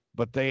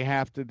 but they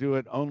have to do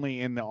it only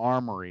in the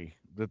armory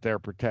that they're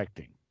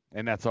protecting.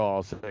 And that's all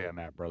I'll say on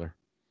that, brother.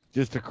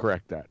 Just to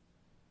correct that.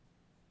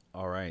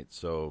 All right.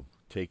 So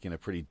taking a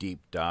pretty deep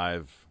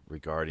dive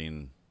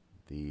regarding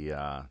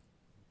the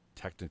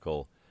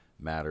technical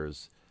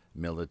matters,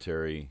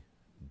 military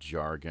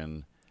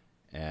jargon,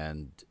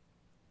 and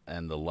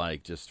the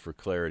like, just for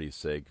clarity's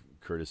sake,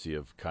 courtesy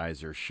of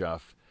Kaiser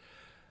Schuff.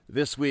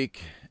 This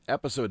week,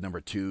 episode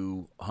number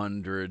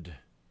 200,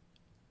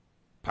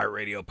 Pirate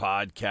Radio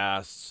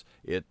Podcasts.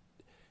 It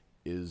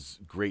is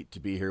great to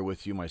be here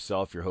with you.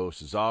 Myself, your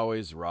host as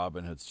always,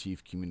 Robin Hood's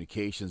Chief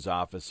Communications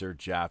Officer,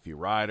 Jaffe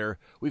Ryder.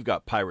 We've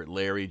got Pirate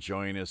Larry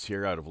joining us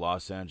here out of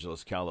Los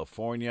Angeles,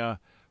 California.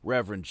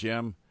 Reverend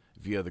Jim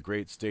via the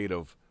great state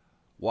of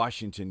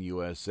Washington,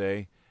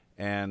 USA.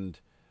 And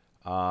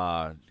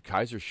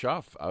Kaiser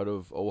Schuff out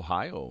of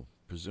Ohio,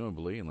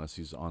 presumably, unless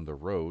he's on the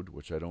road,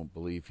 which I don't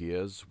believe he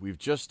is. We've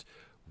just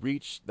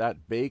reached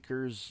that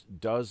baker's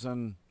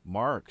dozen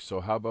mark,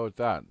 so how about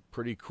that?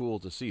 Pretty cool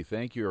to see.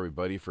 Thank you,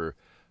 everybody, for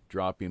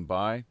dropping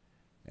by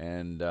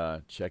and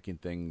checking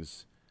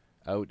things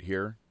out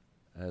here,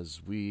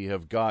 as we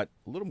have got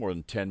a little more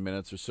than 10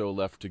 minutes or so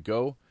left to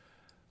go.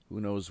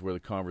 Who knows where the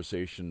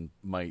conversation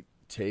might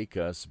take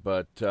us,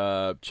 but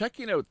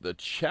checking out the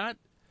chat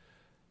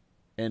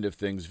end of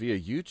things via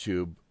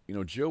YouTube, you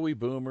know, Joey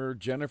Boomer,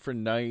 Jennifer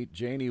Knight,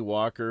 Janie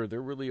Walker,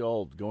 they're really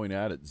all going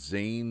at it.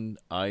 Zane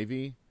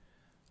Ivy.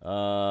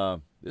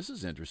 This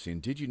is interesting.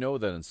 Did you know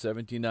that in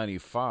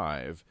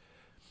 1795,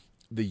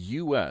 the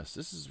U.S.,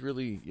 this is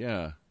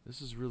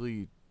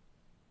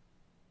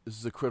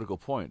a critical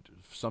point,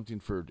 something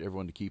for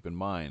everyone to keep in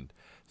mind.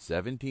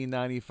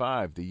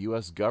 1795, the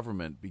U.S.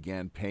 government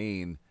began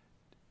paying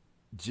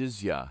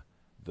jizya,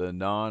 the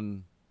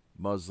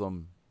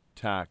non-Muslim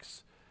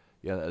tax,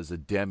 as a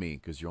demi,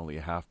 because you're only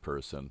a half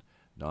person,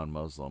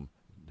 non-Muslim,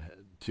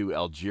 to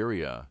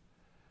Algeria,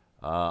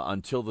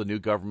 until the new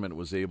government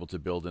was able to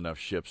build enough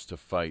ships to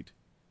fight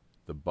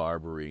the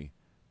Barbary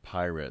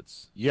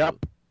Pirates.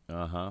 Yep.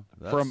 Uh-huh.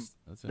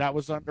 That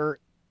was under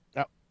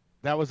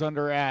that was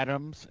under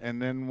Adams, and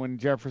then when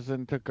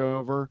Jefferson took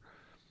over,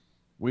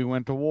 we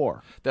went to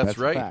war. That's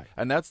right. A fact.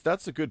 And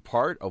that's a good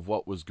part of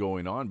what was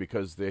going on,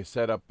 because they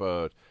set up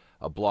a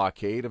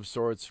blockade of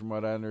sorts, from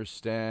what I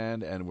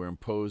understand, and were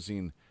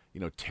imposing,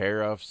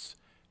 tariffs,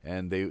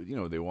 and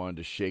they wanted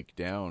to shake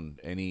down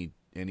any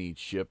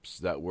ships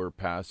that were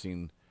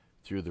passing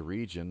through the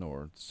region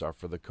or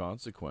suffer the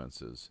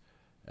consequences.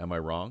 Am I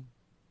wrong?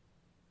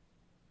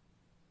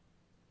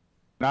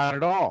 Not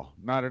at all.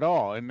 Not at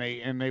all.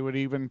 And they would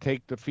even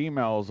take the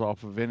females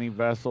off of any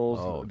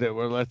vessels that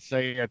were, let's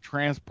say, a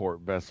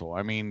transport vessel.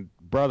 I mean,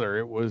 brother,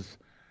 it was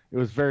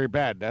very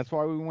bad. That's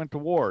why we went to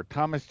war.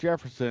 Thomas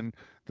Jefferson,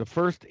 the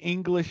first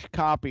English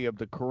copy of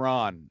the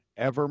Quran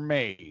ever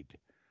made,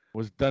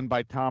 was done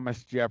by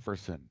Thomas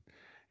Jefferson.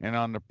 And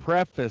on the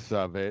preface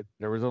of it,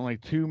 there was only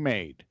 2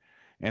 made.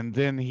 And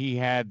then he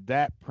had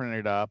that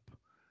printed up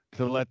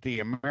to let the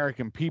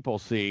American people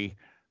see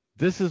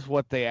this is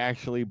what they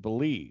actually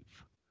believe.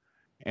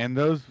 And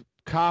those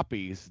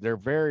copies, they're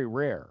very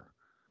rare,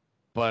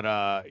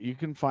 but you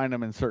can find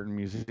them in certain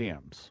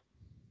museums.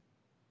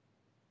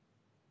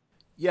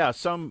 Yeah,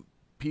 some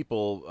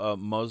people,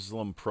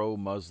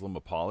 pro-Muslim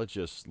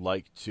apologists,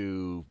 like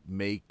to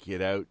make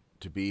it out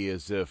to be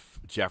as if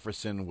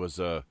Jefferson was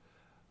a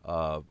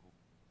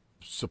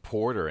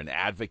supporter, an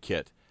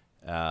advocate,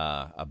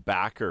 a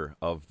backer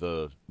of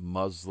the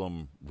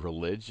Muslim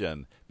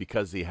religion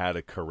because he had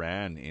a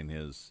Quran in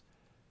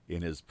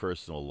his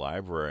personal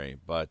library.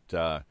 But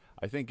I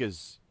think,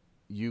 as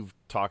you've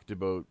touched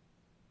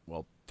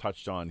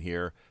on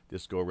here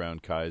this go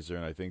around, Kaiser,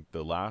 and I think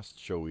the last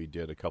show we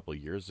did a couple of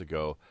years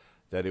ago,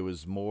 that it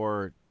was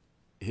more,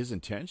 his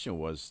intention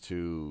was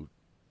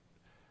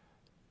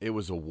it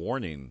was a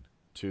warning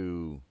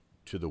to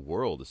the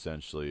world,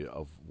 essentially,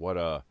 of what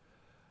an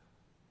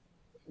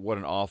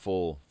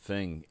awful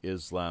thing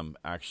Islam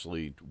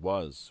actually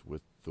was,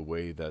 with the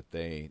way that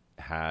they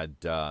had,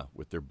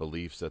 with their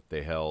beliefs that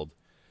they held,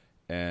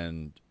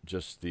 and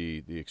just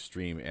the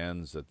extreme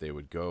ends that they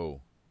would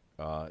go,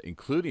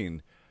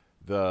 including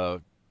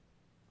the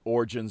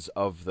origins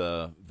of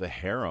the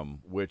harem,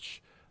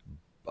 which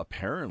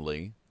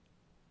apparently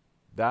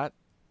that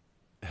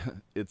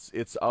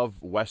it's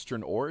of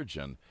Western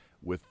origin,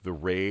 with the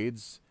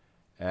raids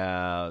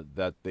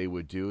that they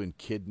would do in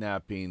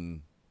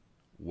kidnapping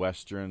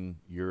Western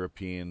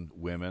European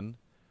women.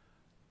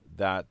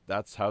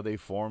 That's how they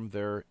formed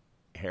their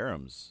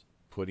harems,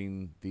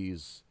 putting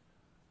these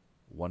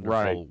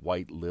wonderful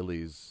white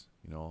lilies,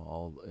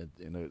 all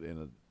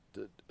in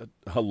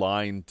a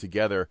line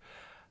together.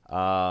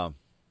 It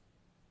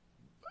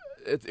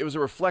was a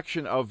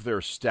reflection of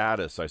their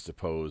status, I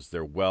suppose,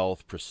 their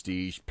wealth,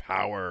 prestige,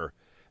 power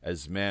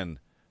as men.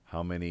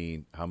 How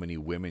many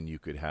women you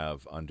could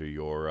have under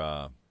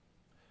your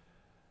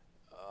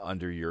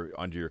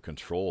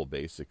control,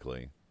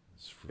 basically.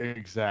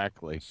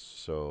 Exactly.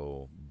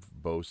 So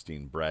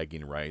boasting,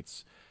 bragging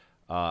rights.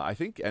 I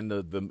think, and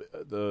the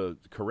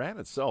Quran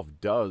itself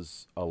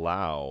does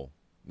allow.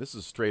 This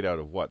is straight out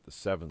of the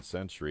 7th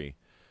century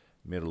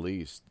Middle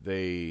East.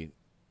 They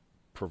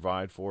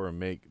provide for and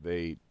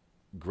they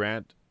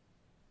grant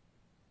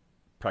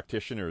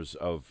practitioners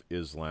of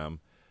Islam,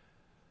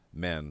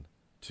 men,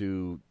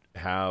 to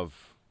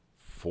have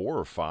 4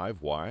 or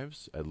 5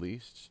 wives at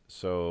least.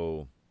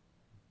 So,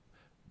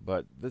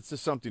 but this is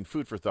something,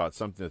 food for thought,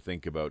 something to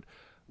think about.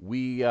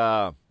 We,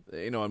 and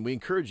we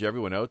encourage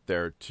everyone out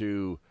there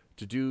to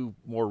do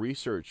more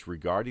research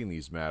regarding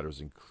these matters,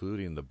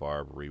 including the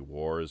Barbary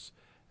Wars,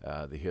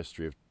 the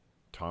history of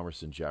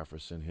Thomas and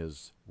Jefferson,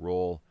 his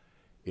role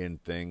in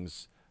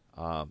things,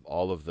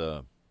 all of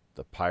the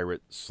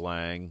pirate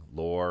slang,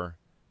 lore,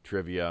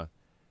 trivia,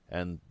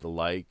 and the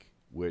like,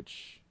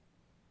 which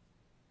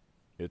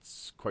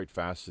it's quite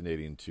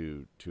fascinating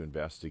to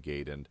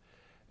investigate and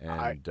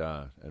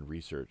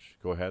research.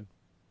 Go ahead.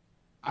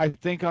 I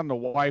think on the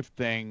wife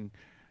thing,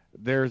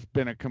 there's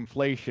been a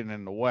conflation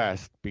in the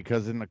West,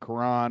 because in the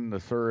Quran, the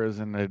surahs,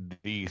 and the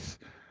hadiths,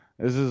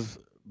 this is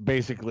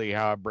basically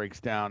how it breaks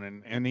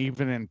down, and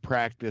even in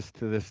practice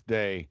to this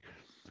day.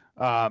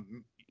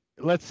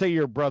 Let's say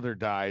your brother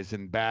dies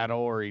in battle,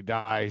 or he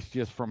dies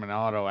just from an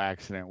auto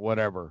accident,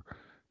 whatever.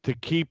 To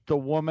keep the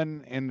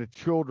woman and the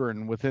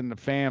children within the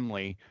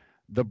family,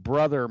 the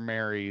brother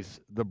marries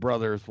the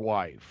brother's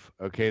wife.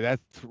 Okay,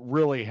 that's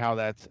really how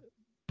that's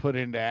put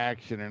into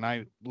action, and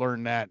I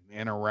learned that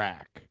in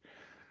Iraq.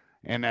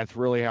 And that's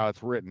really how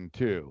it's written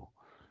too.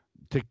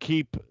 To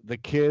keep the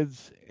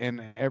kids and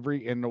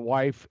the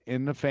wife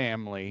in the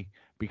family,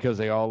 because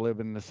they all live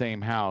in the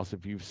same house.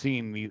 If you've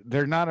seen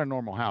they're not a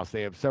normal house.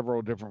 They have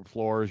several different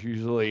floors.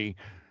 Usually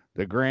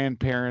the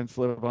grandparents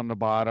live on the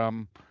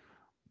bottom,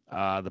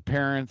 the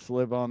parents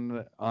live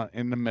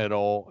in the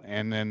middle,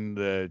 and then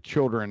the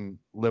children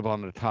live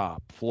on the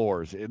top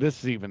floors.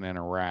 This is even in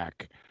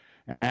Iraq,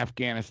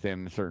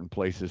 Afghanistan, in certain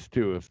places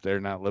too, if they're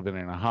not living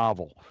in a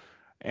hovel.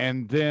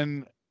 And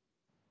then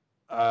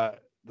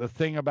the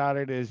thing about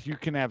it is, you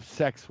can have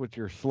sex with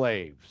your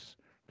slaves.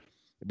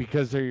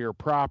 because they're your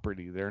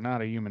property. They're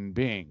not a human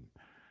being.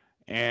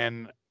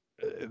 And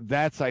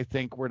that's, I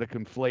think, where the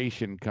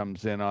conflation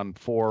comes in on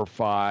 4 or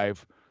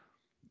 5.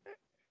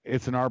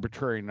 It's an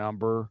arbitrary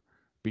number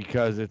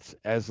because it's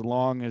as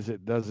long as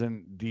it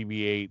doesn't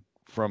deviate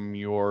from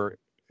your,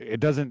 it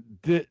doesn't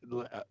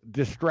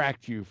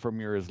distract you from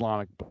your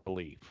Islamic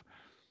belief.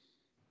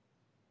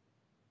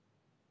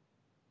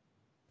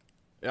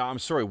 Yeah, I'm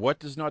sorry, what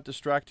does not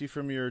distract you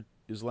from your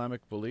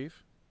Islamic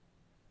belief?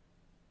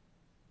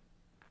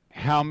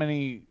 How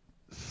many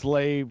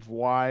slave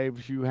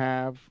wives you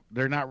have?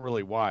 They're not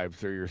really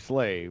wives, they're your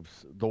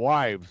slaves. The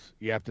wives,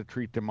 you have to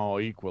treat them all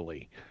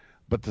equally,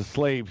 but the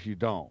slaves you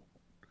don't.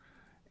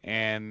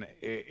 And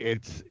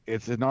it's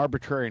an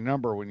arbitrary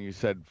number when you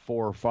said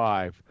 4 or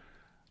 5,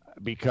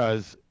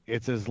 because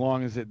it's as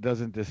long as it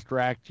doesn't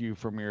distract you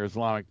from your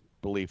Islamic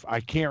belief. I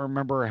can't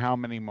remember how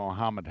many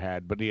Muhammad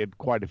had, but he had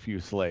quite a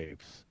few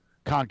slaves,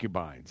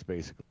 concubines,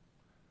 basically.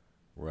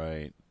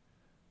 Right.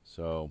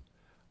 So,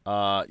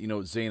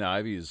 Zane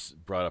Ivy's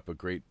brought up a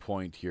great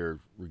point here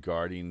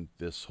regarding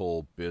this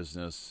whole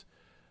business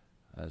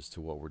as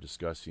to what we're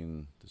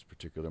discussing this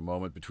particular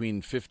moment. Between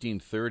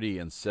 1530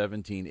 and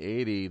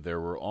 1780, there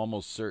were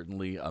almost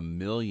certainly 1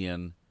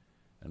 million,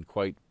 and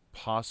quite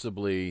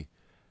possibly,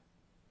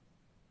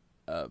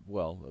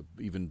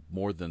 even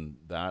more than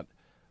that,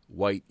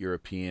 white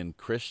European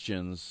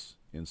Christians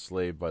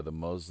enslaved by the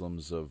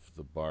Muslims of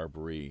the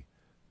Barbary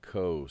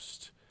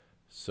Coast.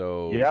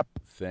 So, yep.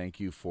 Thank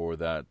you for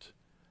that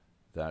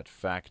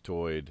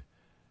factoid,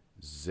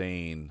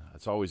 Zane.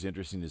 It's always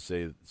interesting to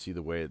see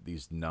the way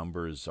these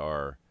numbers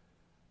are.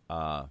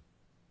 The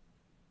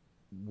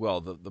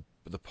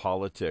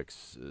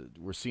politics.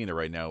 We're seeing it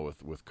right now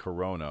with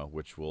Corona,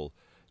 which we'll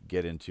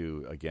get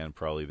into again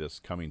probably this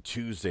coming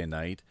Tuesday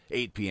night,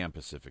 8 p.m.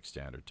 Pacific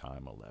Standard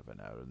Time,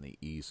 11 out on the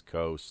East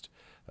Coast.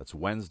 That's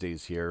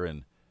Wednesdays here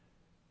in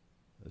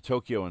the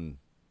Tokyo and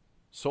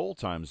Seoul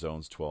time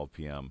zones, 12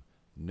 p.m.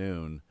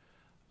 noon.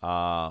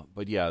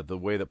 But yeah, the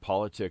way that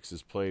politics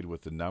is played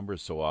with the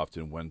numbers so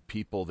often, when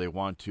people, they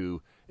want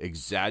to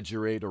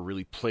exaggerate or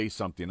really play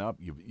something up,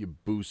 you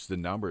boost the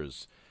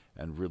numbers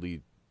and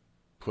really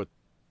put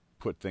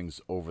things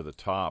over the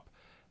top.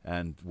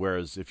 And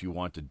whereas if you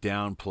want to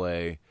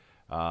downplay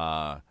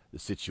the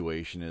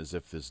situation as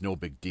if there's no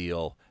big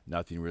deal,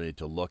 nothing really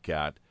to look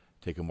at,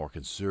 take a more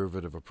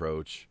conservative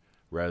approach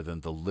rather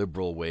than the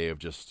liberal way of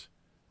just,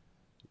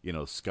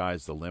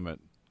 sky's the limit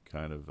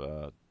kind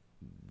of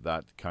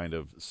that kind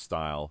of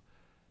style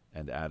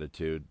and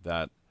attitude.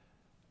 That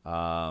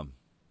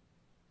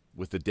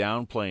with the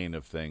downplaying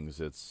of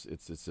things, it's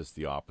just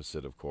the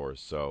opposite, of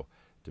course. So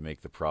to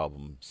make the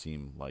problem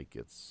seem like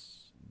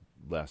it's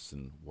less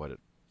than what it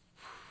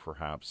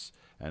perhaps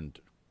and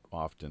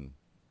often,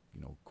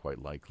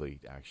 quite likely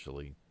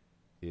actually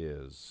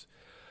is.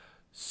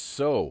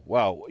 So,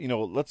 wow,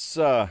 let's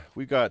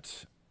we've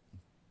got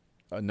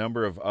a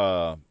number of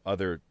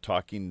other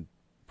talking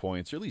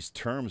points, or at least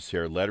terms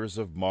here. Letters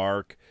of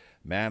marque,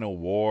 man o'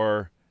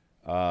 war,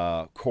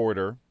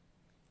 quarter,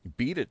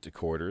 beat it to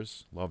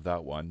quarters, love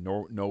that one.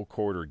 No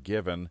quarter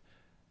given.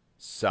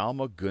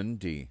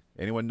 Salmagundi,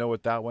 anyone know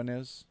what that one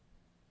is,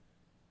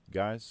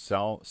 guys?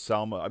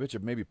 Salma, I bet you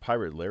maybe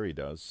Pirate Larry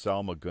does.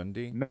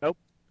 Salmagundi. Nope.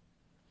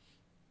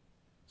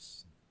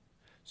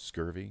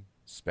 Scurvy,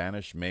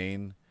 Spanish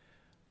Main.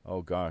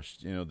 Oh gosh,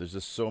 there's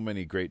just so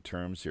many great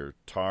terms here.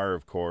 Tar,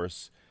 of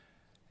course,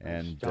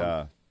 and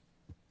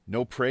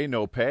no pray,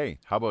 no pay.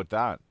 How about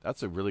that?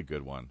 That's a really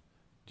good one.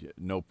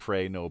 No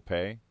pray, no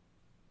pay.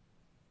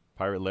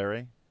 Pirate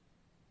Larry?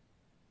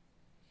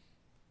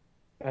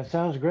 That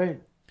sounds great.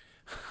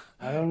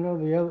 I don't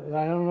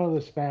know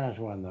the Spanish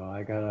one though.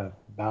 I gotta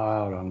bow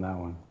out on that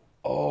one.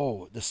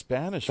 Oh, the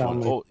Spanish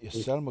one. Oh,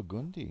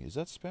 Salmagundi. Is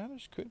that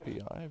Spanish? Could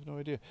be. I have no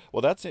idea.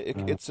 Well, that's it.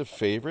 It's a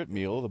favorite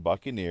meal of the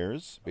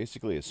Buccaneers.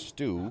 Basically a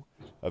stew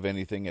of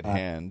anything at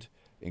hand,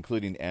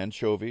 including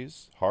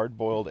anchovies,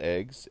 hard-boiled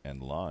eggs,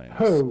 and limes.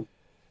 Oh.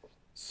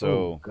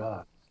 So,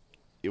 God.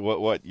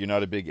 What? You're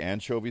not a big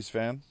anchovies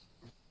fan?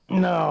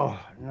 No,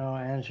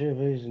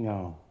 anchovies,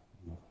 no.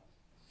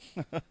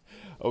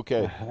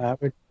 Okay. I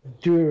would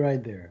do it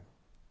right there.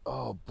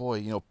 Oh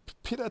boy,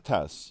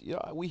 piratas.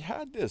 Yeah, we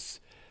had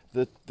this.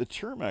 The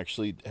term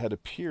actually had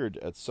appeared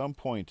at some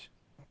point.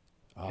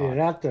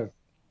 Piratas.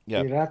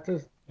 Yeah.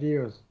 Piratas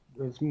Dios.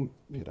 That's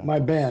Piratos. my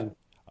band.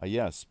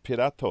 Yes,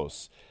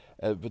 piratos.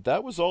 But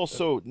that was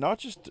also not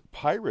just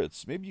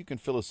pirates. Maybe you can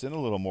fill us in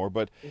a little more,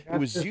 but it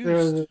was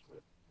used.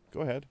 Go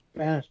ahead.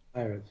 Spanish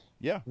pirates.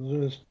 Yeah. Those are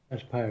the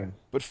Spanish pirates.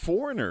 But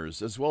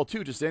foreigners as well,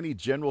 too. Just any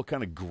general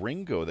kind of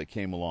gringo that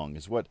came along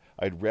is what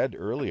I'd read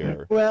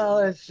earlier. Well,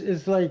 it's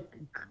like,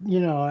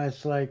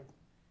 it's like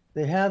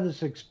they have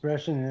this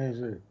expression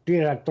as a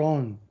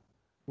piraton,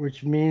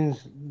 which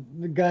means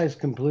the guy's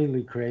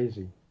completely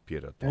crazy.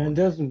 Piraton. And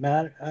it doesn't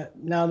matter.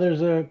 Now,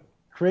 there's a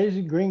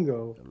crazy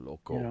gringo,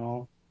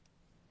 Loco.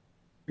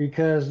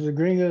 because the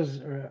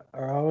gringos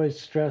are always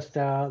stressed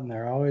out and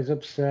they're always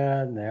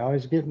upset and they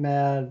always get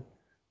mad.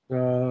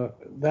 So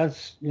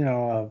that's,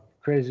 a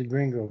crazy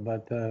gringo.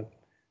 But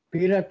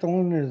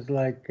Piraton is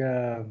like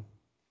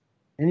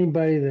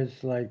anybody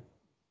that's like,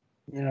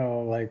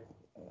 like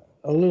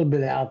a little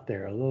bit out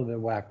there, a little bit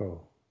wacko.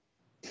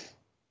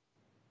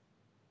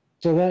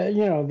 So that,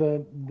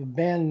 the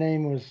band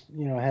name was,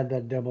 had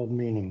that double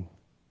meaning.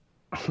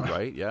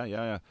 Right?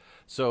 Yeah.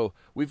 So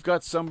we've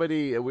got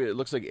somebody. It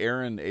looks like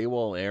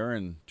AWOL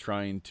Aaron,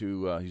 trying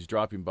to. He's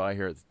dropping by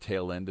here at the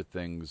tail end of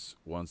things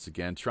once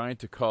again, trying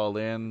to call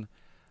in,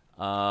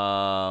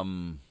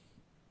 offering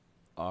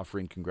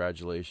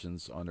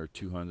congratulations on our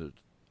 200th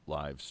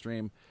live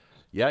stream.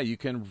 Yeah, you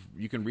can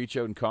reach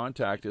out and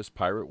contact us,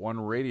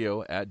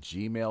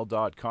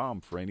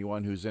 pirate1radio@gmail.com, for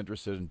anyone who's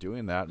interested in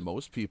doing that.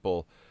 Most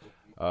people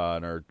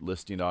in our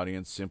listening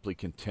audience simply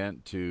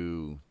content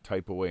to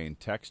type away in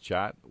text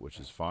chat, which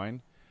is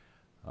fine.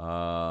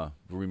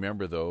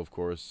 Remember, though, of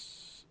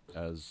course,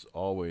 as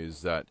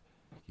always, that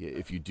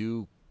if you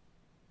do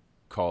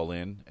call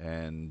in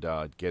and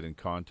get in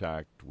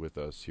contact with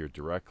us here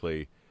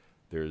directly,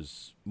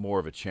 there's more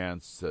of a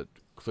chance that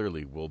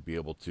clearly we'll be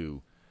able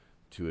to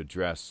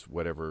address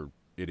whatever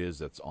it is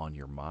that's on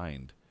your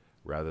mind,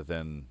 rather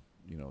than,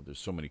 there's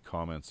so many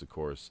comments, of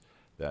course,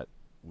 that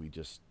we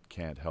just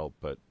can't help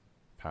but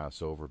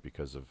pass over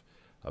because of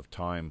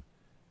time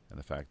and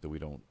the fact that we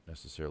don't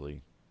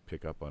necessarily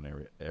pick up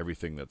on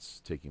everything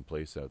that's taking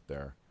place out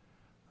there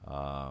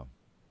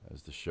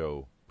as the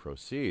show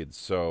proceeds.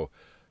 So,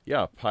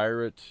 yeah,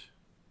 AWOL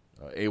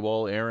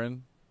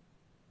Aaron,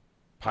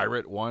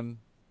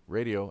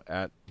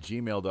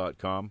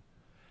 pirate1radio@gmail.com.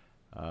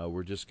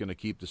 We're just going to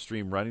keep the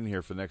stream running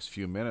here for the next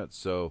few minutes,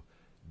 so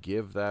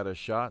give that a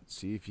shot.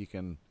 See if you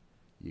can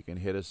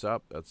hit us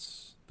up.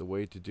 That's the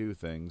way to do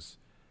things,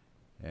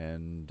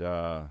 and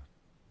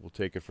we'll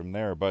take it from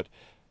there. But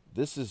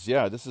this is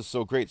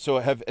so great. So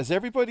has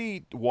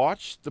everybody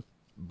watched the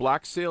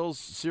Black Sails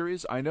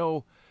series? I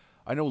know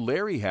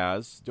Larry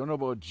has. Don't know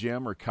about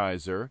Jim or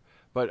Kaiser.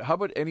 But how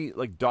about any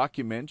like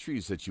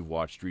documentaries that you've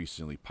watched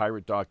recently?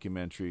 Pirate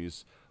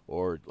documentaries,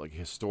 or like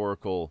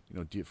historical,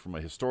 from a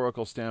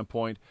historical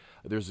standpoint.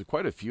 There's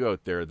quite a few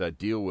out there that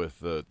deal with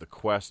the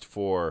quest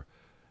for,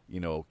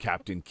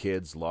 Captain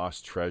Kidd's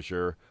lost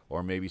treasure,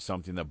 or maybe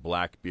something that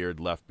Blackbeard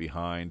left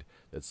behind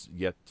that's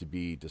yet to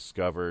be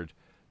discovered.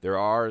 There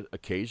are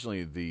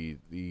occasionally the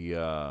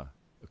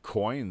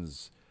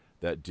coins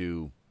that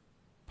do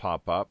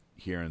pop up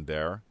here and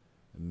there.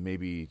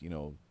 Maybe,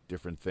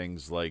 different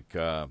things like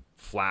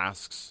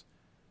flasks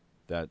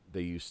that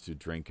they used to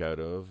drink out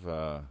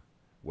of,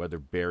 whether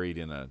buried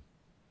in a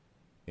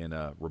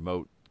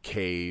remote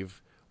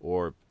cave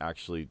or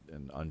actually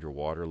an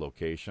underwater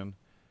location.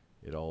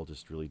 It all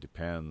just really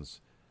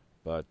depends.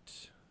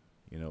 But,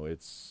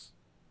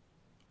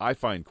 I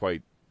find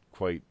quite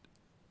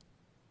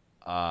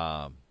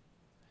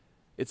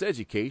it's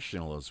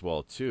educational as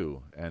well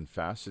too, and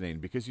fascinating,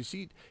 because you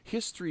see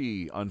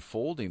history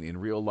unfolding in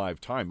real live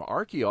time.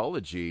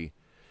 Archaeology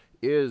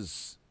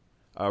is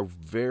a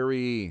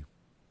very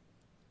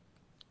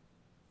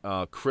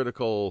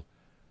critical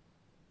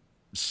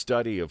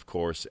study, of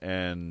course,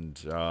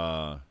 and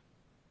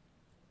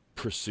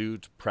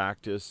pursuit,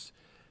 practice,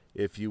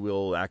 if you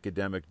will,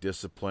 academic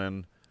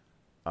discipline.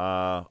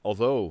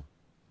 Although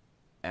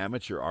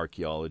amateur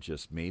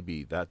archaeologists,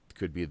 maybe that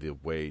could be the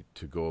way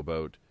to go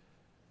about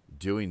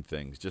doing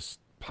things. Just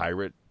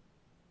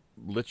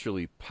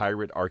literally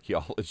pirate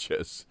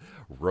archaeologists,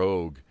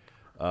 rogue,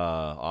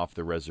 off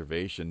the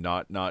reservation,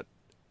 not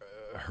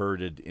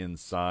herded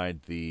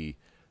inside the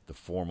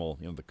formal,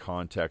 the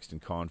context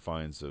and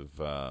confines of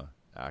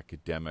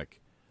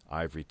academic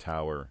ivory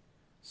tower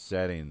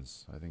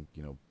settings. I think,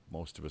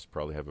 most of us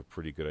probably have a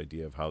pretty good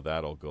idea of how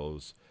that all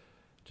goes.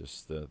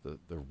 Just the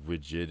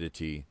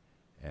rigidity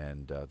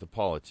and the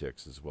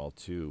politics as well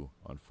too,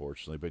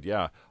 unfortunately. But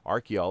yeah,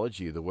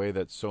 archaeology, the way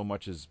that so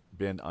much has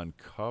been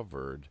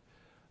uncovered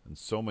on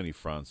so many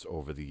fronts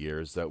over the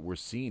years, that we're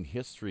seeing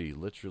history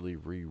literally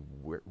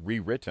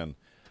rewritten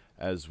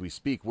as we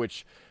speak,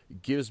 which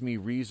gives me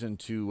reason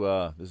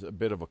to, there's a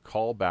bit of a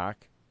callback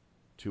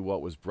to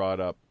what was brought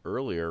up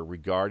earlier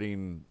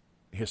regarding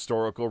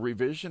historical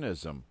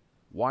revisionism.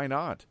 Why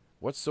not?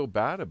 What's so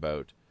bad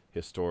about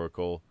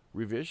historical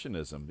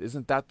revisionism?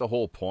 Isn't that the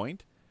whole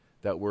point?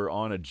 That we're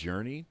on a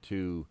journey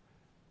to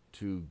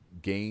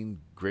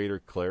gain greater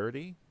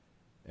clarity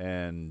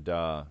and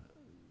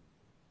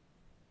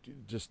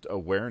just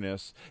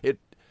awareness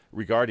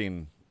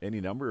regarding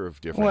any number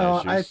of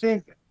different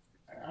issues.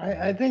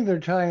 I think they're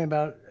talking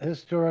about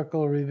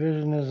historical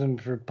revisionism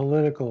for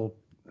political,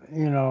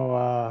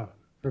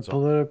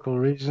 political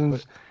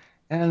reasons,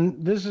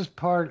 and this is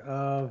part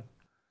of,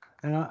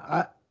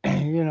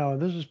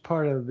 this is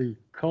part of the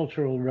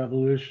Cultural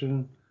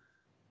Revolution.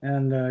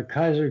 And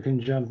Kaiser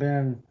can jump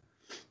in,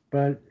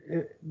 but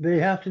they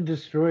have to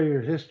destroy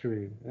your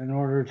history in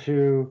order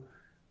to,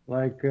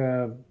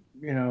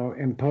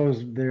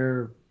 impose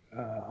their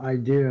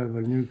idea of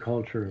a new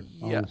culture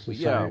on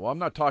society. Yeah. Well, I'm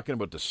not talking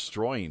about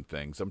destroying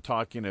things. I'm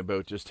talking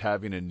about just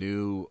having a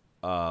new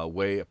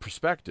way, a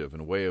perspective,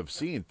 and a way of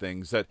seeing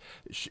things that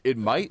it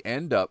might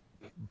end up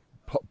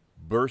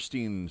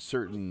bursting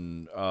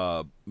certain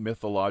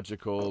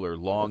mythological or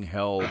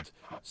long-held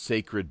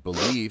sacred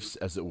beliefs,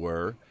 as it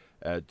were.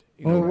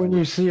 When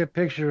you see a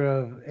picture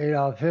of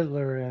Adolf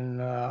Hitler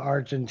in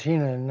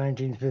Argentina in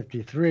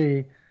 1953,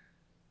 it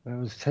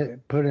was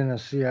put in a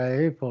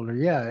CIA folder.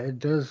 Yeah, it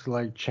does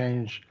like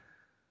change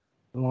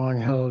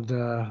long-held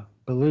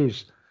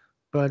beliefs.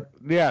 But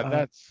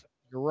yeah,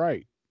 you're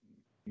right.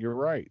 You're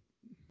right.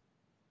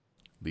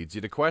 Leads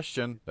you to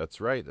question. That's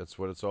right. That's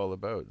what it's all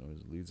about.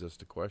 It leads us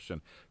to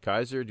question.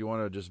 Kaiser, do you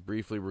want to just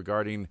briefly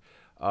regarding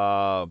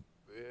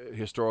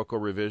historical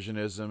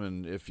revisionism,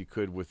 and if you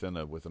could within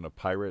a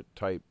pirate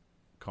type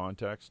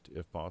context,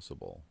 if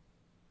possible?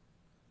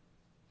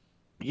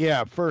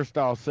 Yeah, first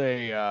I'll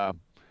say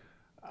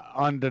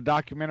on the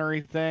documentary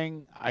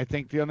thing, I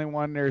think the only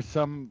one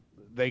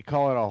they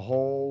call it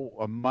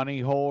a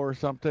money hole or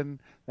something.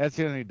 That's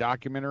the only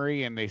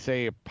documentary, and they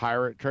say a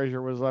pirate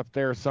treasure was left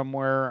there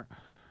somewhere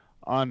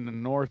on the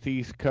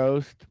northeast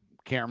coast.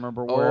 Can't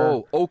remember where.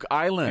 Oh, Oak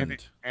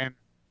Island. And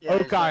Yeah,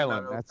 Oak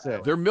Island, that's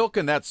it. They're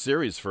milking that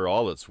series for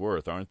all it's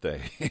worth, aren't they?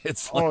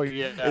 It's like,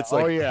 it's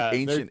like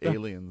ancient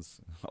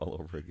aliens all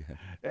over again.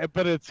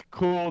 But it's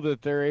cool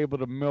that they're able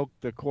to milk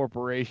the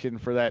corporation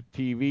for that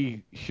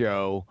TV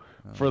show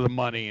for the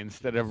money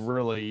instead of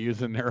really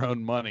using their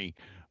own money.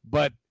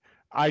 But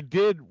I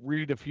did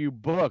read a few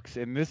books,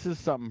 and this is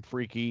something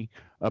freaky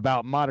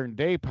about modern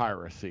day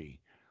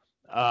piracy.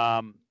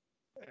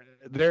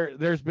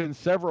 There's been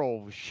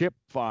several ship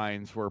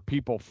finds where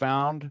people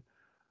found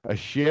a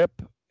ship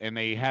and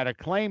they had a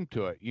claim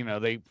to it. You know,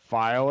 they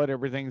file it,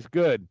 everything's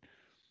good.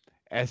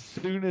 As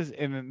soon as,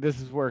 and this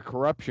is where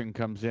corruption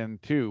comes in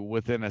too,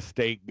 within a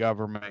state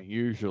government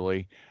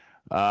usually,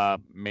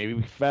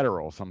 maybe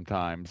federal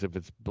sometimes, if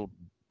it's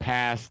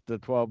past the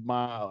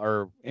 12-mile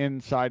or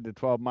inside the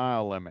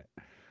 12-mile limit,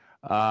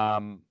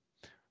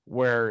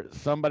 where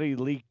somebody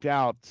leaked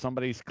out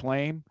somebody's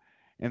claim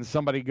and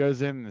somebody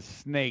goes in and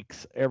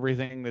snakes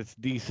everything that's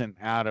decent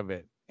out of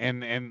it.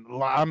 And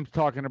I'm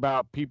talking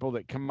about people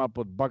that come up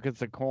with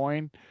buckets of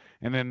coin,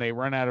 and then they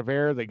run out of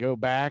air. They go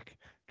back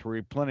to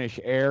replenish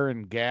air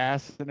and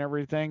gas and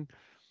everything.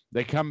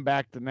 They come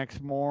back the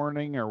next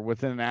morning or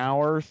within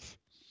hours,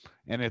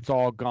 and it's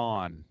all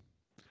gone.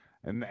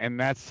 And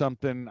that's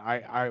something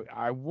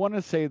I want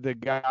to say the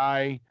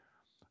guy,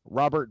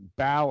 Robert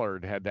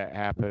Ballard, had that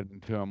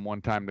happen to him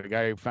one time. The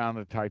guy who found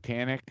the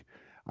Titanic,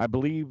 I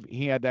believe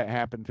he had that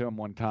happen to him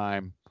one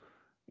time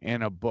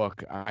in a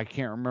book. I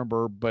can't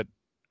remember, but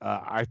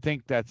I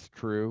think that's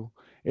true.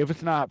 If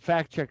it's not,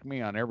 fact check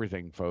me on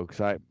everything, folks.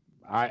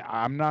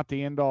 I'm not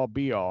the end all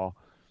be all,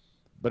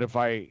 but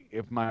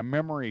if my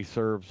memory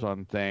serves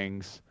on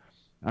things,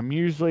 I'm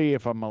usually,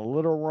 if I'm a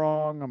little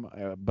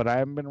wrong, but I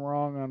haven't been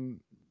wrong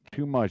on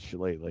too much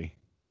lately.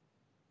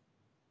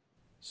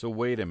 So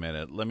wait a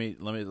minute.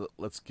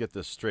 Let's get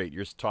this straight.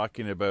 You're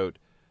talking about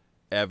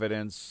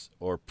evidence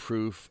or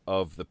proof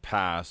of the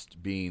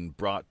past being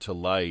brought to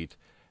light,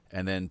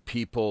 and then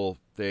people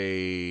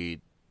they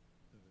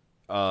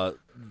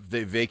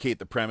vacate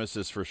the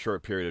premises for a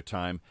short period of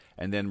time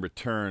and then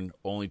return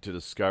only to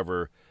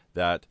discover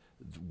that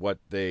what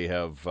they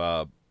have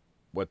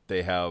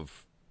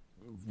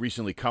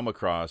recently come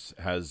across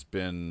has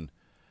been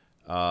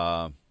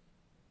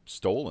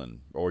stolen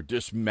or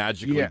just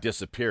magically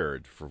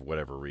disappeared for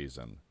whatever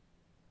reason.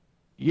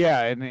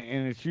 Yeah, and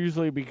it's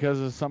usually because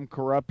of some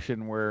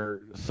corruption where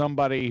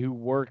somebody who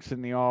works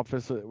in the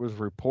office that was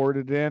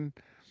reported in,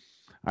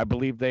 I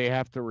believe they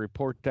have to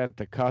report that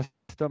to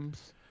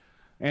customs.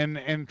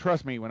 And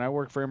trust me, when I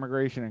worked for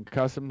Immigration and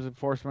Customs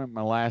Enforcement,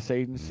 my last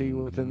agency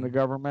within the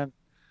government,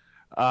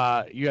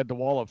 you had the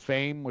Wall of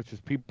Fame, which is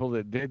people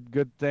that did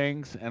good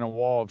things, and a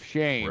Wall of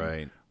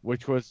Shame,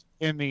 which was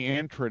in the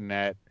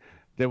intranet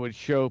that would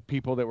show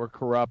people that were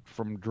corrupt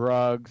from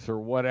drugs or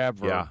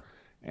whatever. Yeah.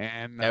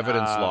 And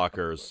evidence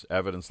lockers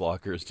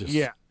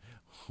just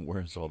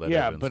where's all that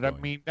evidence but going? I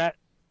mean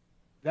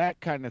that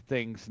kind of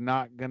thing's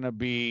not going to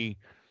be,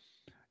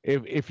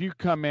 if you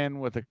come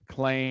in with a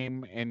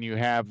claim and you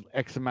have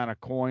X amount of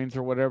coins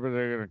or whatever,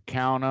 they're going to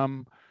count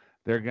them,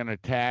 they're going to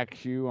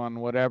tax you on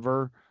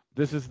whatever.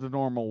 This is the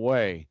normal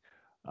way.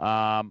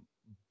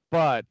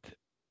 But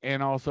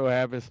and also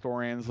have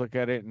historians look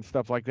at it and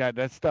stuff like that.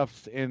 That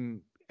stuff's in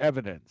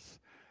evidence.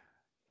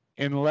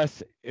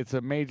 Unless it's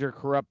a major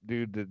corrupt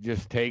dude that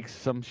just takes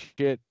some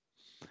shit,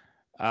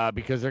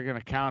 because they're going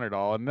to count it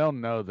all, and they'll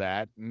know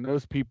that, and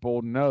those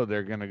people know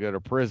they're going to go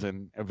to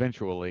prison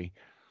eventually.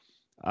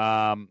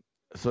 So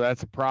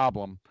that's a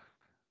problem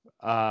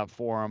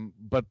for them.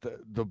 But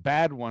the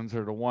bad ones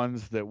are the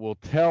ones that will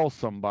tell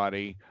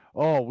somebody,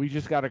 oh, we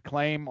just got a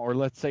claim, or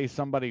let's say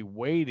somebody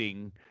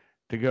waiting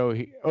to go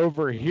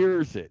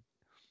overhears it,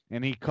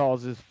 and he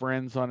calls his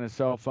friends on his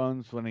cell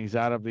phones when he's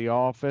out of the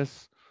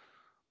office,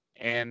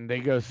 and they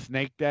go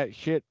snake that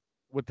shit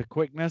with the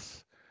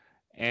quickness.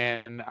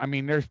 And I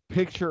mean, there's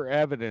picture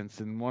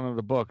evidence in one of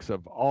the books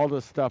of all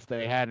the stuff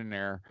they had in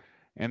there,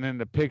 and then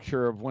the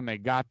picture of when they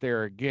got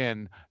there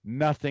again,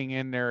 nothing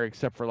in there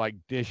except for like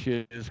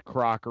dishes,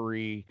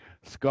 crockery,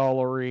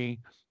 scullery,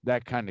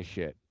 that kind of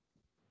shit.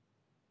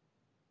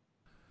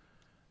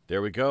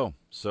 There we go.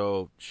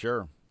 So,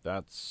 sure,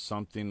 that's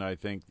something I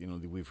think,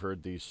 we've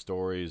heard these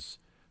stories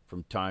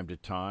from time to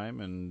time,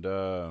 and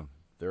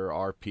there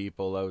are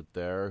people out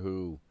there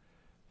who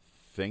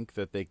think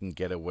that they can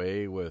get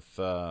away with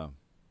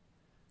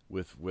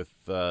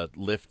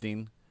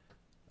lifting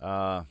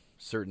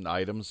certain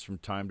items from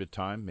time to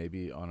time,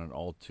 maybe on an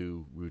all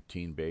too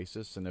routine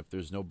basis. And if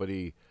there's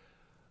nobody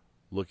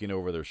looking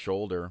over their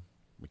shoulder,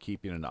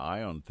 keeping an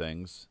eye on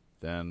things,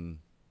 then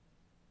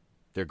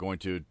they're going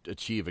to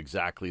achieve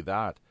exactly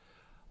that,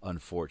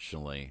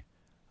 unfortunately.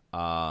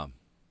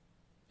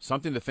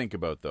 Something to think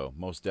about, though,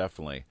 most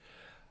definitely.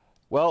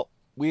 Well,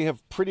 we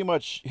have pretty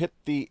much hit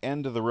the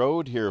end of the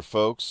road here,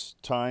 folks.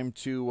 Time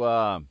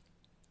to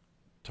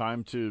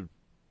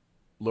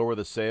lower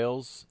the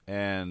sails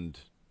and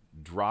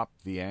drop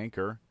the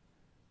anchor,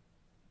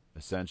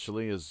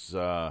 essentially, is,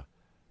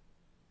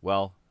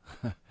 well,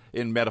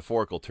 in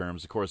metaphorical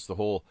terms. Of course, the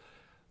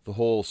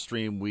whole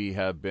stream we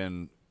have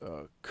been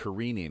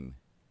careening,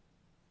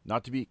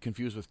 not to be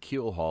confused with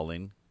keel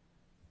hauling.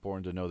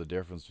 Important to know the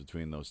difference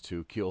between those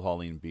two. Keel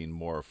hauling being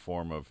more a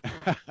form of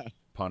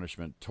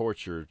punishment,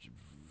 torture.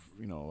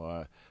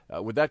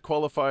 Would that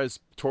qualify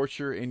as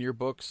torture in your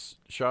books,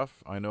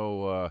 Shuff? I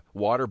know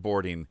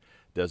waterboarding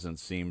doesn't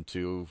seem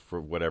to, for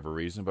whatever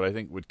reason, but I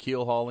think with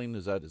keel hauling,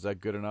 is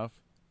that good enough?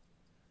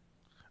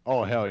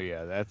 Oh hell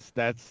yeah, that's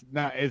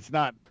not. It's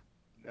not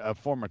a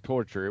form of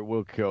torture. It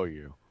will kill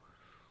you.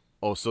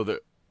 Oh,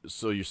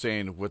 so you're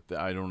saying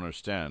I don't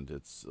understand.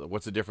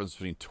 What's the difference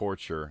between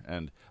torture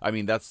and, I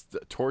mean, that's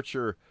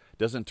torture.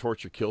 Doesn't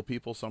torture kill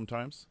people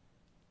sometimes?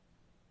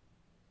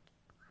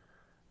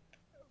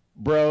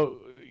 Bro,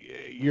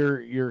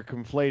 you're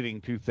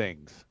conflating two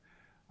things.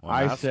 Well,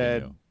 I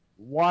said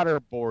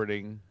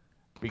waterboarding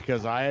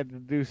because I had to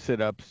do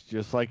sit-ups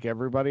just like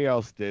everybody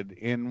else did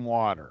in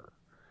water.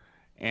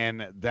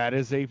 And that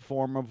is a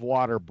form of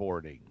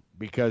waterboarding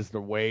because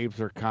the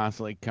waves are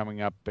constantly coming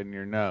up in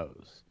your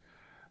nose.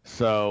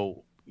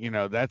 So,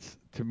 that's,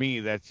 to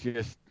me, that's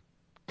just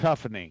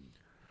toughening.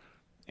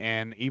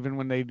 And even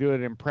when they do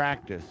it in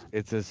practice,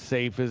 it's as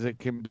safe as it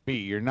can be.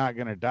 You're not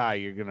going to die.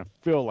 You're going to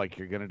feel like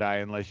you're going to die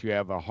unless you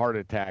have a heart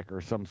attack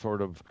or some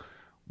sort of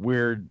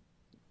weird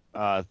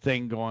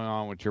thing going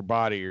on with your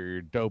body, or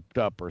you're doped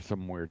up or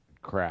some weird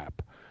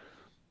crap.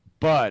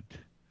 But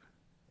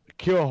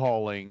keel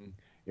hauling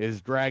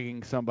is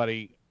dragging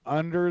somebody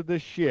under the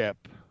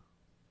ship,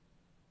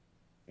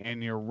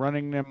 and you're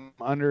running them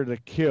under the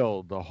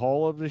keel, the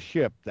hull of the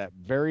ship, that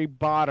very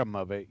bottom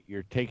of it.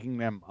 You're taking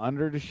them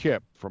under the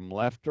ship from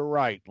left to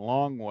right,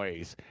 long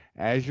ways,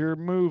 as you're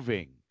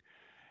moving.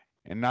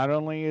 And not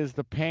only is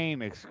the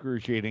pain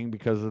excruciating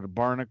because of the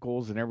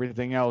barnacles and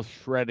everything else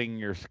shredding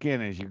your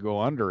skin as you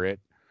go under it,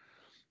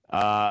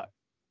 not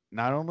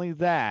only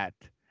that,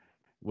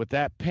 with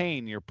that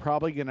pain, you're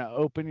probably going to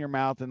open your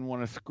mouth and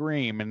want to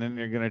scream, and then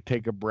you're going to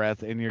take a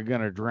breath and you're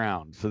going to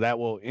drown. So that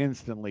will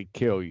instantly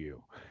kill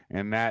you.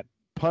 And that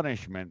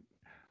punishment,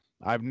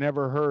 I've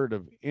never heard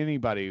of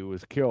anybody who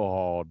was keel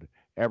hauled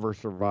ever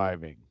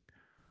surviving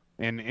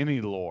in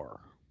any lore.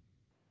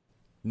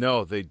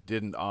 No, they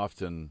didn't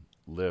often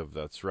live.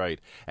 That's right.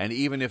 And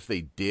even if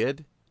they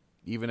did,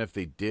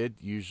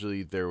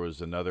 usually there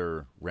was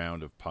another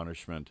round of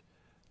punishment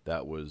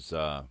that was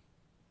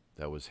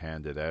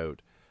handed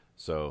out.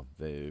 So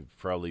they'd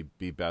probably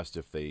be best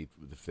if they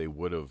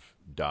would have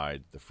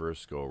died the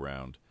first go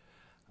around.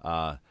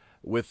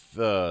 With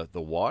the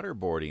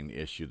waterboarding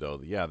issue,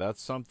 though, yeah,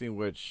 that's something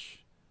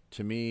which,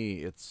 to me,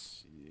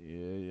 it's,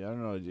 I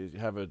don't know, you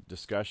have a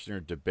discussion or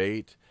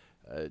debate.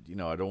 I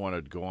don't want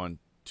to go on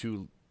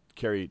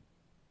carry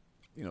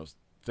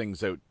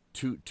things out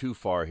too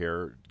far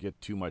here,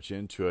 get too much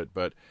into it,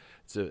 but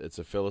it's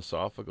a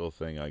philosophical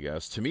thing, I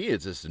guess. To me,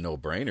 it's just a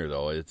no-brainer,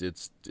 though.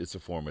 It's a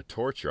form of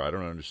torture. I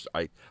don't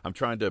understand. I'm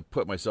trying to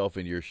put myself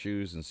in your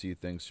shoes and see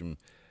things from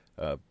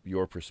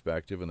your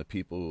perspective, and the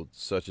people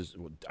such as,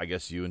 I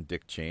guess, you and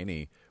Dick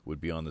Cheney would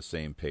be on the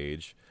same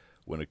page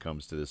when it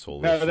comes to this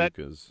whole issue.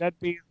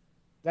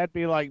 That'd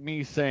be like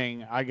me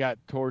saying I got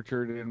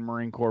tortured in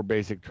Marine Corps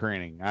basic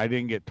training. I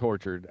didn't get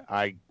tortured.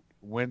 I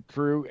went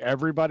through.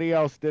 Everybody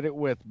else did it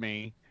with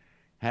me.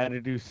 Had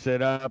to do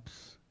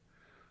sit-ups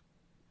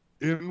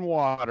in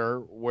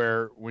water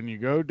where when you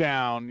go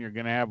down, you're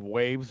going to have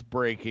waves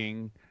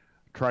breaking.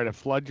 Try to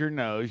flood your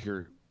nose.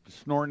 You're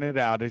snorting it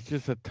out. It's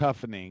just a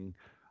toughening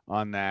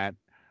on that.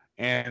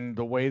 And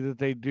the way that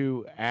they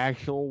do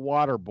actual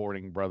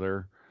waterboarding,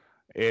 brother,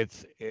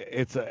 it's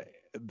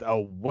a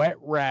wet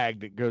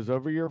rag that goes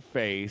over your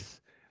face.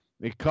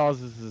 It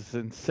causes a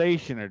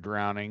sensation of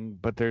drowning,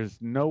 but there's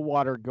no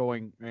water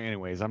going.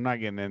 Anyways, I'm not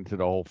getting into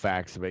the whole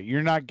facts of it.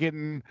 You're not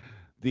getting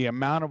the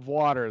amount of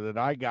water that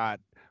I got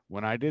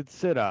when I did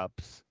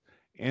sit-ups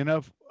in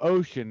an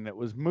ocean that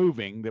was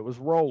moving, that was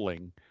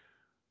rolling,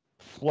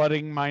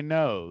 flooding my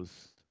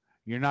nose.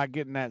 You're not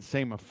getting that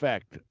same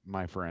effect,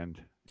 my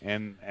friend.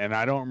 And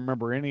I don't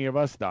remember any of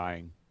us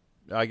dying.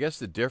 I guess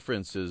the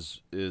difference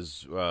is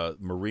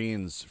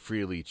Marines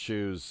freely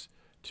choose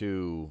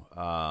to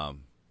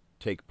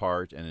take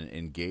part and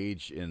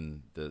engage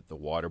in the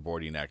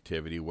waterboarding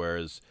activity,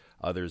 whereas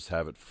others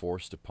have it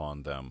forced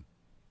upon them.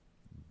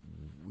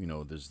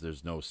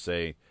 There's no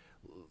say.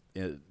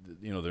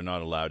 They're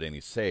not allowed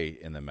any say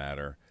in the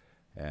matter,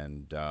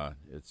 and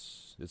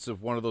it's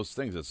one of those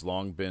things that's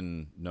long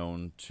been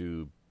known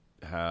to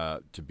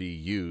be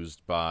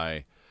used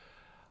by.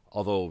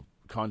 Although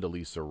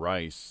Condoleezza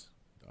Rice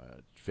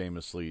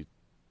famously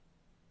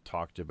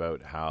talked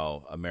about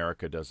how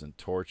America doesn't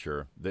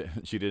torture.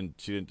 She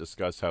didn't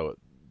discuss how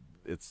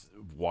it's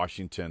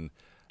Washington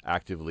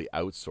actively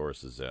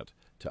outsources it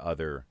to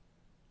other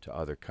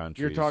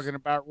countries. You're talking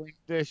about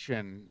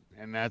rendition,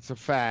 and that's a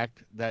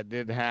fact that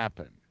did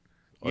happen.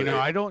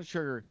 I don't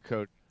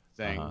sugarcoat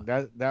thing.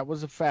 That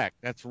was a fact.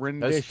 That's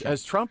rendition.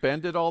 Has Trump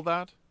ended all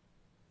that?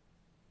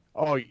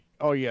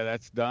 Oh yeah,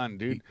 that's done,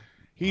 dude.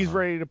 He's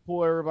ready to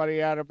pull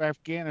everybody out of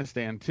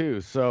Afghanistan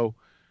too. So,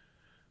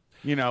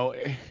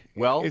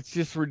 it's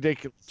just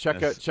ridiculous.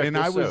 Check and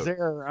I was out.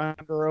 there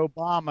under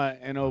Obama,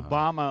 and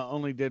Obama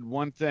only did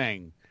one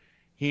thing.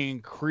 He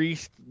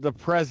increased the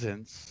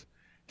presence,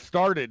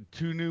 started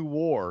 2 new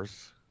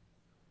wars,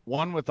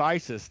 one with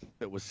ISIS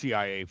that was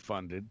CIA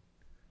funded.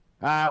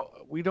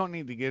 We don't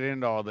need to get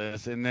into all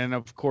this. And then,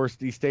 of course,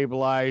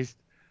 destabilized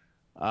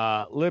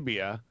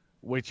Libya,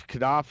 which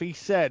Gaddafi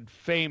said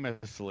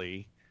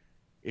famously,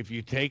 if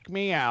you take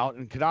me out,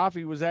 and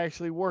Gaddafi was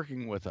actually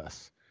working with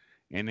us,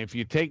 and if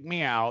you take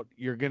me out,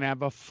 you're going to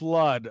have a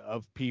flood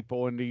of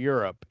people into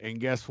Europe. And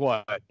guess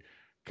what?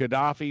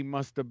 Gaddafi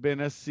must have been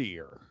a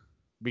seer,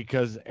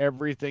 because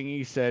everything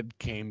he said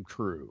came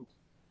true.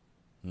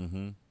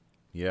 Mm-hmm.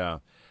 Yeah,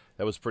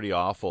 that was pretty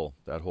awful,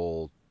 that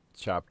whole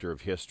chapter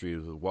of history,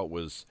 what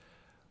was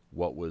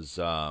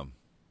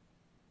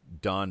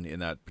done in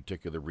that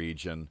particular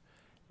region.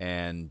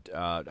 And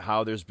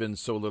how there's been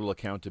so little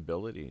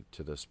accountability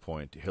to this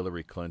point.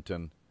 Hillary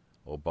Clinton,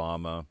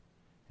 Obama,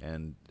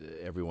 and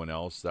everyone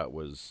else that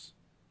was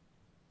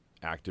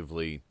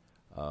actively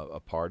a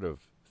part of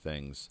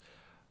things.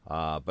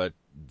 But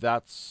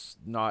that's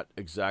not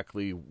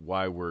exactly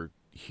why we're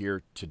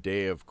here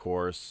today, of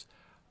course.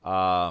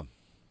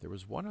 There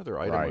was one other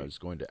item I was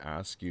going to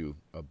ask you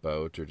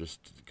about, or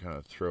just kind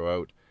of throw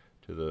out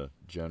to the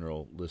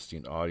general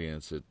listening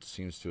audience. It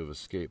seems to have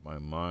escaped my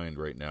mind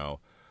right now,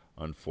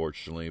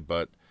 unfortunately.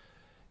 But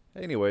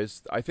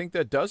anyways, I think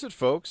that does it,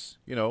 folks.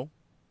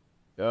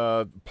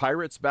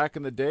 Pirates back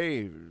in the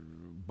day,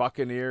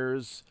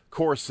 Buccaneers,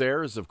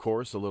 Corsairs, of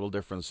course, a little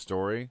different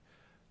story.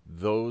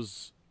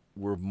 Those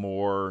were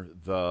more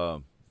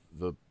the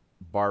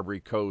Barbary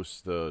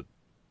Coast, I'm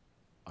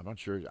not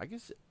sure, I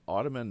guess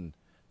Ottoman,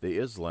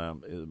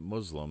 the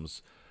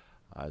Muslims,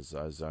 as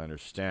I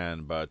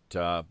understand, but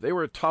they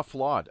were a tough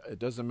lot. It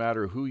doesn't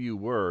matter who you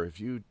were. If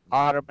you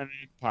Ottoman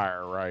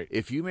Empire, right?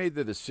 If you made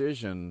the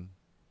decision,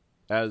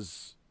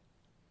 as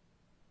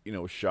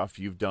Shuff,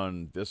 you've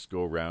done this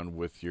go round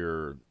with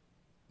your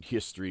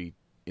history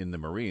in the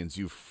Marines.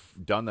 You've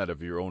done that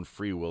of your own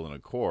free will and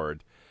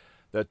accord.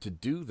 That to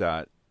do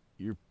that,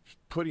 you're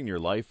putting your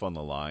life on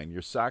the line.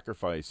 You're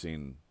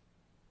sacrificing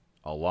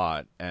a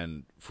lot,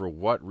 and for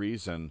what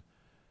reason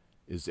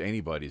is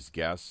anybody's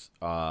guess.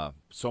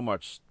 So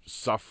much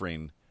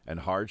suffering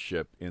and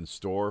hardship in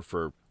store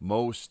for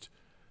most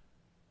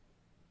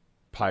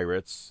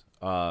pirates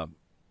out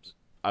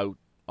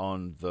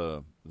on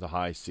the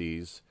high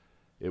seas.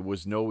 It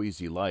was no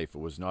easy life. It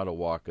was not a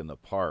walk in the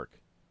park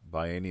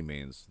by any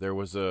means. There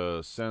was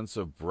a sense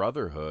of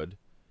brotherhood.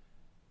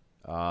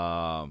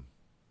 Your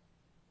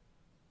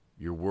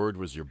word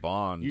was your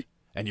bond,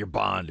 and your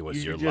bond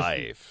was your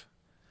life.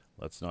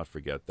 Let's not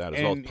forget that.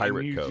 It's all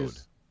pirate code.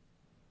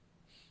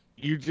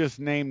 You just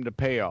named the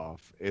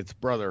payoff. It's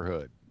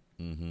brotherhood.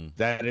 Mm-hmm.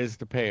 That is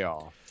the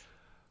payoff.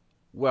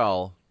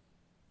 Well,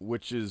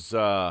 which is,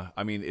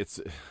 it's...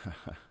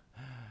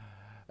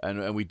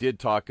 and we did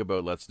talk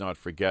about, let's not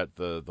forget,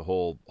 the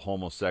whole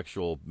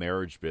homosexual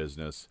marriage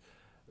business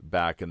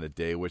back in the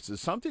day, which is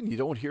something you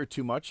don't hear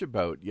too much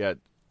about, yet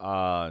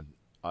I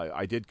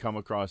did come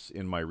across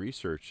in my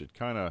research. It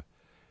kind of,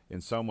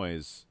 in some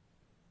ways,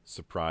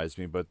 surprised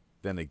me, but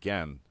then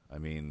again,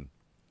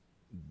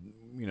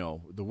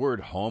 the word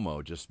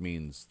homo just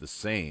means the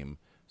same.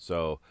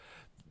 So,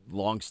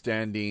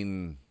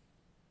 long-standing,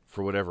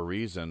 for whatever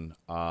reason,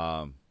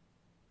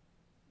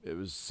 it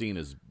was seen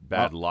as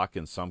bad luck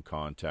in some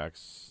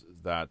contexts.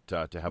 That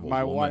to have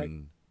a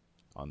woman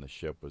on the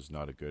ship was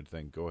not a good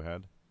thing. Go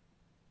ahead.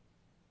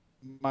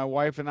 My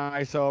wife and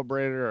I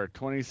celebrated our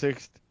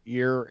 26th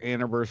year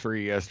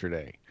anniversary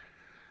yesterday.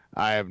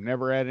 I have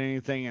never had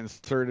anything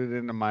inserted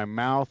into my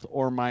mouth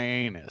or my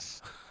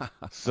anus.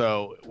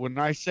 So when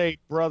I say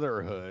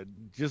brotherhood,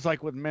 just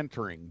like with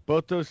mentoring,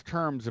 both those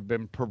terms have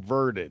been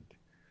perverted.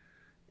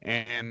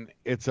 And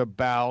it's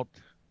about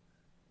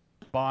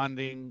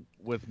bonding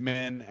with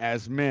men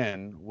as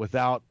men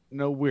without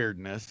no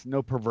weirdness,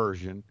 no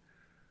perversion.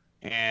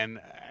 And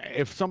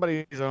if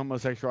somebody is a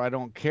homosexual, I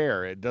don't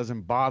care. It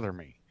doesn't bother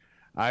me.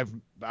 I've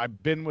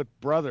been with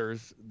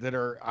brothers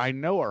that I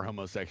know are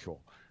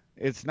homosexual.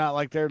 It's not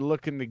like they're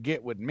looking to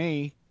get with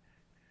me.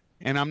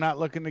 and I'm not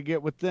looking to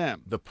get with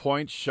them. The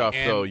point, Shuff,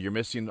 though, you're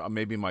missing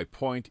maybe my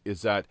point,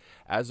 is that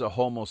as a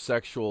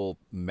homosexual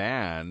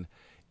man,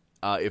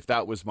 if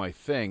that was my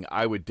thing,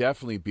 I would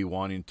definitely be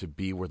wanting to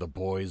be where the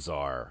boys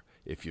are,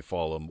 if you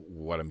follow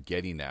what I'm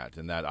getting at.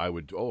 And that I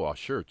would,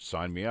 sure,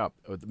 sign me up.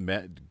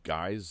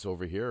 Guys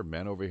over here,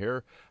 men over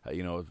here,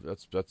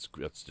 that's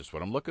just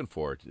what I'm looking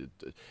for.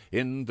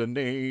 In the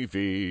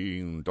Navy,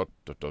 in the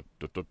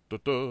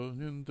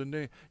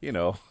Navy,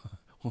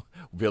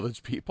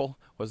 Village People,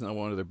 wasn't that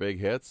one of their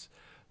big hits?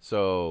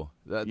 So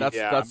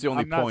that's the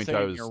only point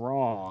I was. You're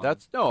wrong.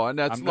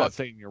 I'm not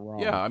saying you're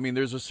wrong. Yeah, I mean,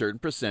 there's a certain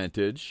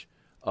percentage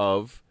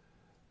of,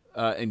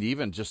 and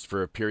even just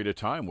for a period of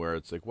time where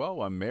it's like,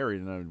 well, I'm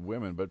married and I'm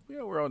women, but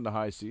we're on the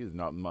high seas,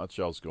 not much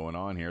else going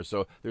on here.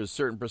 So there's a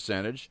certain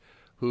percentage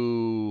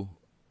who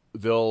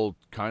they'll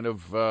kind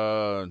of,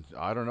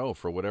 I don't know,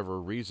 for whatever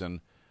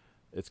reason,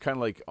 it's kind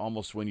of like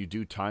almost when you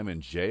do time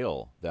in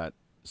jail, that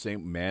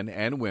same men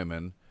and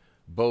women,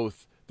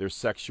 both their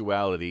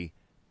sexuality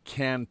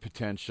can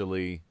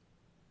potentially,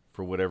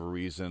 for whatever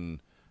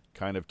reason,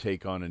 kind of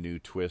take on a new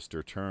twist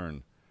or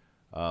turn,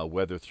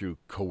 whether through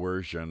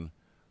coercion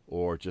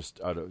or just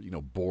out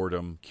of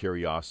boredom,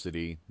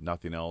 curiosity,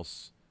 nothing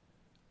else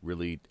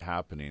really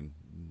happening.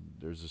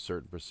 There's a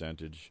certain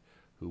percentage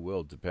who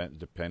will,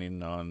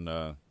 depending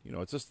on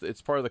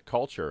it's part of the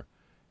culture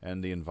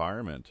and the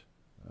environment.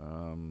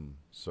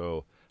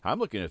 So I'm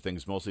looking at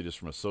things mostly just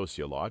from a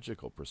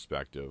sociological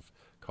perspective,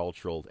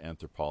 cultural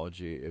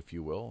anthropology, if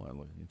you will, and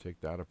you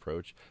take that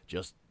approach,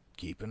 just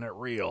keeping it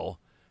real,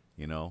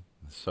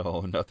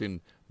 So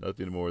nothing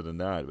more than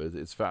that. But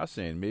it's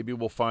fascinating. Maybe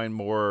we'll find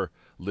more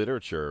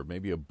literature,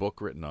 maybe a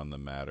book written on the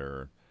matter,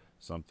 or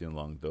something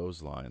along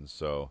those lines.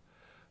 So,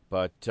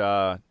 but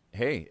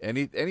hey,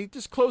 any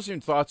just closing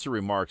thoughts or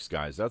remarks,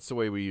 guys? That's the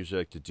way we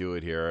usually like to do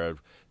it here.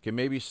 Can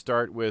maybe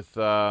start with.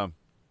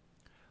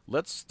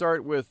 Let's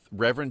start with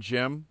Reverend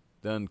Jim,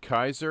 then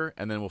Kaiser,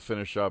 and then we'll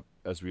finish up,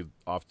 as we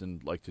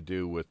often like to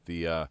do, with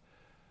the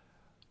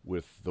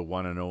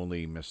one and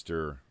only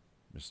Mr.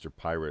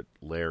 Pirate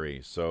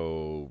Larry.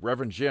 So,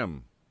 Reverend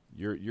Jim,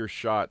 your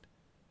shot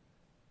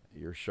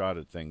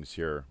at things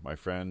here, my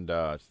friend.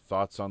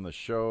 Thoughts on the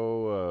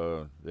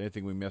show?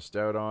 Anything we missed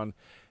out on?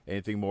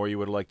 Anything more you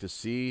would like to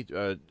see?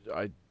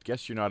 I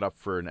guess you're not up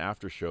for an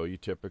after show.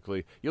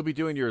 You'll be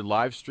doing your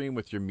live stream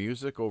with your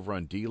music over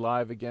on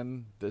DLive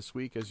again this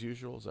week as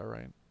usual. Is that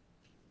right?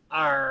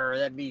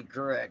 That'd be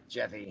correct,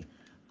 Jeffy.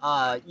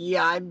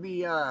 Yeah, I've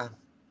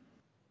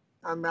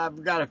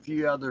got a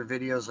few other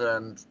videos that I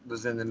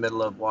was in the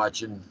middle of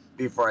watching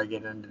before I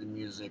get into the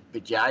music.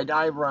 But yeah,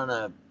 I run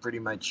a pretty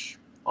much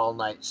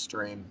all-night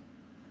stream.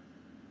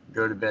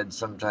 Go to bed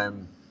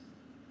sometime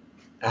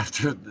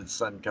after the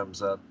sun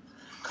comes up.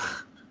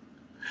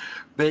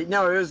 But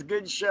no, it was a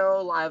good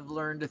show. I've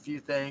learned a few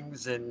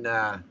things, and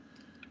I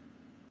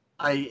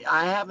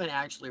haven't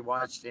actually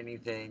watched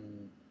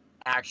anything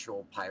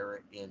actual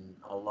pirate in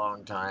a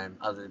long time,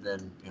 other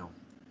than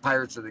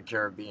Pirates of the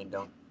Caribbean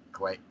don't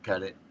quite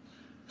cut it.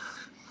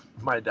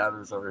 My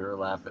daughter's over here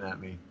laughing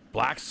at me.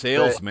 Black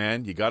Sails,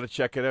 man, you got to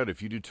check it out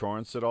if you do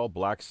torrents at all.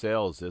 Black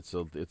Sails,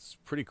 it's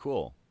pretty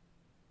cool.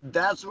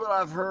 That's what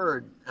I've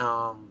heard.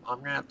 I'm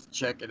gonna have to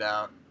check it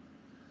out.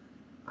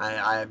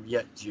 I have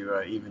yet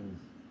to even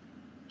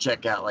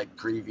check out like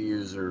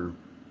previews or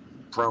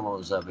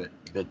promos of it,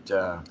 but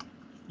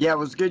yeah, it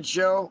was a good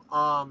show.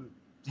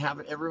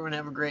 Everyone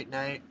have a great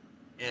night,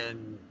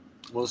 and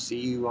we'll see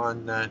you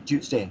on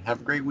Tuesday.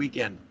 Have a great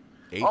weekend.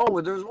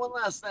 There's one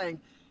last thing.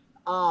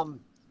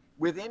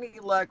 With any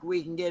luck,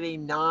 we can get a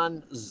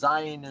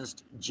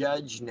non-Zionist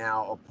judge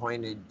now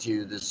appointed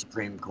to the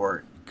Supreme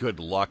Court. Good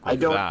luck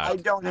with that. I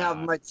don't have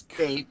much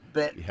faith,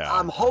 but yeah,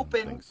 I'm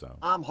hoping. I think so.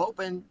 I'm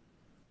hoping.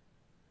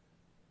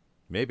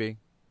 Maybe.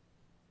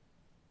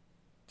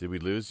 Did we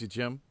lose you,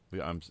 Jim?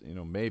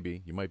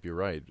 Maybe you might be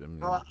right. I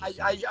mean,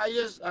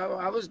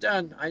 I was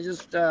done.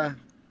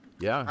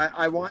 Yeah.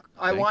 I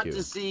want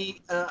to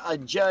see a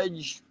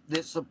judge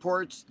that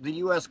supports the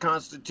U.S.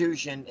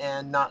 Constitution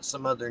and not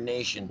some other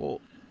nation.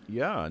 Well,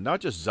 yeah,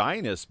 not just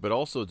Zionists, but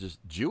also just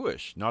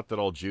Jewish. Not that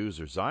all Jews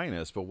are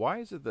Zionists, but why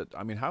is it that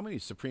how many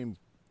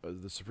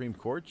the Supreme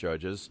Court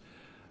judges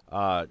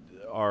are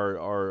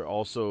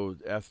also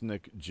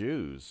ethnic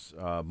Jews?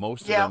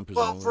 Most of them,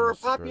 presumably, for a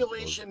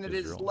population that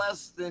is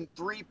less than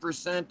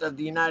 3% of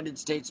the United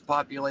States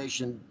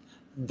population,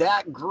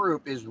 that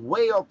group is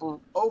way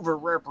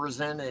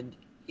overrepresented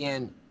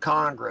in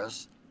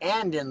Congress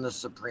and in the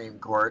Supreme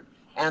Court.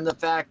 And the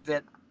fact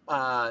that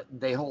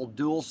they hold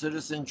dual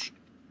citizenship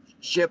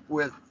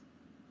with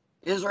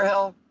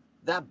Israel,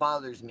 that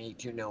bothers me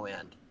to no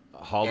end.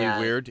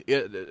 Weird.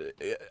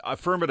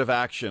 Affirmative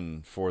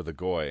action for the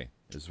Goy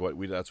is what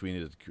we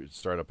need to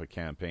start up a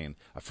campaign.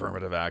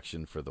 Affirmative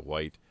action for the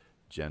white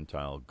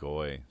Gentile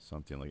Goy,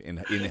 something like in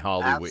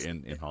Hollywood.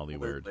 in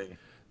Hollywood.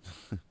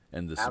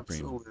 And the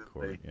Supreme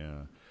Court,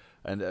 yeah.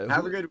 And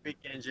have a good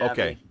weekend, Jeffy.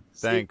 Okay,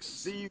 thanks.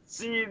 See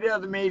you the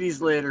other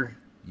mateys later.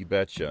 You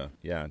betcha.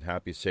 Yeah, and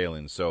happy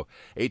sailing. So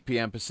 8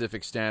 p.m.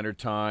 Pacific Standard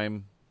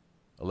Time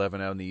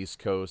 11 out on the East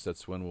Coast.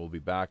 That's when we'll be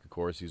back. Of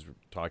course, he's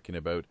talking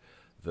about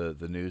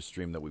the news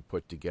stream that we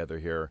put together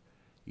here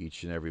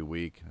each and every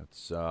week.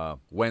 It's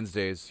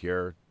Wednesdays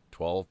here,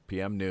 12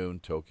 p.m. noon,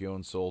 Tokyo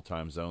and Seoul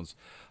time zones.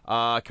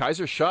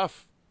 Kaiser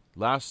Schuff,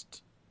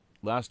 last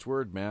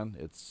word, man.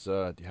 It's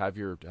have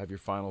your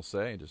final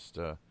say. Just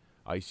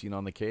icing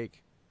on the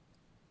cake.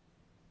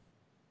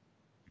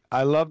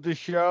 I love the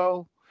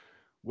show.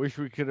 Wish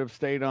we could have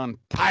stayed on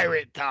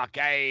Pirate Talk.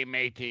 Hey,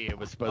 matey, it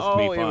was supposed to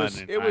be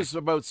fun. It was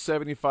about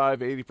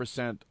 75,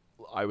 80%,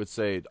 I would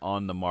say,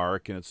 on the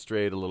mark, and it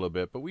strayed a little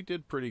bit, but we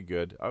did pretty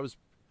good.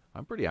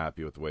 I'm pretty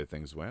happy with the way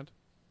things went.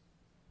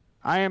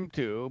 I am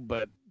too,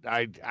 but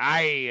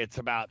it's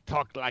about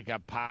talk like a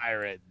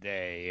pirate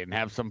day and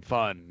have some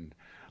fun.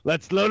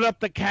 Let's load up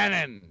the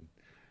cannon.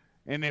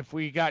 And if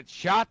we got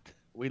shot,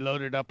 we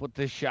load it up with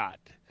the shot.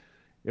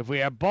 If we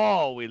have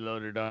ball, we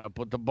load it up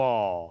with the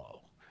ball.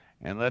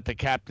 And let the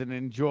captain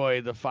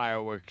enjoy the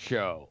fireworks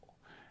show.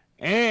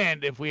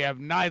 And if we have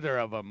neither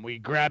of them, we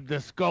grab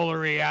the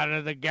scullery out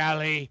of the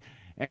galley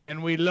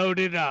and we load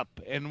it up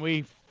and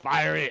we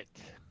fire it.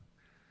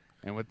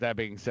 And with that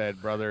being said,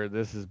 brother,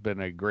 this has been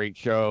a great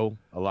show,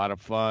 a lot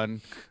of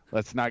fun.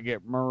 Let's not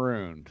get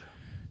marooned.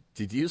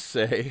 Did you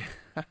say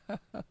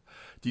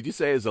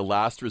as a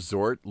last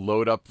resort,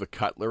 load up the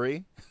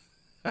cutlery?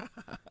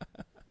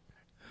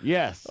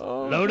 Yes.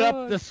 Load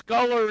up the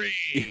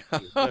scullery.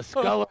 The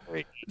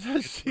scullery.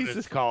 That's what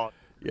it's called.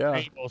 Yeah.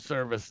 Table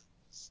service.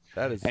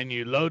 That is. And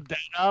you load that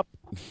up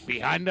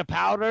behind the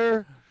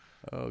powder.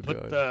 Oh,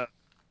 put God. the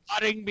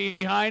potting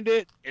behind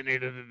it, and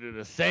it'll do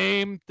the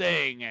same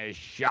thing as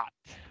shot.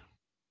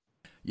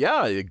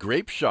 Yeah, a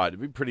grape shot.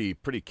 It'd be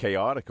pretty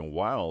chaotic and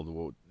wild.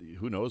 Well,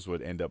 who knows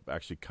what end up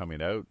actually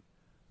coming out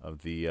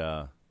of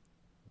the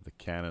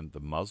cannon, the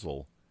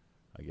muzzle,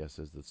 I guess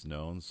as it's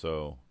known.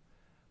 So,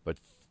 but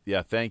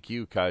yeah, thank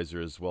you,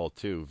 Kaiser, as well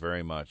too.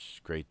 Very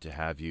much great to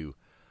have you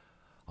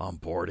on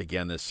board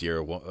again this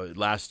year.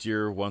 Last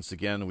year, once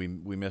again,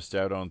 we missed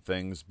out on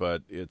things,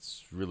 but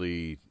it's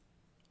really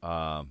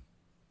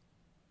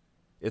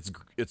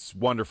it's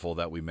wonderful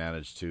that we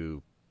managed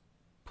to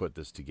put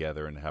this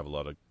together and have a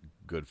lot of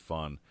good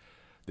fun.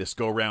 This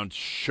go round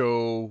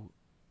show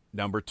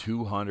number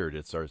 200.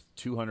 It's our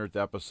 200th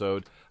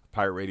episode of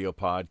Pirate Radio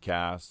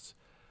Podcasts.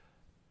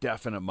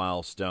 Definite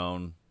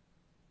milestone.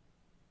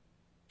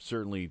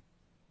 Certainly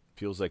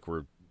feels like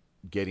we're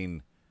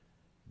getting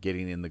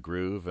in the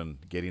groove and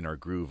getting our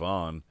groove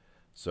on.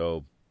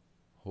 So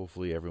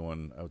hopefully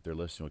everyone out there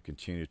listening will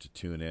continue to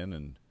tune in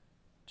and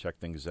check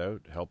things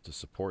out, help to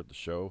support the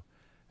show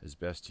as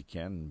best you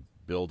can, and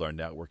build our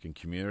networking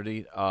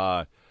community.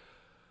 Pirate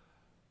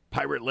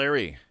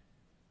Larry,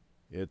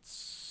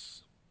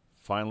 it's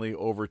finally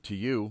over to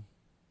you,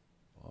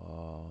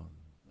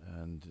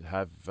 and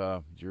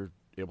you're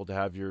able to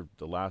have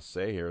the last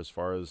say here as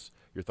far as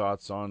your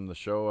thoughts on the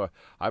show.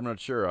 I'm not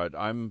sure.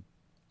 I'm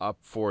up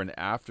for an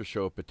after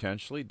show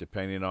potentially,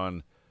 depending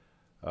on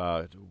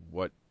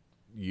what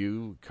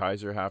you,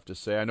 Kaiser, have to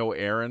say. I know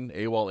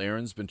AWOL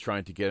Aaron's been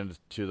trying to get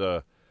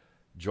into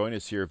join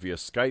us here via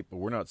Skype, but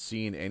we're not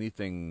seeing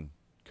anything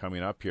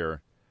coming up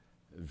here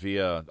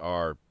via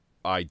our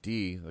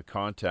ID, the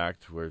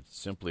contact, where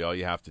simply all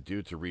you have to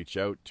do to reach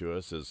out to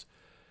us is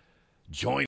join